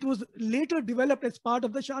 and it was later developed as part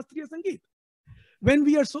of the Shastriya Sangeet. When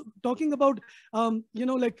we are talking about,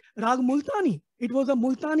 like Rag Multani, it was a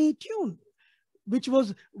Multani tune, which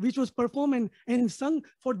was performed and sung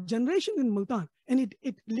for generations in Multan. And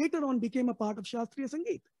it later on became a part of Shastriya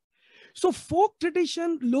Sangeet. So folk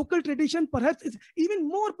tradition, local tradition, perhaps is even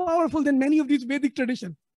more powerful than many of these Vedic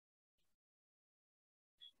traditions.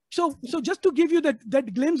 So just to give you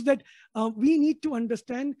that glimpse that we need to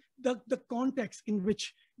understand the context in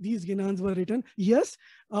which these Ginans were written. Yes,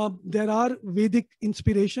 there are Vedic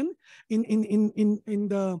inspiration in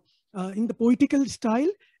the poetical style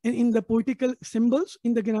and in the poetical symbols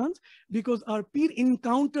in the Ginans, because our Pir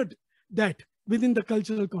encountered that within the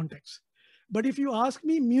cultural context. But if you ask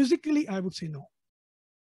me musically, I would say no.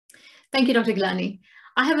 Thank you, Dr. Gillani.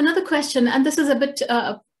 I have another question, and this is a bit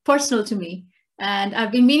personal to me. And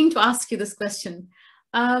I've been meaning to ask you this question.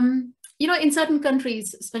 In certain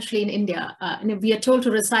countries, especially in India, we are told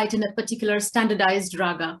to recite in a particular standardized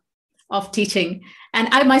raga of teaching. And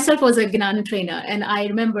I myself was a Ginan trainer, and I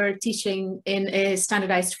remember teaching in a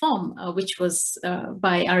standardized form, which was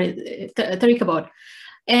by our Tariqa board.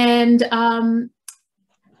 And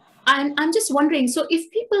I'm just wondering, so if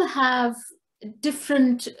people have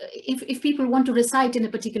different, if people want to recite in a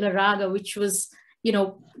particular raga, which was,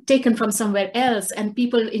 taken from somewhere else, and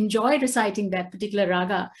people enjoy reciting that particular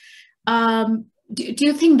raga, do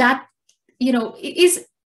you think that, is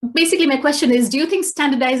basically my question is, do you think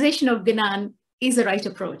standardization of Ginan is the right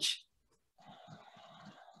approach?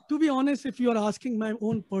 To be honest, if you are asking my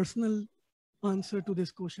own personal answer to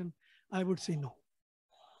this question, I would say no.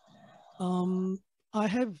 I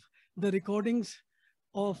have the recordings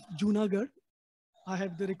of Junagadh. I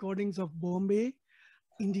have the recordings of Bombay,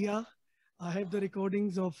 India. I have the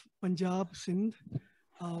recordings of Punjab, Sindh,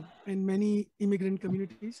 and many immigrant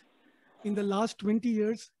communities. In the last 20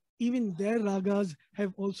 years, even their ragas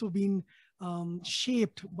have also been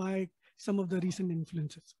shaped by some of the recent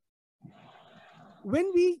influences.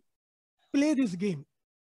 When we play this game,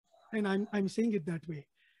 and I'm saying it that way,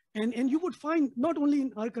 and you would find not only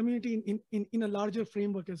in our community, in a larger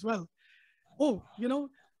framework as well, oh, you know,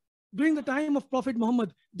 during the time of Prophet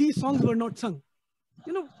Muhammad, these songs were not sung.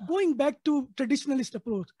 You know, going back to traditionalist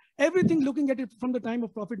approach, everything looking at it from the time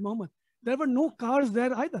of Prophet Muhammad, there were no cars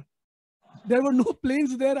there either. There were no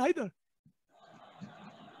planes there either.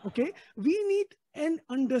 Okay, we need and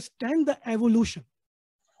understand the evolution.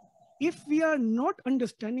 If we are not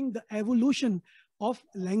understanding the evolution of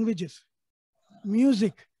languages,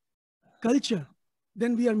 music, culture,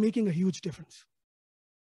 then we are making a huge difference.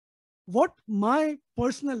 What my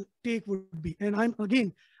personal take would be, and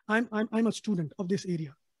I'm a student of this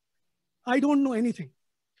area. I don't know anything.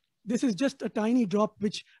 This is just a tiny drop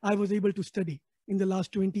which I was able to study in the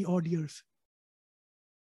last 20 odd years.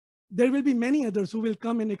 There will be many others who will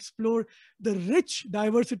come and explore the rich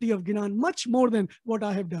diversity of Ginan much more than what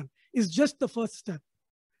I have done. It's just the first step.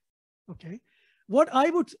 Okay. What I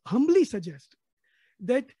would humbly suggest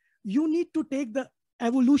that you need to take the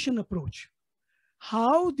evolution approach.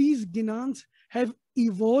 How these Ginans have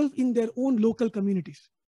evolved in their own local communities,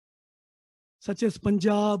 such as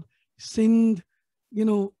Punjab, Sindh, you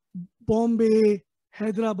know, Bombay,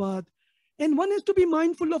 Hyderabad. And one has to be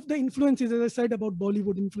mindful of the influences, as I said, about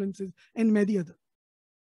Bollywood influences and many others.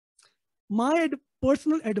 My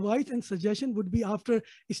personal advice and suggestion would be, after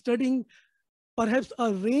studying perhaps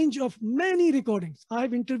a range of many recordings,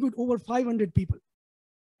 I've interviewed over 500 people,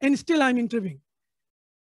 and still I'm interviewing.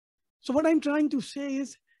 So what I'm trying to say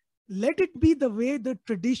is, let it be the way the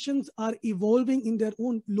traditions are evolving in their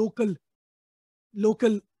own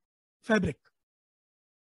local fabric.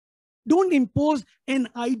 Don't impose an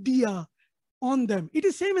idea on them. It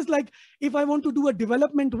is same as like if I want to do a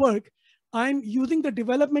development work, I'm using the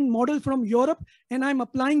development model from Europe and I'm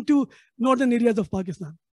applying to northern areas of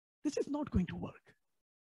Pakistan. This is not going to work.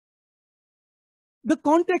 The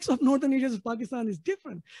context of northern areas of Pakistan is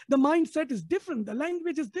different. The mindset is different. The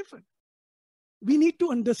language is different. We need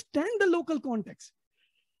to understand the local context,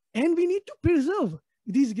 and we need to preserve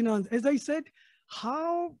these Ginans. As I said,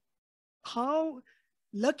 how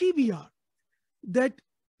lucky we are that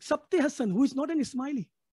Sabte Hassan, who is not an Ismaili,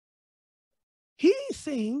 he is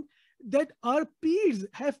saying that our peers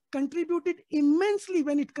have contributed immensely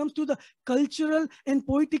when it comes to the cultural and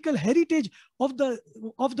poetical heritage of the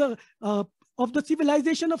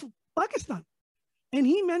civilization of Pakistan. And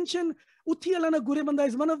he mentioned Uthi Alana Gurebanda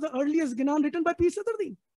is one of the earliest Ginan written by Pir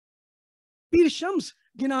Sadruddin. Pir Shams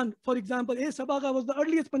Ginan, for example, A Sabaga was the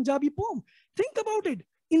earliest Punjabi poem. Think about it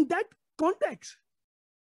in that context.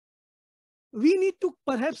 We need to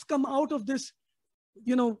perhaps come out of this,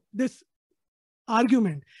 you know, this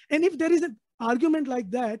argument. And if there is an argument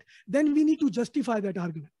like that, then we need to justify that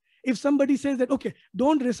argument. If somebody says that, okay,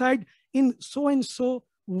 don't recite in so and so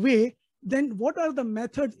way, then what are the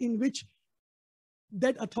methods in which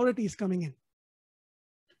that authority is coming in?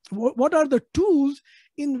 What are the tools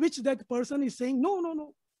in which that person is saying,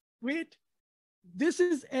 no, wait, this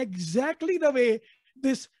is exactly the way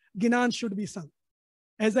this Ginan should be sung.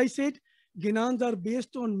 As I said, Ginans are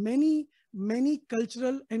based on many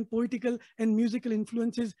cultural and poetical and musical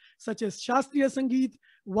influences, such as Shastriya Sangeet,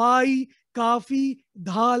 Vai, Kafi,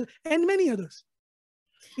 Dhal, and many others.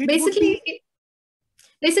 Basically,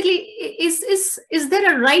 is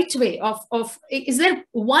there a right way of is there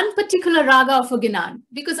one particular raga of a Ginan?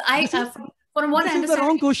 Because from what I understand, this is the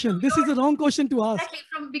wrong question. This is the wrong question to ask.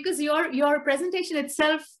 Exactly, because your presentation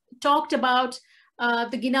itself talked about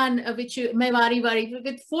the Ginan, which Mewari Wari,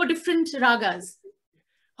 with 4 different ragas.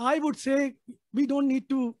 I would say we don't need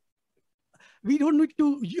to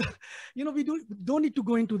you know, we don't need to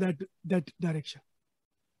go into that direction.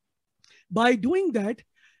 By doing that,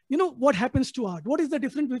 you know, what happens to art? What is the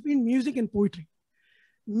difference between music and poetry?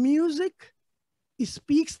 Music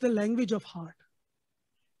speaks the language of heart.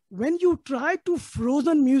 When you try to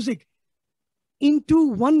frozen music into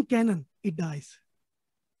one canon, it dies.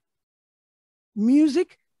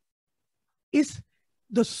 Music is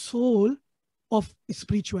the soul of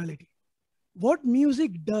spirituality. What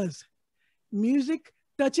music does, music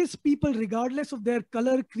touches people regardless of their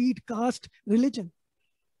color, creed, caste, religion.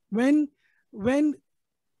 When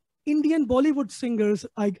Indian Bollywood singers,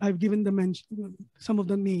 I've given them some of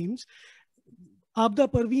the names,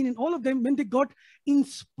 Abda Parveen and all of them, when they got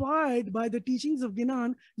inspired by the teachings of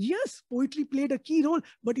Ginan, yes, poetry played a key role,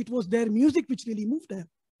 but it was their music which really moved them.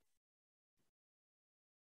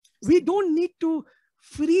 We don't need to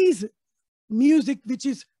freeze music which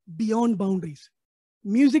is beyond boundaries.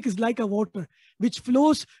 Music is like a water which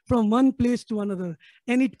flows from one place to another,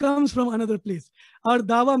 and it comes from another place. Our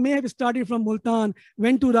dawa may have started from Multan,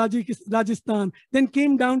 went to Rajasthan, then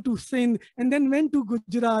came down to Sindh, and then went to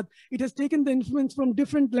Gujarat. It has taken the influence from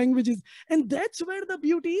different languages, and that's where the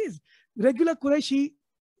beauty is. Regular Qureshi,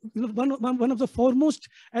 one of the foremost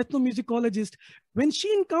ethnomusicologists, when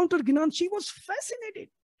she encountered Ginan, she was fascinated.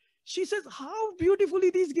 She says how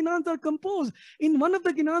beautifully these Ginans are composed. In one of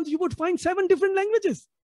the Ginans, you would find 7 different languages.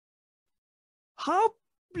 How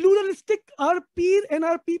pluralistic our peer and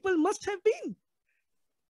our people must have been.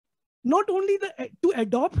 Not only to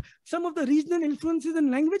adopt some of the regional influences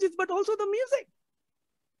and languages, but also the music.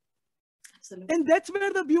 Absolutely. And that's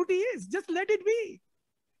where the beauty is. Just let it be.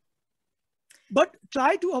 But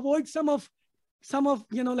try to avoid some of,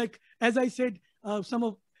 like, as I said, some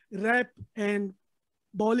of rap and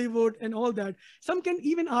Bollywood and all that. Some can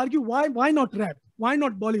even argue, why not rap? Why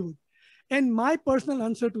not Bollywood? And my personal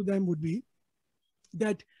answer to them would be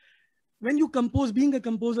that when you compose, being a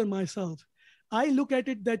composer myself, I look at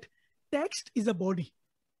it that text is a body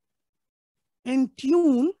and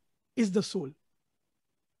tune is the soul.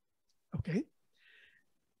 Okay?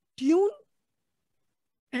 Tune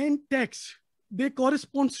and text, they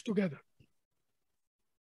correspond together.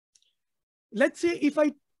 Let's say if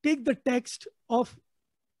I take the text of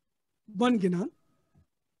one Ginan,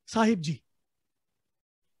 Sahib Ji,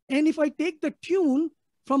 and if I take the tune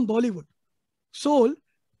from Bollywood, soul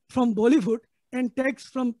from Bollywood, and text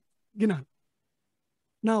from Ginan,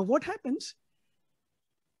 now what happens?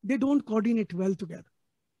 They don't coordinate well together.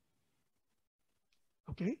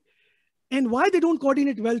 Okay? And why they don't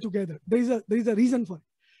coordinate well together? There is a reason for it.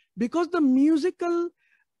 Because the musical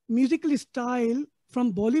style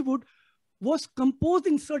from Bollywood was composed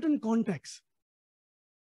in certain contexts,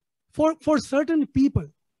 for certain people,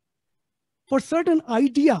 for certain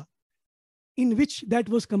idea in which that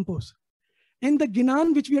was composed. And the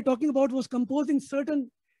Ginan which we are talking about was composed in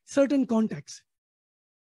certain contexts.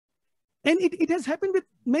 And it has happened with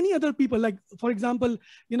many other people. Like, for example,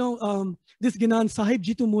 this Ginan, Sahib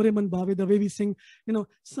Ji tu more man bhave, the way we sing,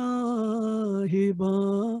 Sahiba.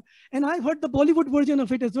 And I've heard the Bollywood version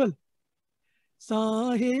of it as well.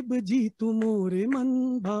 Sahib Ji tu more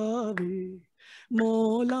man bhave,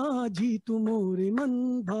 Mola Ji tu more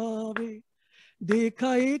man bhave,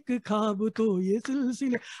 Dekha ek khab to ye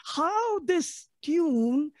silsile. How this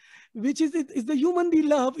tune, which is the human we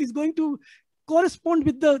love, is going to correspond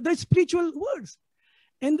with the spiritual words.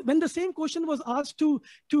 And when the same question was asked to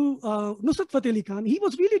Nusrat Fateh Ali Khan, he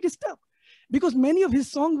was really disturbed because many of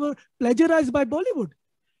his songs were plagiarized by Bollywood.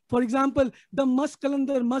 For example, the Mas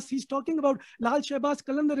Kalandar Mas, he's talking about Lal Shehbaz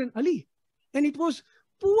Kalandar and Ali. And it was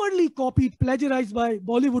poorly copied, plagiarized by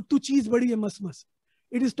Bollywood, Tu Cheez Badi Hai Mas Mas.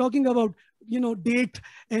 It is talking about, date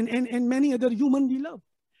and many other human we love.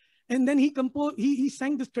 And then he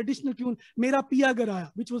sang this traditional tune, Meera Piya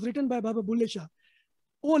Garaya, which was written by Baba Bulle Shah.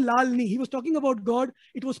 Oh Lalni, he was talking about God.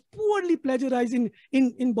 It was poorly plagiarized in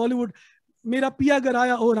Bollywood, Meera Piya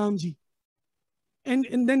Garaya, oh Ramji.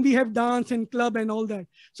 And then we have dance and club and all that.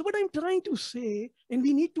 So what I'm trying to say, and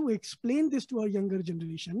we need to explain this to our younger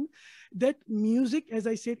generation, that music, as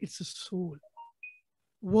I said, it's a soul.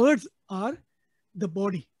 Words are the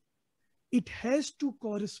body. It has to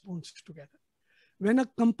correspond together. When a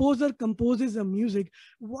composer composes a music,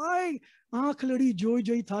 why Aankh Ladi Joy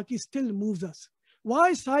Joy Thaki still moves us?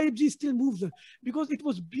 Why Sahib Ji still moves us? Because it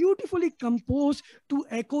was beautifully composed to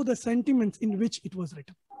echo the sentiments in which it was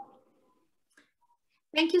written.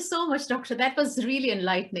 Thank you so much, Doctor. That was really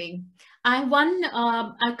enlightening. I have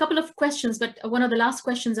a couple of questions, but one of the last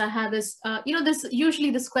questions I have is,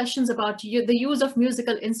 usually this questions about the use of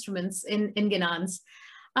musical instruments in Ginans.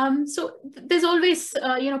 So there's always,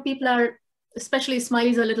 people are, especially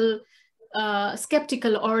Ismailis, a little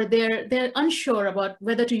skeptical, or they're unsure about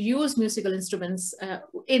whether to use musical instruments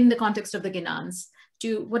in the context of the Ginans.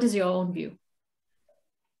 What is your own view?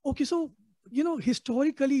 Okay, so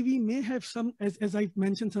historically, we may have some, as I've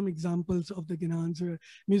mentioned, some examples of the Ginans where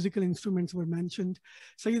musical instruments were mentioned.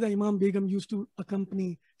 Sayyida Imam Begum used to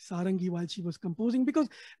accompany Sarangi while she was composing, because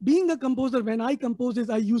being a composer, when I compose this,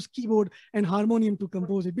 I use keyboard and harmonium to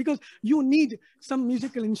compose it, because you need some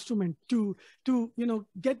musical instrument to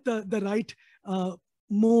get the right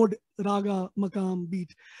mode, raga, maqam,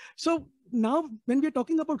 beat. So now when we're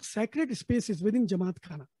talking about sacred spaces within Jamaat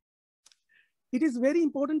Khana, it is very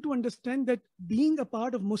important to understand that being a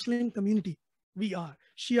part of Muslim community, We are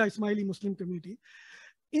Shia Ismaili Muslim community.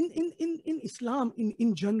 In Islam,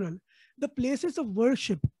 in general, the places of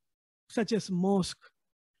worship, such as mosque,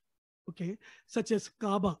 okay, such as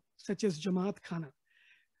Kaaba, such as Jamaat Khana,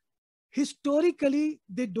 historically,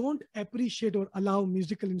 they don't appreciate or allow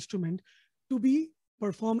musical instrument to be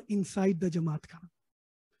performed inside the Jamaat Khana.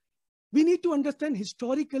 We need to understand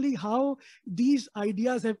historically how these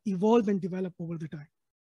ideas have evolved and developed over the time.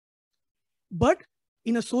 But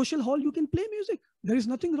in a social hall, you can play music. There is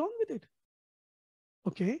nothing wrong with it.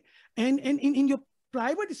 Okay. And in your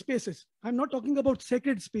private spaces, I'm not talking about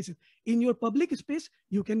sacred spaces. In your public space,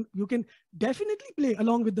 you can definitely play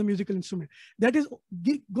along with the musical instrument. That is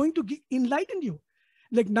going to enlighten you.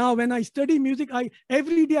 Like now, when I study music,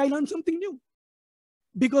 every day I learn something new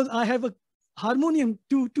because I have a harmonium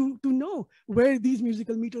to know where these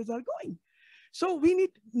musical meters are going. So we need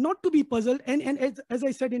not to be puzzled. And as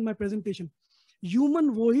I said in my presentation,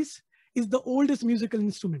 human voice is the oldest musical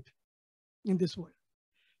instrument in this world.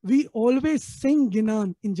 We always sing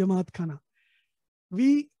Ginan in Jamaat Khana.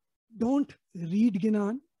 We don't read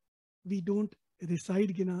Ginan. We don't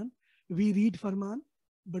recite Ginan. We read Farman,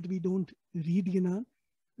 but we don't read Ginan.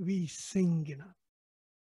 We sing Ginan.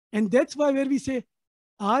 And that's why where we say,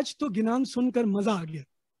 Aaj to Ginan sunkar maza aa gaya.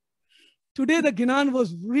 Today the Ginan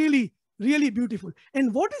was really, really beautiful.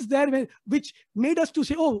 And what is there which made us to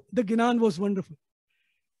say, oh, the Ginan was wonderful?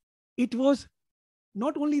 It was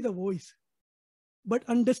not only the voice, but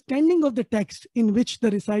understanding of the text in which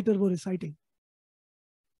the reciter was reciting.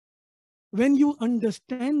 When you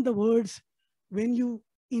understand the words, when you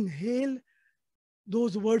inhale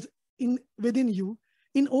those words within you,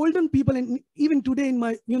 in olden people, and even today in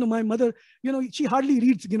my mother, she hardly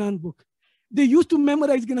reads Ginan book. They used to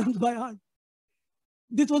memorize Ginan by heart.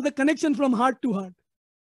 This was the connection from heart to heart.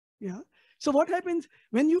 Yeah. So what happens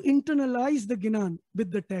when you internalize the Ginan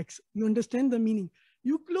with the text, you understand the meaning.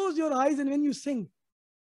 You close your eyes and when you sing,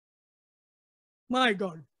 my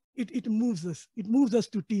God, it moves us. It moves us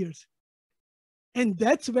to tears. And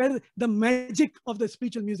that's where the magic of the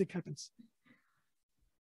spiritual music happens.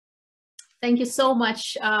 Thank you so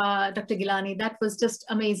much, Dr. Gillani. That was just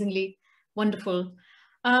amazingly wonderful.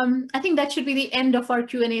 I think that should be the end of our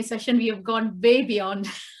Q&A session. We have gone way beyond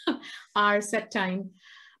our set time.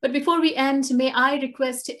 But before we end, may I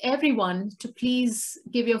request everyone to please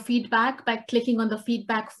give your feedback by clicking on the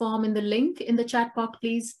feedback form in the link in the chat box,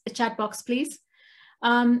 please.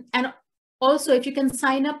 And also, if you can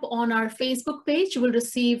sign up on our Facebook page, you will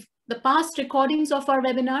receive the past recordings of our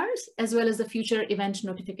webinars as well as the future event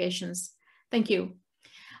notifications. Thank you.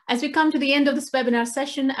 As we come to the end of this webinar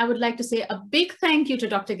session, I would like to say a big thank you to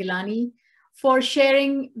Dr. Gillani for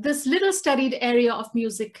sharing this little studied area of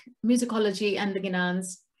musicology and the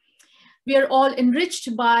Ginans. We are all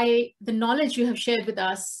enriched by the knowledge you have shared with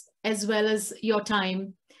us as well as your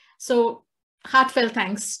time. So heartfelt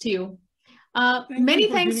thanks to you. Many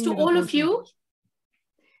thanks to all of you.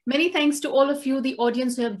 Many thanks to all of you, the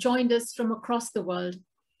audience who have joined us from across the world.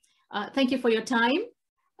 Thank you for your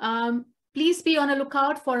time. Please be on a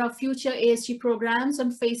lookout for our future ASG programs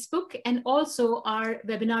on Facebook and also our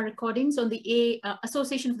webinar recordings on the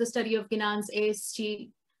Association for the Study of Ginans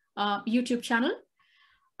ASG YouTube channel.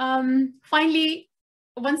 Finally,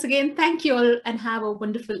 once again, thank you all and have a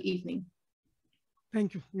wonderful evening.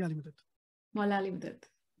 Thank you. Mawla Ali Madad.